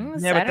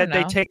things? Yeah, but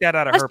they take that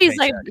out of her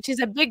paycheck. She's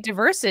a big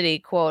diversity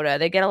quota.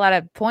 They get a lot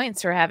of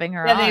points for having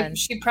her on.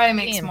 She probably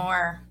makes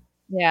more.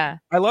 Yeah.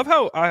 I love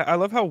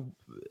how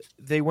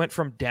they went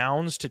from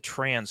Downs to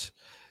trans.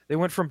 They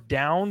went from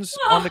Downs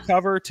on the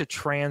cover to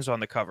trans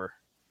on the cover.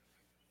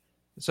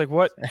 It's like,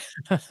 what?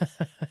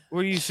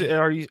 What do you say?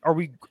 Are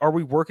we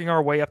working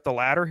our way up the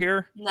ladder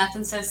here?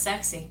 Nothing so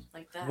sexy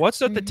like that.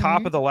 What's at the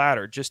top of the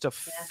ladder? Just a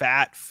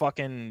fat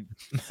fucking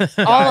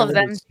all of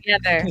them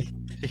together.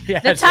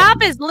 The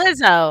top is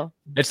Lizzo.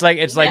 It's like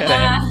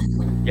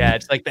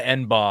the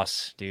end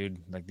boss, dude.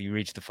 Like you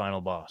reach the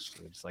final boss.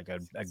 It's like a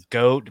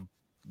goat,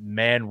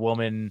 man,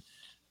 woman,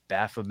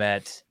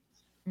 Baphomet,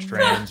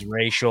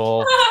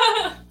 transracial,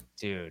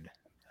 dude.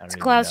 It's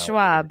Klaus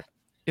Schwab.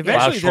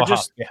 Eventually,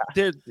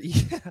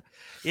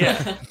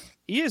 yeah.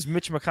 He is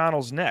Mitch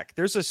McConnell's neck.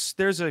 There's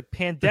a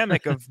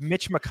pandemic of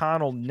Mitch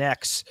McConnell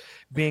necks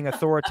being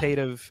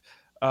authoritative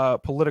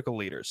political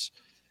leaders.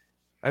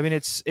 I mean,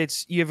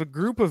 it's you have a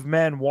group of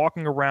men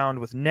walking around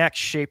with necks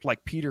shaped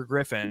like Peter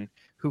Griffin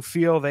who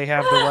feel they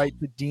have the right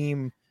to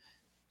deem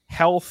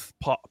health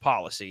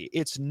policy.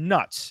 It's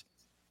nuts.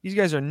 These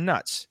guys are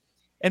nuts.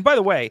 And by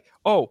the way,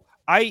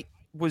 I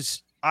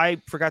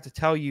forgot to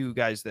tell you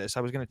guys this.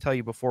 I was going to tell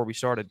you before we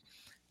started.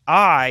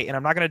 And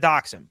I'm not going to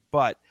dox him,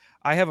 but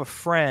I have a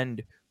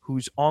friend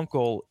whose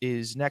uncle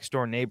is next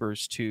door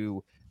neighbors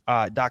to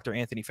Dr.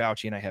 Anthony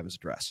Fauci, and I have his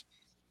address.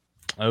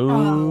 And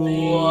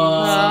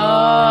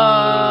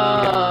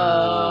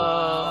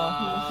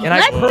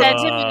I sent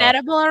him an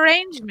edible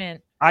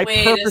arrangement.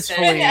 Edible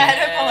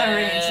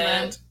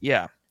arrangement.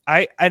 Yeah,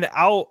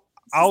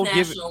 I'll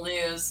give national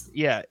news.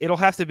 Yeah, it'll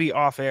have to be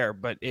off air,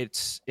 but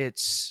it's.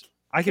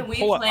 Can we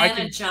plan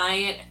a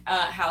giant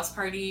house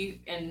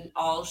party and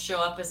all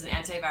show up as an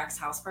anti-vax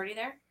house party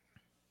there?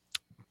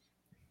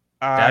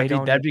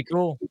 That'd be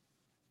cool.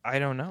 I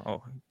don't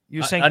know.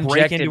 You're saying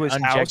break into his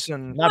house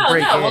and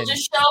break in. We'll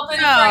just show up in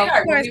the front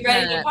yard. We'll be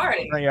ready to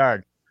party. Front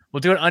yard.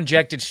 We'll do an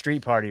Unjected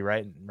street party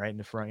right in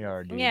the front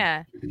yard, dude.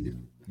 Yeah.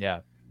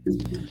 Yeah.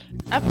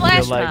 A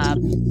flash mob.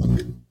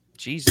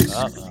 Jesus.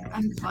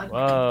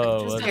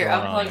 Whoa. Just here,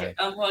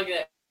 unplug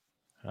it.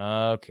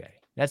 Okay.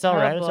 That's all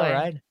right. It's all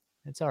right.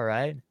 It's all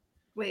right.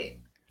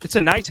 Wait. It's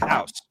a nice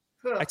house.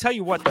 I tell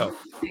you what, though.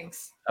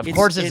 Thanks. Of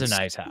course, it's a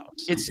nice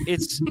house.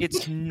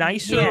 It's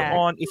nicer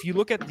on. If you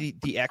look at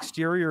the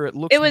exterior, it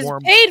looks. It was more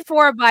paid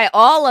for by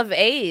all of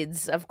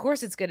AIDS. Of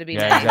course, it's going to be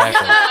nice.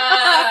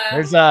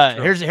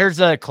 Exactly. Here's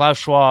a Klaus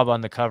Schwab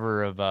on the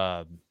cover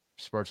of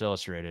Sports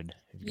Illustrated.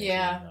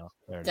 Yeah,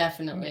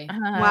 definitely.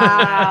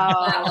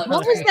 Wow.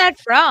 What was that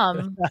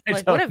from?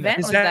 Like, what event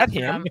is was that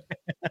him?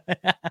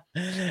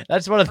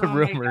 That's one of the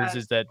rumors.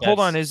 Is that? Hold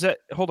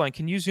on.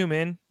 Can you zoom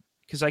in?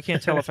 Because I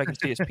can't tell if I can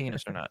see his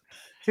penis or not.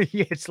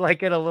 It's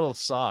like in a little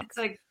sock. It's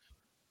like,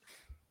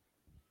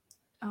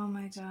 oh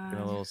my god, in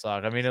a little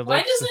sock. I mean,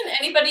 why doesn't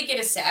anybody get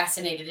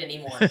assassinated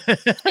anymore?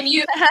 Can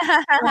you?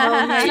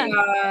 Oh my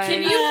god!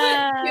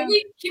 Can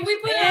we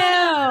put?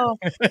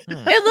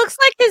 It looks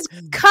like his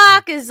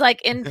cock is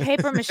like in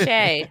paper mache.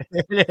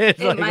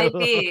 It might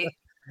be.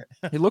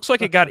 It looks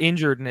like it got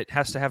injured and it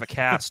has to have a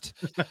cast.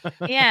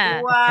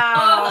 Yeah.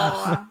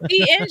 Wow.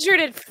 He injured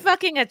it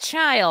fucking a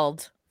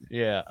child.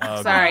 Yeah.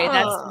 Sorry,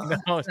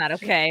 that's not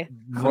okay.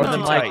 More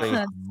than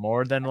likely.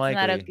 More than likely.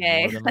 Not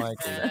okay. More than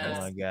likely.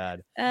 Oh my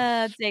god.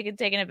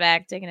 Taking it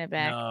back.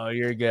 No,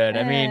 you're good.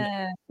 I mean,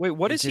 wait,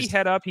 what does he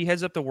head up? He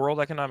heads up the World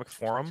Economic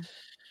Forum.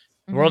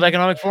 World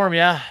Economic Forum,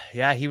 yeah.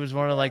 He was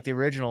one of like the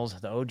originals,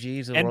 the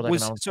OGs of the World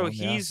Economic Forum.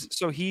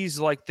 So he's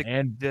like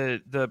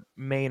the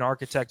main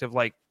architect of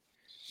like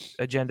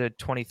Agenda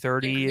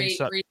 2030 and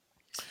stuff.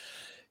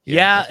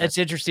 Yeah, it's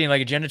interesting.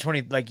 Like Agenda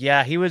 20,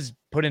 he was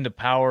put into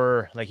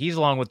power. Like he's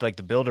along with like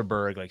the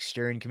Bilderberg, like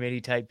steering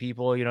committee type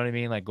people. You know what I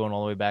mean? Like going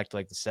all the way back to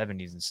like the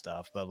 70s and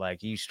stuff. But like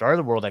he started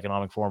the World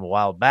Economic Forum a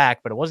while back,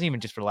 but it wasn't even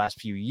just for the last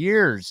few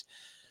years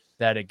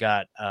that it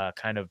got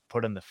kind of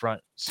put in the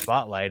front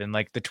spotlight. And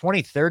like the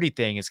 2030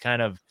 thing is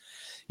kind of,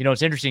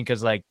 it's interesting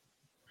because like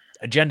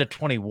Agenda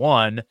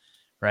 21,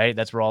 right?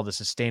 That's where all the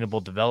sustainable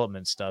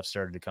development stuff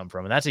started to come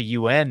from. And that's a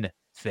UN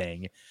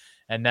thing.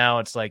 And now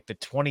it's like the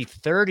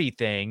 2030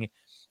 thing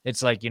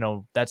it's like,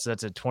 that's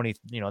a 20,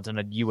 it's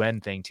a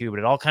UN thing too, but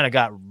it all kind of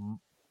got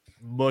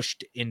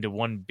mushed into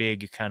one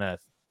big kind of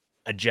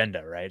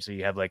agenda, right? So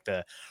you have like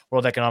the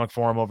World Economic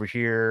Forum over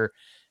here,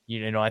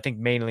 I think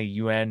mainly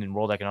UN and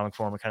World Economic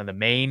Forum are kind of the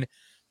main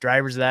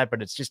drivers of that,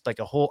 but it's just like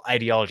a whole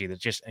ideology that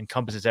just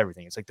encompasses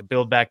everything. It's like the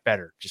Build Back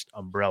Better, just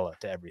umbrella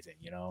to everything,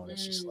 and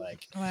it's just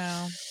like,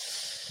 wow.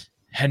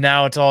 And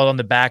now it's all on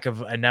the back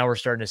of, and now we're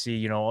starting to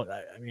see,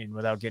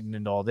 without getting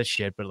into all this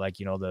shit, but like,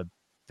 the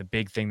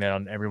big thing that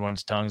on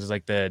everyone's tongues is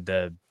like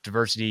the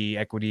diversity,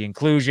 equity,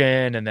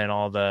 inclusion, and then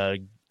all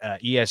the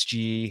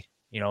ESG,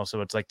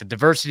 so it's like the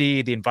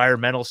diversity, the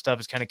environmental stuff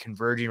is kind of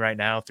converging right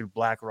now through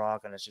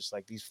BlackRock. And it's just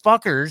like, these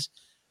fuckers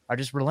are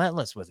just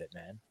relentless with it,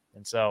 man.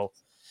 And so,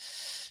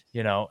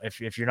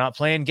 if you're not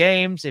playing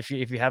games, if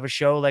you have a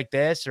show like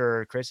this,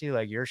 or Chrissy,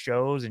 like your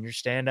shows and your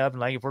stand up, and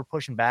like if we're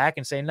pushing back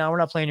and saying, no, we're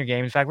not playing your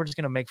game, in fact, we're just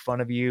going to make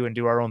fun of you and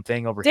do our own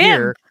thing over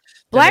here.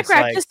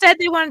 BlackRock just said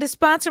they wanted to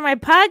sponsor my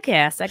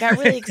podcast. I got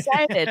really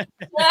excited.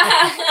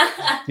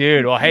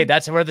 Dude, well, hey,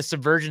 that's where the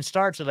subversion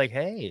starts. They're like,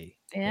 hey.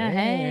 Yeah,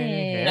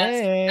 hey.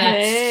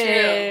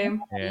 That's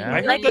true. Yeah.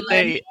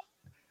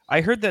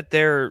 I heard that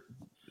their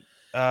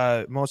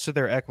most of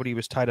their equity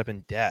was tied up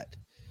in debt.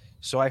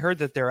 So I heard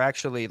that they're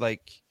actually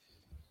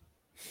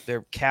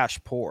they're cash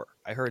poor.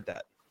 I heard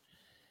that.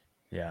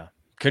 Yeah.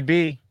 Could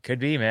be,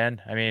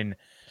 man. I mean,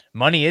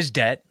 money is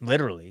debt,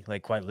 literally,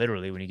 like quite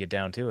literally when you get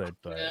down to it.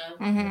 But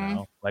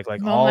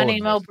like no all money,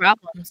 of no this,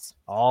 problems.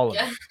 all of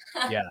it.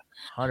 Yeah,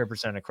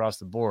 100% across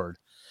the board.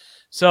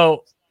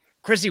 So,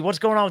 Chrissy, what's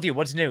going on with you?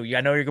 What's new?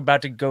 I know you're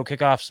about to go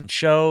kick off some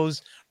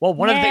shows. Well,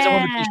 one of the things I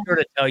want to be sure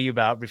to tell you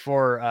about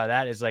before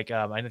that is I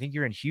think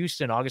you're in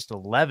Houston, August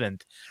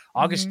 11th,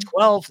 August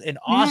 12th in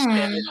Austin,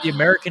 at the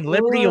American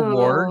Liberty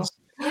Awards. Yes.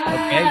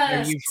 Okay,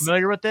 are you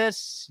familiar with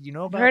this? You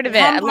know about Heard of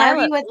this? it.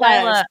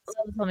 Lila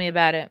told me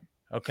about it.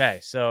 Okay,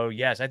 so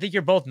yes, I think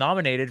you're both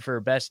nominated for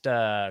best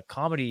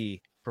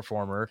comedy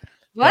performer.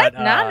 What?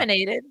 But,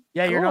 nominated?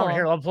 Yeah, you're nominated.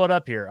 Here, I'll pull it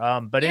up here.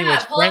 But anyway,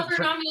 it's pull up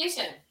your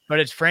nomination. But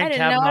it's Frank I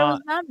didn't Kavanaugh. know I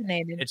was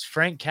nominated. It's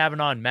Frank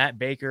Kavanaugh and Matt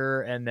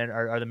Baker, and then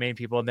are the main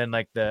people, and then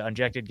like the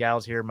Unjected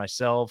gals here,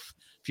 myself,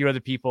 a few other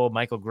people,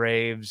 Michael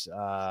Graves,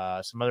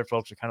 some other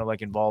folks are kind of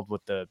like involved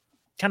with the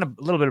kind of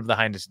a little bit of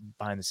behind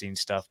the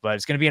scenes stuff. But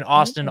it's going to be in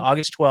Austin,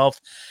 August 12th.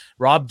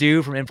 Rob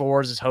Dew from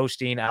InfoWars is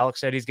hosting.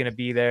 Alex said he's going to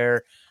be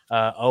there.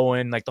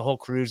 Owen, like the whole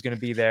crew is going to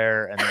be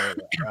there, and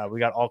we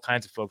got all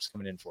kinds of folks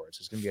coming in for it. So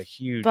it's going to be a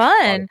huge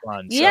fun.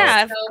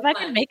 Yeah, so, if I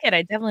can make it,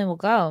 I definitely will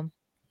go.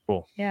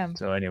 Cool. Yeah.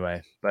 So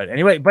anyway,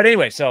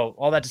 so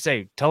all that to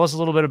say, tell us a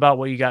little bit about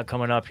what you got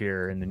coming up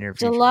here in the near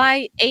future.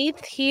 July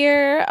 8th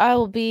here, I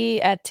will be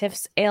at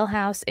Tiff's Ale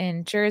House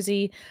in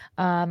Jersey.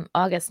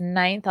 August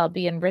 9th, I'll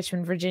be in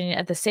Richmond, Virginia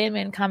at the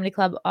Sandman Comedy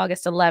Club.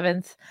 August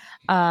 11th,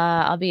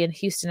 I'll be in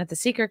Houston at the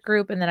Secret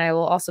Group. And then I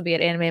will also be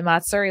at Anime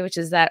Matsuri, which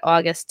is that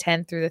August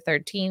 10th through the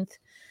 13th.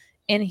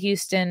 In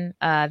Houston,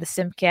 the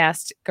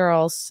Simpcast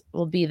girls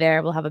will be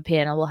there. We'll have a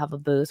panel. We'll have a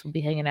booth. We'll be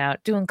hanging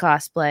out, doing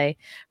cosplay,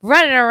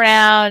 running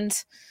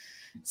around,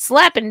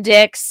 slapping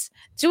dicks,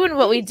 doing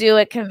what we do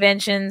at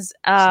conventions.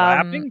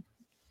 Slapping?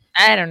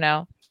 I don't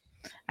know.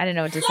 I didn't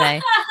know what to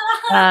say.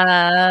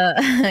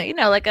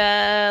 Like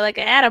a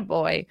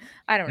attaboy.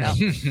 I don't know.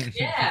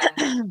 Yeah.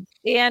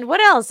 And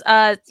what else?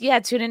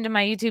 Tune into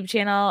my YouTube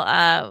channel.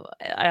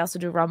 I also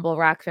do Rumble,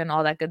 Rockfin,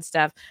 all that good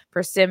stuff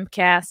for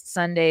Simcast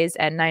Sundays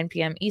at 9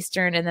 p.m.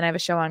 Eastern. And then I have a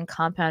show on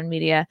Compound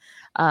Media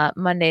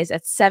Mondays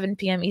at 7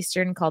 p.m.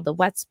 Eastern called The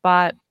Wet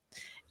Spot.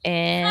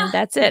 And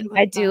that's it.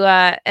 I do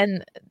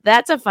and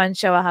that's a fun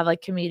show. I'll have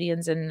like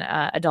comedians and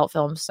adult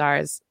film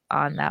stars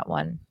on that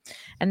one.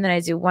 And then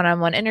I do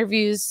one-on-one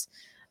interviews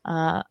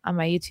on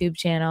my YouTube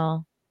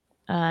channel.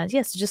 So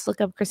just look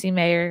up Chrissie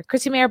Mayr.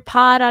 Chrissie Mayr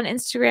Pod on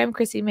Instagram,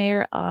 Chrissie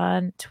Mayr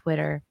on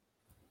Twitter.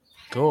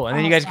 Cool. And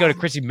then you guys go to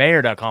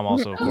ChrissieMayr.com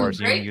also, of course.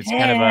 It's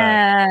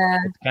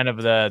kind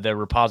of the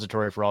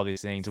repository for all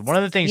these things. And one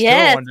of the things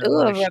a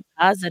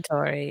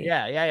repository.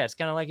 Yeah. It's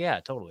kind of like,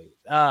 totally.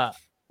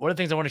 One of the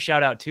things I want to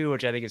shout out too,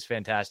 which I think is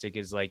fantastic,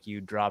 is like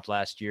you dropped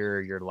last year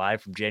your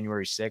Live from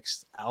January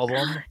 6th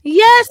album.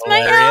 Yes,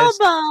 my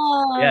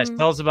album. Yes,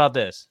 tell us about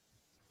this.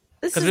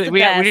 This is the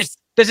best.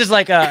 This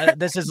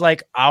is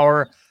like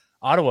our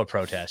Ottawa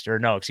protest, or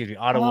no, excuse me,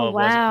 Ottawa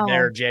was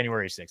their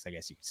January 6th, I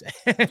guess you could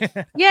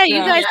say. Yeah, you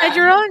guys had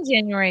your own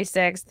January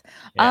 6th.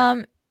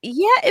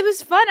 It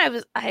was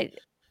fun.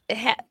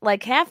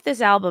 Like half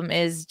this album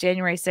is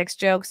January 6th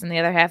jokes, and the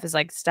other half is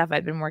like stuff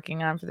I've been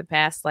working on for the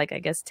past, like, I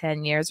guess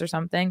 10 years or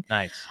something.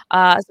 Nice. So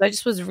I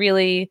just was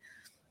really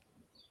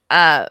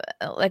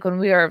like when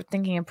we were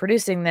thinking of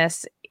producing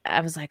this,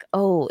 I was like,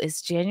 oh,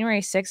 is January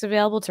 6th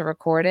available to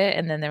record it?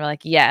 And then they were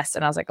like, yes.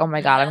 And I was like, oh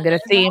my God, I'm going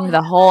to theme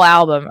the whole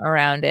album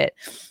around it.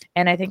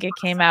 And I think it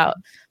came out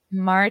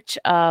March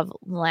of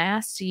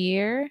last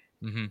year,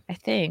 I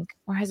think.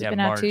 Or has it been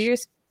out 2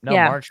 years? No,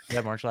 March.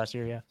 Yeah, March last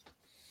year, yeah.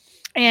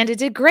 And it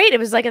did great. It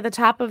was like at the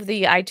top of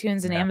the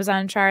iTunes and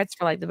Amazon charts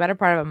for like the better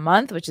part of a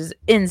month, which is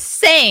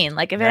insane.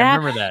 Like if I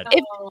remember that.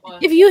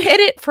 If you hit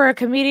it for a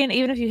comedian,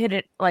 even if you hit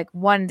it like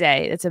one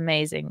day, it's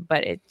amazing.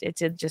 But it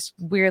did just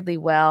weirdly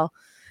well.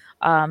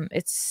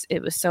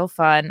 It was so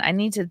fun. I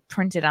need to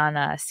print it on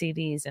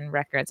CDs and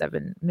records. I've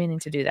been meaning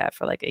to do that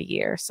for like a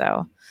year.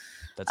 So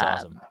that's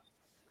awesome.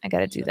 I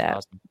got to do that.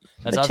 Awesome.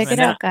 That's awesome. Check it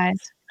out, guys.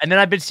 And then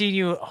I've been seeing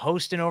you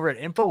hosting over at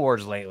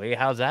InfoWars lately.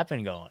 How's that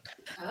been going?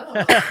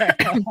 Oh.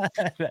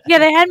 Yeah,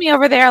 they had me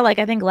over there like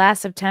I think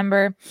last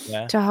September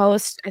to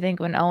host. I think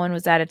when Owen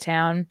was out of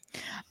town.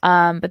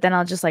 But then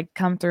I'll just like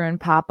come through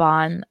and pop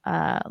on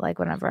like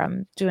whenever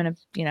I'm doing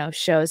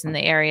shows in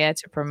the area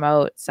to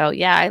promote. So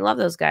yeah, I love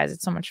those guys.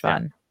 It's so much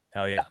fun.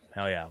 Hell yeah.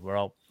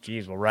 We're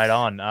right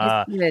on.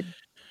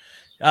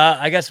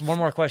 I guess one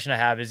more question I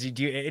have is: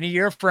 do any of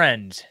your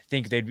friends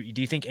think do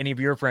you think any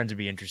of your friends would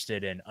be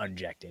interested in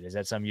Unjected? Is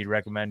that something you'd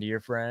recommend to your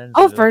friends?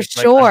 Oh, for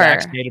sure.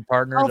 Vaccinated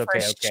partners. Oh, for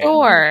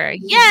sure.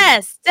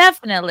 Yes,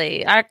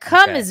 definitely. Our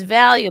cum is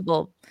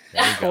valuable,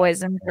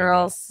 boys and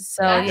girls.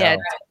 So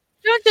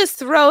don't just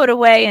throw it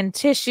away in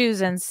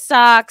tissues and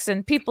socks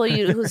and people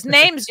whose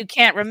names you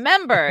can't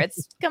remember.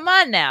 Come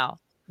on now.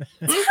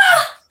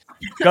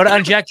 Go to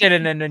Unjected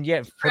and then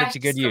put it to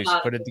good use.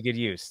 Put it to good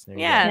use.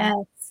 Yeah.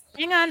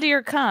 Hang on to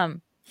your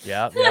cum.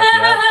 Yep.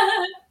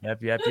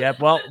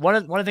 Well, one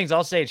of the things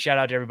I'll say is shout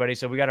out to everybody.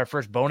 So we got our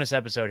first bonus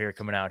episode here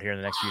coming out here in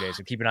the next few days.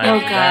 So keep an eye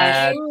out for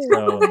that.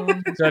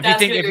 So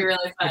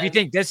if you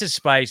think this is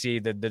spicy,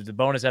 the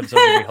bonus episode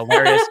will be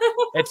hilarious.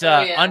 It's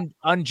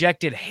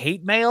Unjected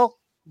hate mail,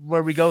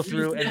 where we go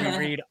through and we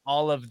read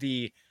all of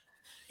the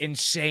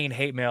insane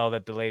hate mail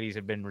that the ladies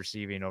have been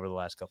receiving over the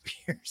last couple of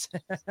years.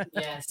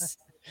 Yes.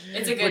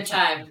 It's a good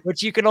time.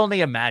 Which you can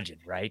only imagine,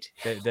 right?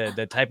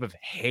 The type of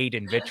hate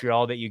and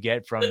vitriol that you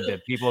get from the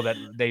people that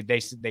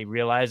they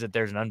realize that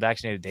there's an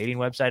unvaccinated dating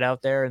website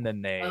out there, and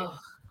then they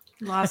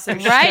lost their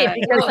right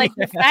because like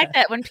the fact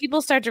that when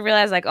people start to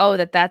realize like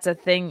that's a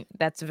thing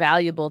that's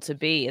valuable to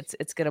be,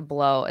 it's gonna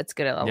blow. It's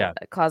gonna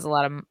cause a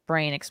lot of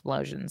brain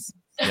explosions.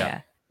 Yeah,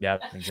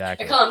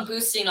 exactly. I call them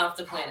boosting off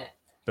the planet.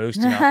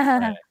 Boosting off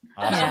the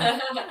planet.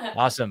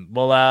 Awesome.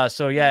 Well,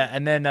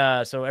 and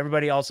then so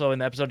everybody also in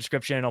the episode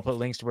description, I'll put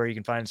links to where you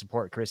can find and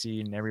support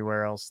Chrissie and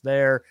everywhere else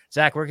there.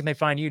 Zach, where can they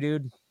find you,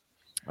 dude?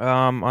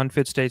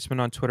 Unfit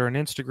Statesman on Twitter and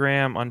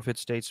Instagram, Unfit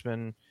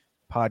Statesman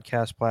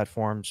podcast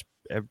platforms,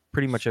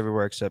 pretty much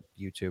everywhere except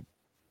YouTube.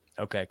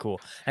 Okay, cool.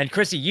 And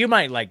Chrissie, you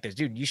might like this,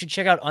 dude. You should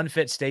check out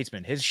Unfit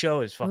Statesman. His show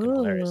is fucking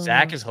hilarious.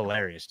 Zach is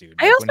hilarious, dude.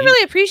 I also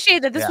really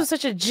appreciate that this was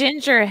such a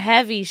ginger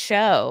heavy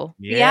show.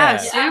 Yeah,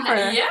 super.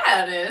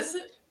 Yeah, it is.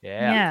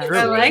 Yeah,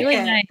 I like really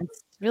it. nice.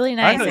 Really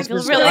nice. I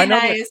feel really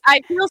nice.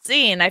 I feel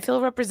seen. I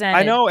feel represented.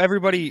 I know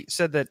everybody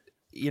said that,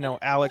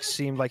 Alex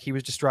seemed like he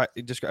was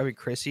describing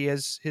Chrissie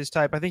as his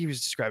type. I think he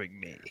was describing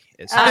me.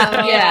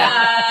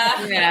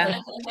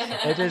 Yeah.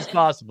 It is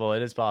possible.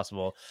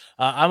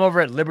 I'm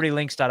over at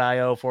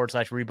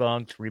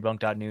libertylinks.io/rebunked.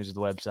 Rebunked.news is the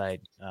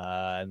website.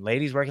 And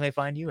ladies, where can they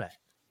find you at?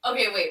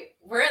 Okay, wait.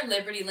 We're at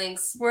Liberty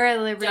Links. We're at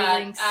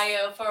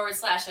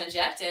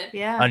libertylinks.io/unjected.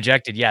 Yeah.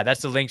 Unjected. Yeah,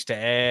 that's the links to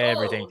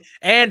everything.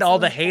 And all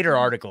the hater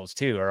articles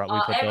too.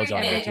 We put those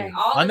on there too.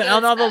 On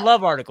all the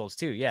love articles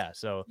too. Yeah.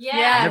 So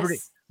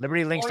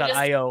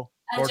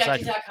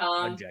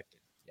libertylinks.io/unjected.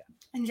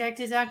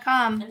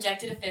 Unjected.com.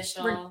 Unjected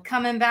official. We're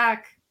coming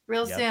back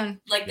real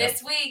soon.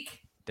 This week.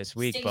 This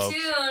week, Stay folks.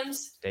 tuned.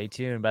 Stay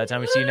tuned. By the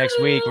time we see you next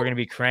week, we're gonna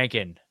be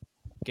cranking.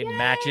 Getting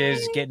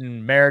matches,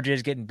 getting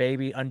marriages, getting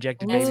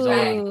unjected babies all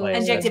over the place.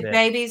 Unjected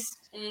babies.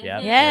 Yeah.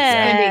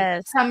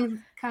 Yes.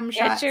 Come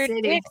Get your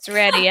dicks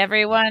ready,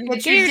 everyone.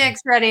 Get your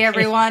dicks ready,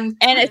 everyone.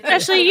 And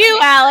especially you,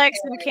 Alex,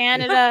 in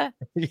Canada.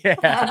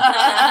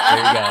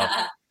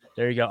 Yeah.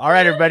 There you go. All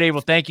right, everybody.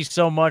 Well, thank you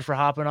so much for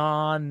hopping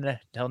on.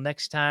 Till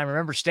next time.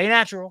 Remember, stay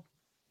natural.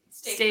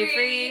 Stay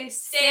free.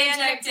 Stay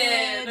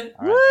injected.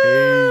 All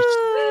right,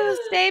 peace.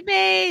 Stay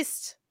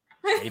based.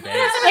 Stay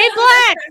based. Stay black.